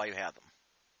can, while you have them.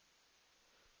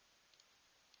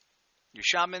 Your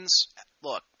shamans,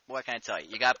 look, what can I tell you?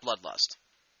 You got bloodlust.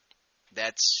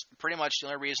 That's pretty much the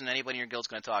only reason anybody in your guild's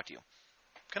going to talk to you.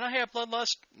 Can I have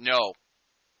bloodlust? No.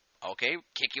 Okay,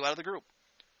 kick you out of the group.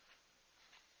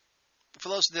 For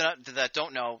those that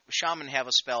don't know, shaman have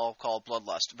a spell called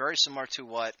bloodlust, very similar to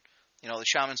what the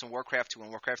shamans in Warcraft 2 and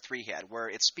Warcraft 3 had, where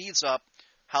it speeds up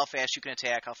how fast you can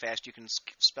attack, how fast you can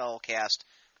spell cast,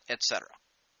 etc.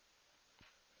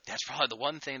 That's probably the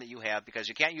one thing that you have, because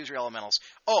you can't use your elementals.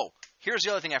 Oh, here's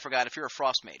the other thing I forgot. If you're a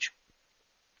frost mage,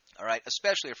 all right,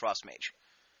 especially a frost mage,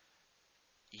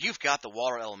 you've got the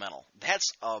water elemental.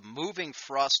 That's a moving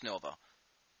frost nova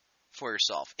for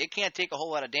yourself. It can't take a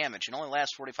whole lot of damage. It only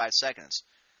lasts 45 seconds.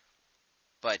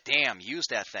 But damn, use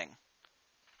that thing.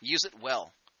 Use it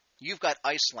well. You've got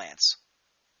Ice Lance.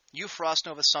 You Frost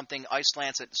Nova something, Ice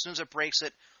Lance it. As soon as it breaks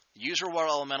it, use your Water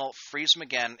Elemental, freeze them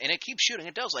again, and it keeps shooting.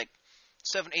 It does like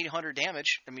 700-800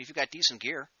 damage. I mean, if you've got decent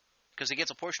gear, because it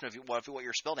gets a portion of what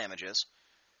your spell damage is.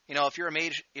 If you're a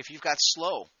mage, if you've got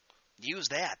slow, use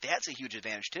that. That's a huge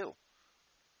advantage too.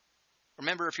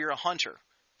 Remember, if you're a hunter,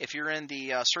 if you're in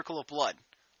the Circle of Blood,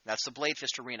 that's the Blade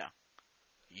Fist arena.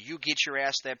 You get your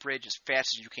ass to that bridge as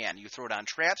fast as you can. You throw down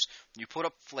traps, you put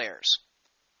up flares.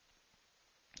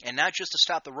 And not just to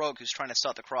stop the rogue who's trying to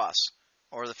stop the cross,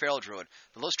 or the feral druid,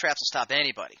 but those traps will stop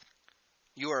anybody.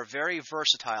 You are very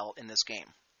versatile in this game,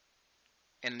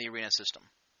 in the arena system.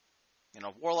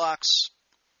 Warlocks,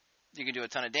 you can do a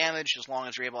ton of damage as long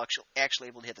as you're actually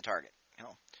able to hit the target.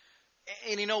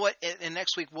 And you know what? And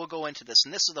next week we'll go into this,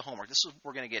 and this is the homework. This is what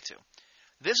we're going to get to.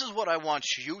 This is what I want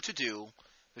you to do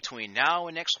between now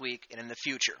and next week and in the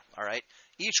future, all right?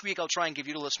 Each week I'll try and give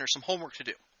you, the listener, some homework to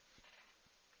do.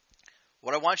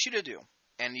 What I want you to do,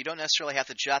 and you don't necessarily have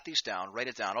to jot these down, write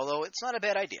it down, although it's not a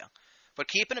bad idea, but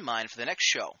keep it in mind for the next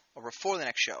show, or before the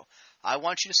next show, I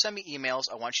want you to send me emails,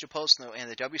 I want you to post in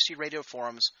the WC Radio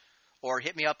forums, or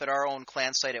hit me up at our own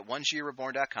clan site at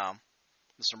 1greborn.com.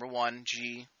 That's number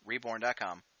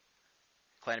 1greborn.com.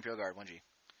 Clan Imperial Guard, 1G.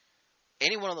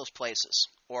 Any one of those places,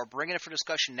 or bring it in for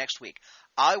discussion next week.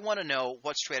 I want to know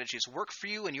what strategies work for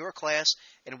you in your class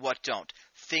and what don't.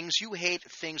 Things you hate,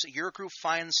 things that your group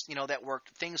finds, that worked,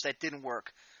 things that didn't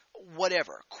work.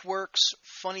 Whatever. Quirks,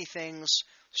 funny things,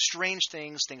 strange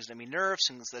things, things that mean nerfs,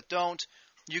 things that don't.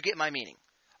 You get my meaning.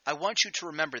 I want you to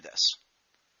remember this.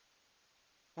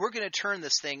 We're going to turn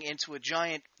this thing into a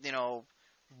giant,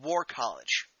 war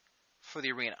college for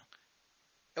the arena.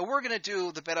 And we're going to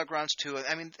do the Battlegrounds too.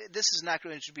 I mean, this is not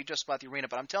going to be just about the arena,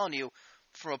 but I'm telling you,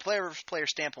 from a player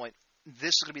standpoint, this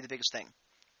is going to be the biggest thing.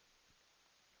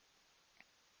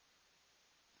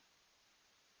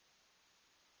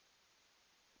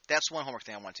 That's one homework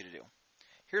thing I want you to do.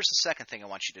 Here's the second thing I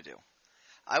want you to do.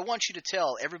 I want you to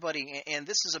tell everybody, and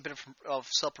this is a bit of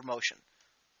self-promotion,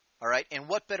 all right? And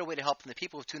what better way to help than the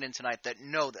people who tuned in tonight that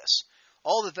know this?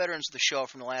 All the veterans of the show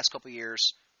from the last couple of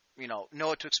years, know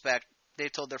what to expect.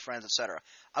 They've told their friends, etc.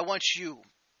 I want you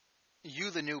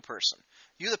the new person,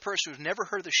 you the person who's never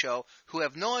heard of the show, who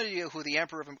have no idea who the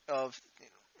Emperor of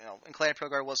in Clan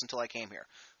Imperial Guard was until I came here,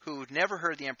 who never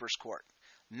heard the Emperor's Court.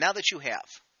 Now that you have,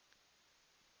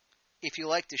 if you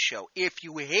like this show, if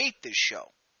you hate this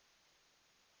show,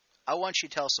 I want you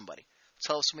to tell somebody.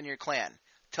 Tell somebody in your clan.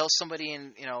 Tell somebody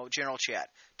in, general chat.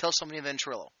 Tell somebody in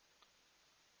Ventrilo.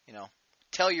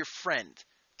 Tell your friend.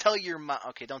 Tell your mom.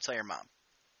 Okay, don't tell your mom.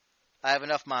 I have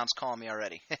enough moms calling me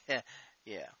already.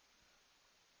 Yeah.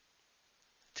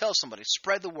 Tell somebody.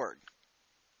 Spread the word.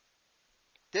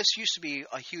 This used to be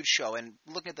a huge show, and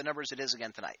looking at the numbers, it is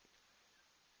again tonight.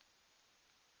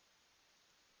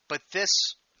 But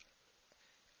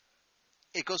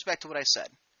it goes back to what I said.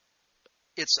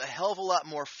 It's a hell of a lot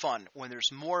more fun when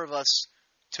there's more of us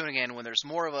tuning in, when there's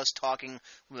more of us talking,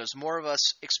 when there's more of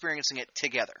us experiencing it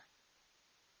together.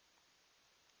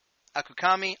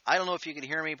 Akukami, I don't know if you can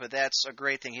hear me, but that's a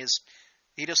great thing.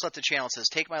 He just left the channel and says,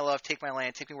 "Take my love, take my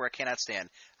land, take me where I cannot stand.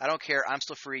 I don't care, I'm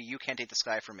still free, you can't take the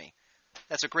sky from me."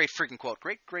 That's a great freaking quote.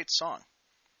 Great song.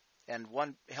 And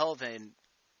one hell of an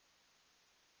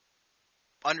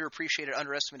underappreciated,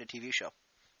 underestimated TV show.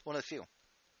 One of the few.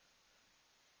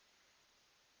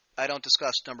 I don't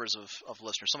discuss numbers of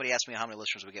listeners. Somebody asked me how many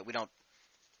listeners we get. We don't.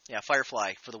 Yeah,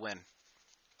 Firefly for the win.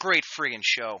 Great friggin'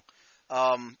 show.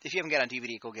 If you haven't got it on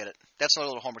DVD, go get it. That's another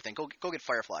little homework thing. Go get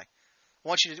Firefly. I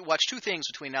want you to watch two things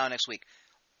between now and next week.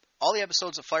 All the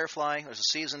episodes of Firefly. There's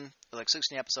a season, like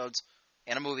 16 episodes,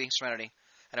 and a movie, Serenity.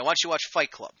 And I want you to watch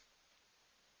Fight Club.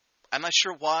 I'm not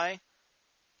sure why,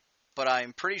 but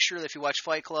I'm pretty sure that if you watch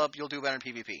Fight Club, you'll do better in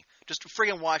PvP. Just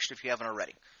friggin' watch it if you haven't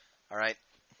already. All right?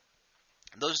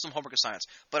 Those are some homework assignments.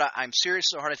 But I'm serious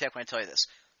as a heart attack when I tell you this.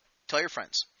 Tell your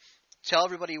friends. Tell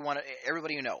everybody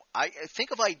you know.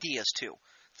 Think of ideas, too.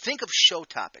 Think of show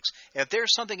topics. If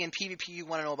there's something in PvP you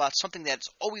want to know about, something that's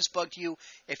always bugged you,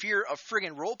 if you're a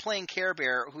friggin' role-playing Care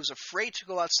Bear who's afraid to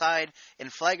go outside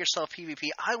and flag yourself PvP,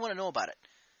 I want to know about it.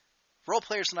 Role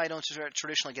players and I don't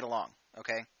traditionally get along,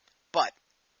 okay? But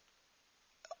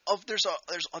there's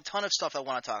a ton of stuff I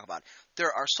want to talk about.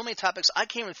 There are so many topics, I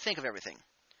can't even think of everything.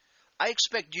 I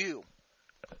expect you,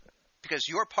 because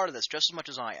you're part of this just as much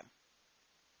as I am,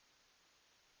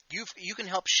 you can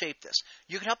help shape this.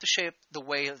 You can help to shape the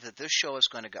way that this show is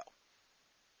going to go.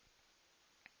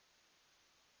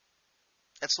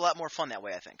 It's a lot more fun that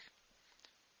way, I think.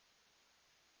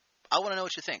 I want to know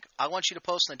what you think. I want you to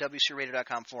post on the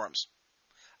WCRadio.com forums.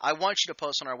 I want you to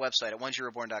post on our website at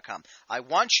whensyoureborn.com. I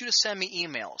want you to send me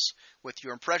emails with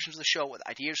your impressions of the show, with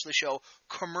ideas for the show,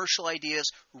 commercial ideas,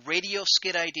 radio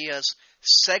skit ideas,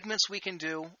 segments we can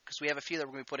do, because we have a few that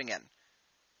we're going to be putting in.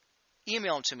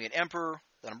 Email them to me at Emperor,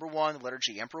 the number 1, the letter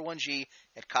G, Emperor1G,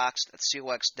 at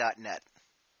cox.net.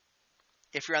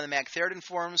 If you're on the Mac Theridin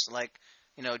forums, like,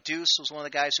 Deuce was one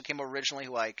of the guys who came over originally,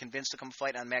 who I convinced to come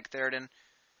fight on Mac Theridin.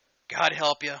 God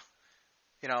help you.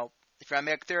 If you're on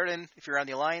Mac Theridin, if you're on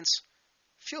the Alliance,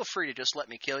 feel free to just let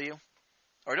me kill you.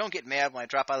 Or don't get mad when I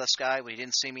drop out of the sky when you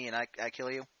didn't see me and I kill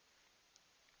you.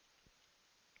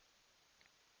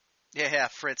 Yeah,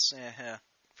 Fritz. Yeah.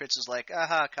 Fritz is like,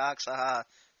 aha, Cox, aha.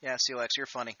 Yeah, COX, you're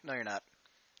funny. No, you're not.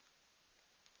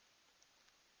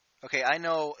 Okay, I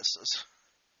know.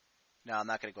 No, I'm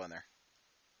not going to go in there.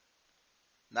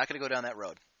 I'm not going to go down that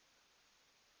road.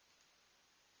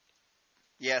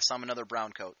 Yes, I'm another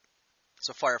brown coat. It's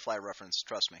a Firefly reference,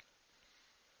 trust me.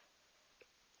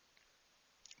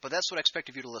 But that's what I expect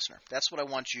of you, the listener. That's what I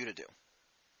want you to do.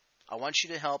 I want you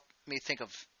to help me think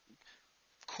of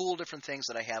cool different things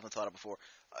that I haven't thought of before.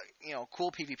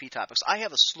 Cool PvP topics. I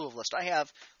have a slew of lists. I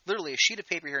have literally a sheet of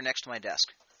paper here next to my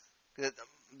desk.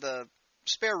 The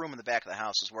spare room in the back of the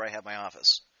house is where I have my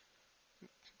office.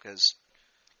 Because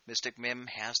Mystic Mim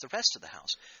has the rest of the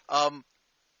house.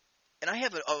 And I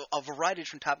have a variety of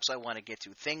different topics I want to get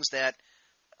to. Things that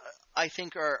I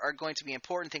think are going to be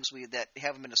important, things that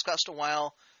haven't been discussed in a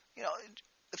while.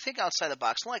 Think outside the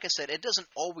box. And like I said, it doesn't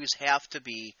always have to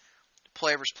be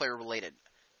player versus player related.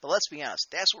 But let's be honest,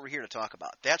 that's what we're here to talk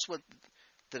about. That's what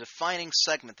the defining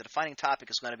segment, the defining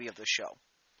topic is going to be of this show.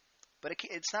 But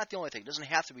it's not the only thing. It doesn't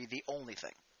have to be the only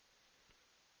thing.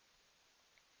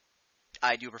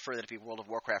 I do prefer that it be World of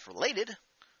Warcraft related,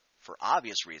 for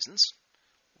obvious reasons.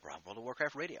 We're on World of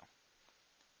Warcraft Radio.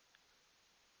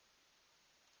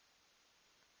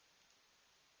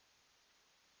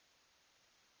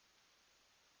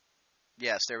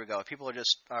 Yes, there we go. People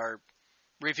are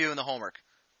reviewing the homework.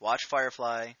 Watch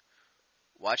Firefly.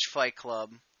 Watch Fight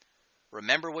Club.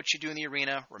 Remember what you do in the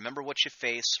arena. Remember what you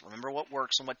face. Remember what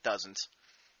works and what doesn't.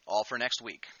 All for next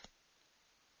week.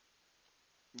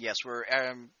 Yes,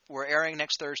 we're airing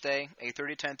next Thursday,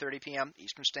 8:30 to 10:30 p.m.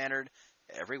 Eastern Standard,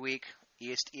 every week,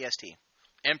 EST.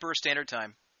 Emperor Standard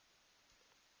Time.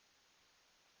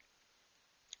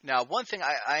 Now, one thing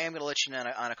I am going to let you know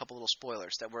on a couple little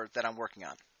spoilers that I'm working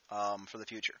on for the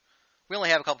future. We only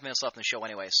have a couple minutes left in the show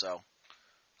anyway, so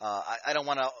I don't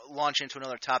want to launch into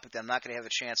another topic that I'm not going to have a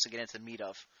chance to get into the meat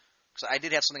of. Because I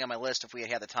did have something on my list if we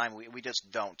had the time. We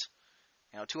just don't.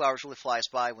 2 hours really flies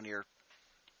by when you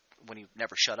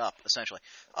never shut up, essentially.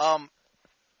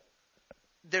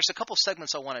 There's a couple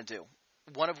segments I want to do.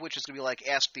 One of which is going to be like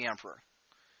Ask the Emperor,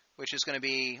 which is going to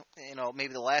be,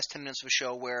 maybe the last 10 minutes of a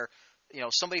show where,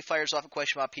 somebody fires off a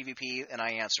question about PvP and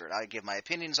I answer it. I give my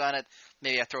opinions on it.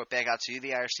 Maybe I throw it back out to you,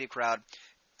 the IRC crowd.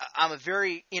 I'm a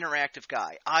very interactive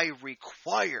guy. I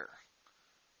require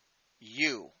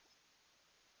you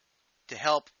to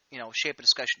help, shape a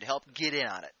discussion, to help get in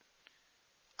on it.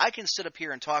 I can sit up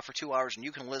here and talk for 2 hours and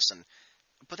you can listen,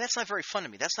 but that's not very fun to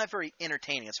me. That's not very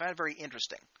entertaining. It's not very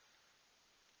interesting.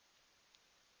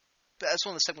 That's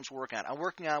one of the segments we're working on.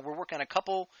 We're working on a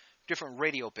couple different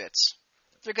radio bits.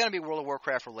 They're going to be World of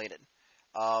Warcraft related.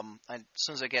 And as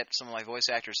soon as I get some of my voice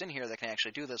actors in here that can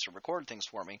actually do this or record things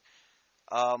for me,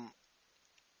 but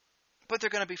they're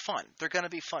going to be fun. They're going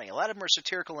to be funny. A lot of them are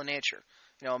satirical in nature.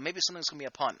 Maybe something's going to be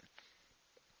a pun.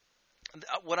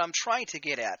 What I'm trying to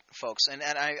get at, folks, and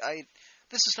I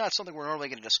this is not something we're normally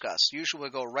going to discuss. Usually we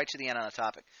go right to the end on a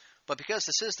topic. But because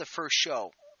this is the first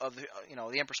show of the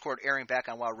Emperor's Court airing back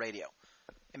on WoW Radio,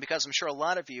 and because I'm sure a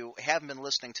lot of you haven't been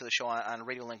listening to the show on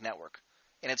Radio Link Network,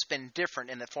 and it's been different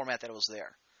in the format that it was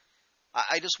there,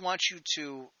 I just want you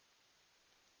to,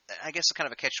 I guess it's kind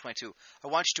of a catch-22, I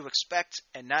want you to expect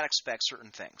and not expect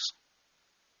certain things.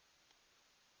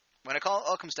 When it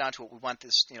all comes down to it, we want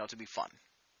this, to be fun.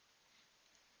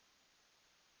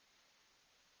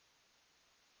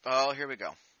 Oh, here we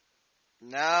go.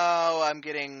 Now I'm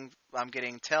getting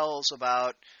tells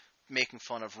about making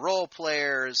fun of role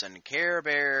players and Care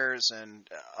Bears and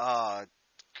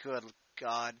good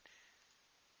God.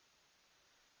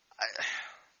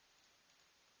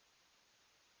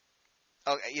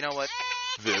 Okay, you know what?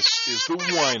 This is the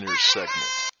Whiners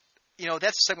segment.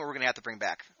 That's a segment we're going to have to bring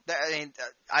back.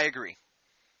 I agree.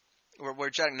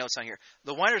 We're jotting notes on here.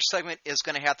 The Whiners segment is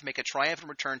going to have to make a triumphant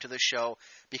return to this show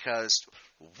because,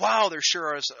 wow, there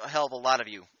sure is a hell of a lot of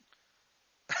you.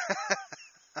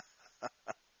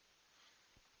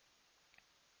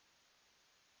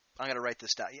 I'm going to write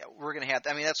this down. Yeah, we're going to have.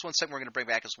 That's one segment we're going to bring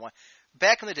back as one.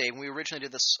 Back in the day when we originally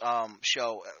did this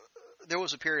show, there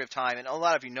was a period of time, and a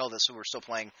lot of you know this who were still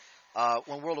playing,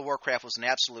 when World of Warcraft was an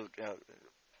absolute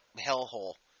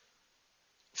hellhole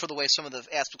for the way some of the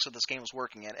aspects of this game was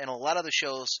working in. And a lot of the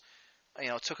shows,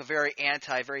 took a very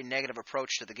very negative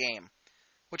approach to the game,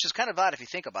 which is kind of odd if you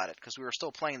think about it, because we were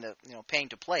still playing paying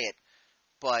to play it,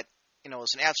 but, it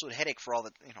was an absolute headache for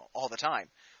all the time.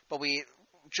 But we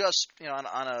just, on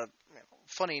a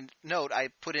funny note, I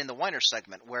put in the Whiner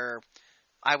segment where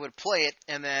I would play it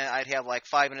and then I'd have like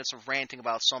 5 minutes of ranting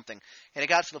about something. And it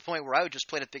got to the point where I would just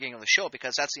play it at the beginning of the show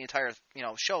because that's the entire,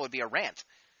 show would be a rant.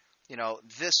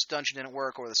 This dungeon didn't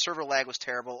work, or the server lag was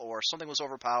terrible, or something was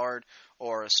overpowered,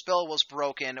 or a spell was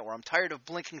broken, or I'm tired of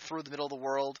blinking through the middle of the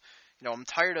world. I'm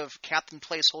tired of Captain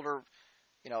Placeholder,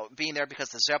 being there because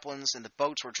the Zeppelins and the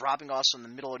boats were dropping us in the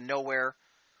middle of nowhere.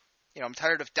 I'm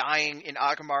tired of dying in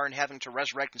Aghamar and having to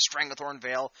resurrect in Stranglethorn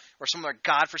Vale, or some other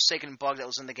godforsaken bug that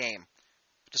was in the game.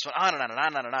 Just went on and on and on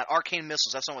and on and on. Arcane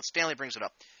missiles, that's not what Stanley brings it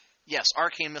up. Yes,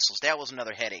 arcane missiles, that was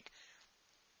another headache.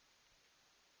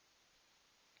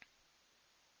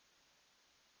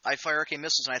 I'd fire arcane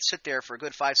missiles, and I'd sit there for a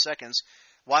good 5 seconds,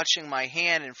 watching my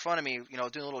hand in front of me, doing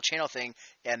a little channel thing,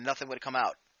 and nothing would come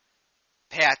out.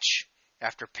 Patch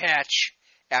after patch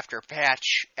after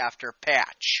patch after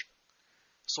patch.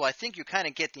 So I think you kind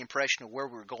of get the impression of where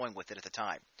we were going with it at the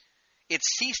time. It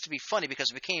ceased to be funny because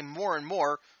it became more and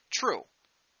more true.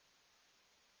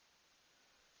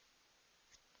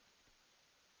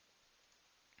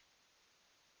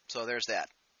 So there's that.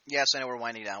 Yes, I know we're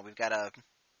winding down. We got to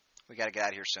get out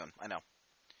of here soon. I know.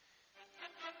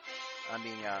 I'm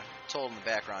being told in the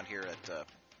background here that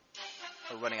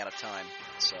we're running out of time.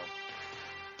 So,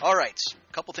 all right,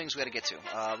 a couple things we got to get to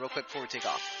real quick before we take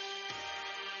off.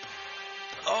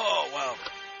 Oh wow,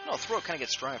 no, throat kind of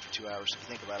gets dry for 2 hours if you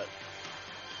think about it.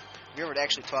 Have you ever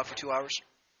actually talk for 2 hours?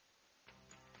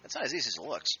 It's not as easy as it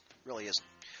looks. It really isn't.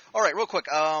 All right, real quick.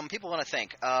 People want to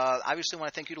thank. Obviously,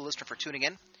 want to thank you, the listener, for tuning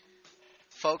in.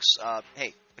 Folks,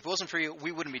 hey, if it wasn't for you,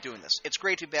 we wouldn't be doing this. It's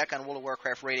great to be back on World of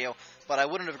Warcraft Radio, but I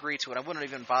wouldn't have agreed to it. I wouldn't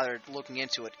have even bothered looking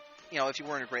into it, if you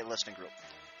weren't a great listening group.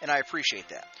 And I appreciate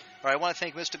that. All right, I want to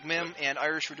thank Mystic Mim and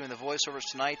Irish for doing the voiceovers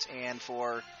tonight and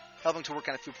for helping to work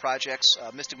on a few projects.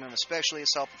 Mystic Mim especially has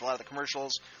helped with a lot of the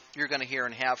commercials you're going to hear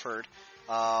and have heard.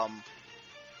 I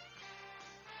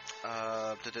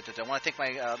want to thank my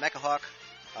Mecha Hawk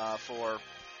for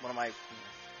one of my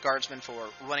guardsmen for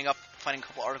running up, finding a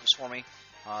couple articles for me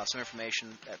some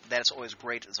information. That's always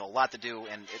great. There's a lot to do,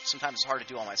 and sometimes it's hard to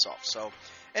do all myself. So,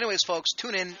 anyways, folks,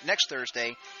 tune in next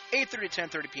Thursday, 8:30 to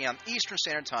 10:30 p.m. Eastern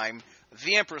Standard Time,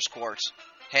 The Emperor's Court.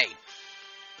 Hey,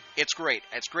 it's great.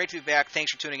 It's great to be back.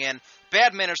 Thanks for tuning in.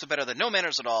 Bad manners are better than no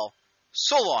manners at all.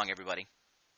 So long, everybody.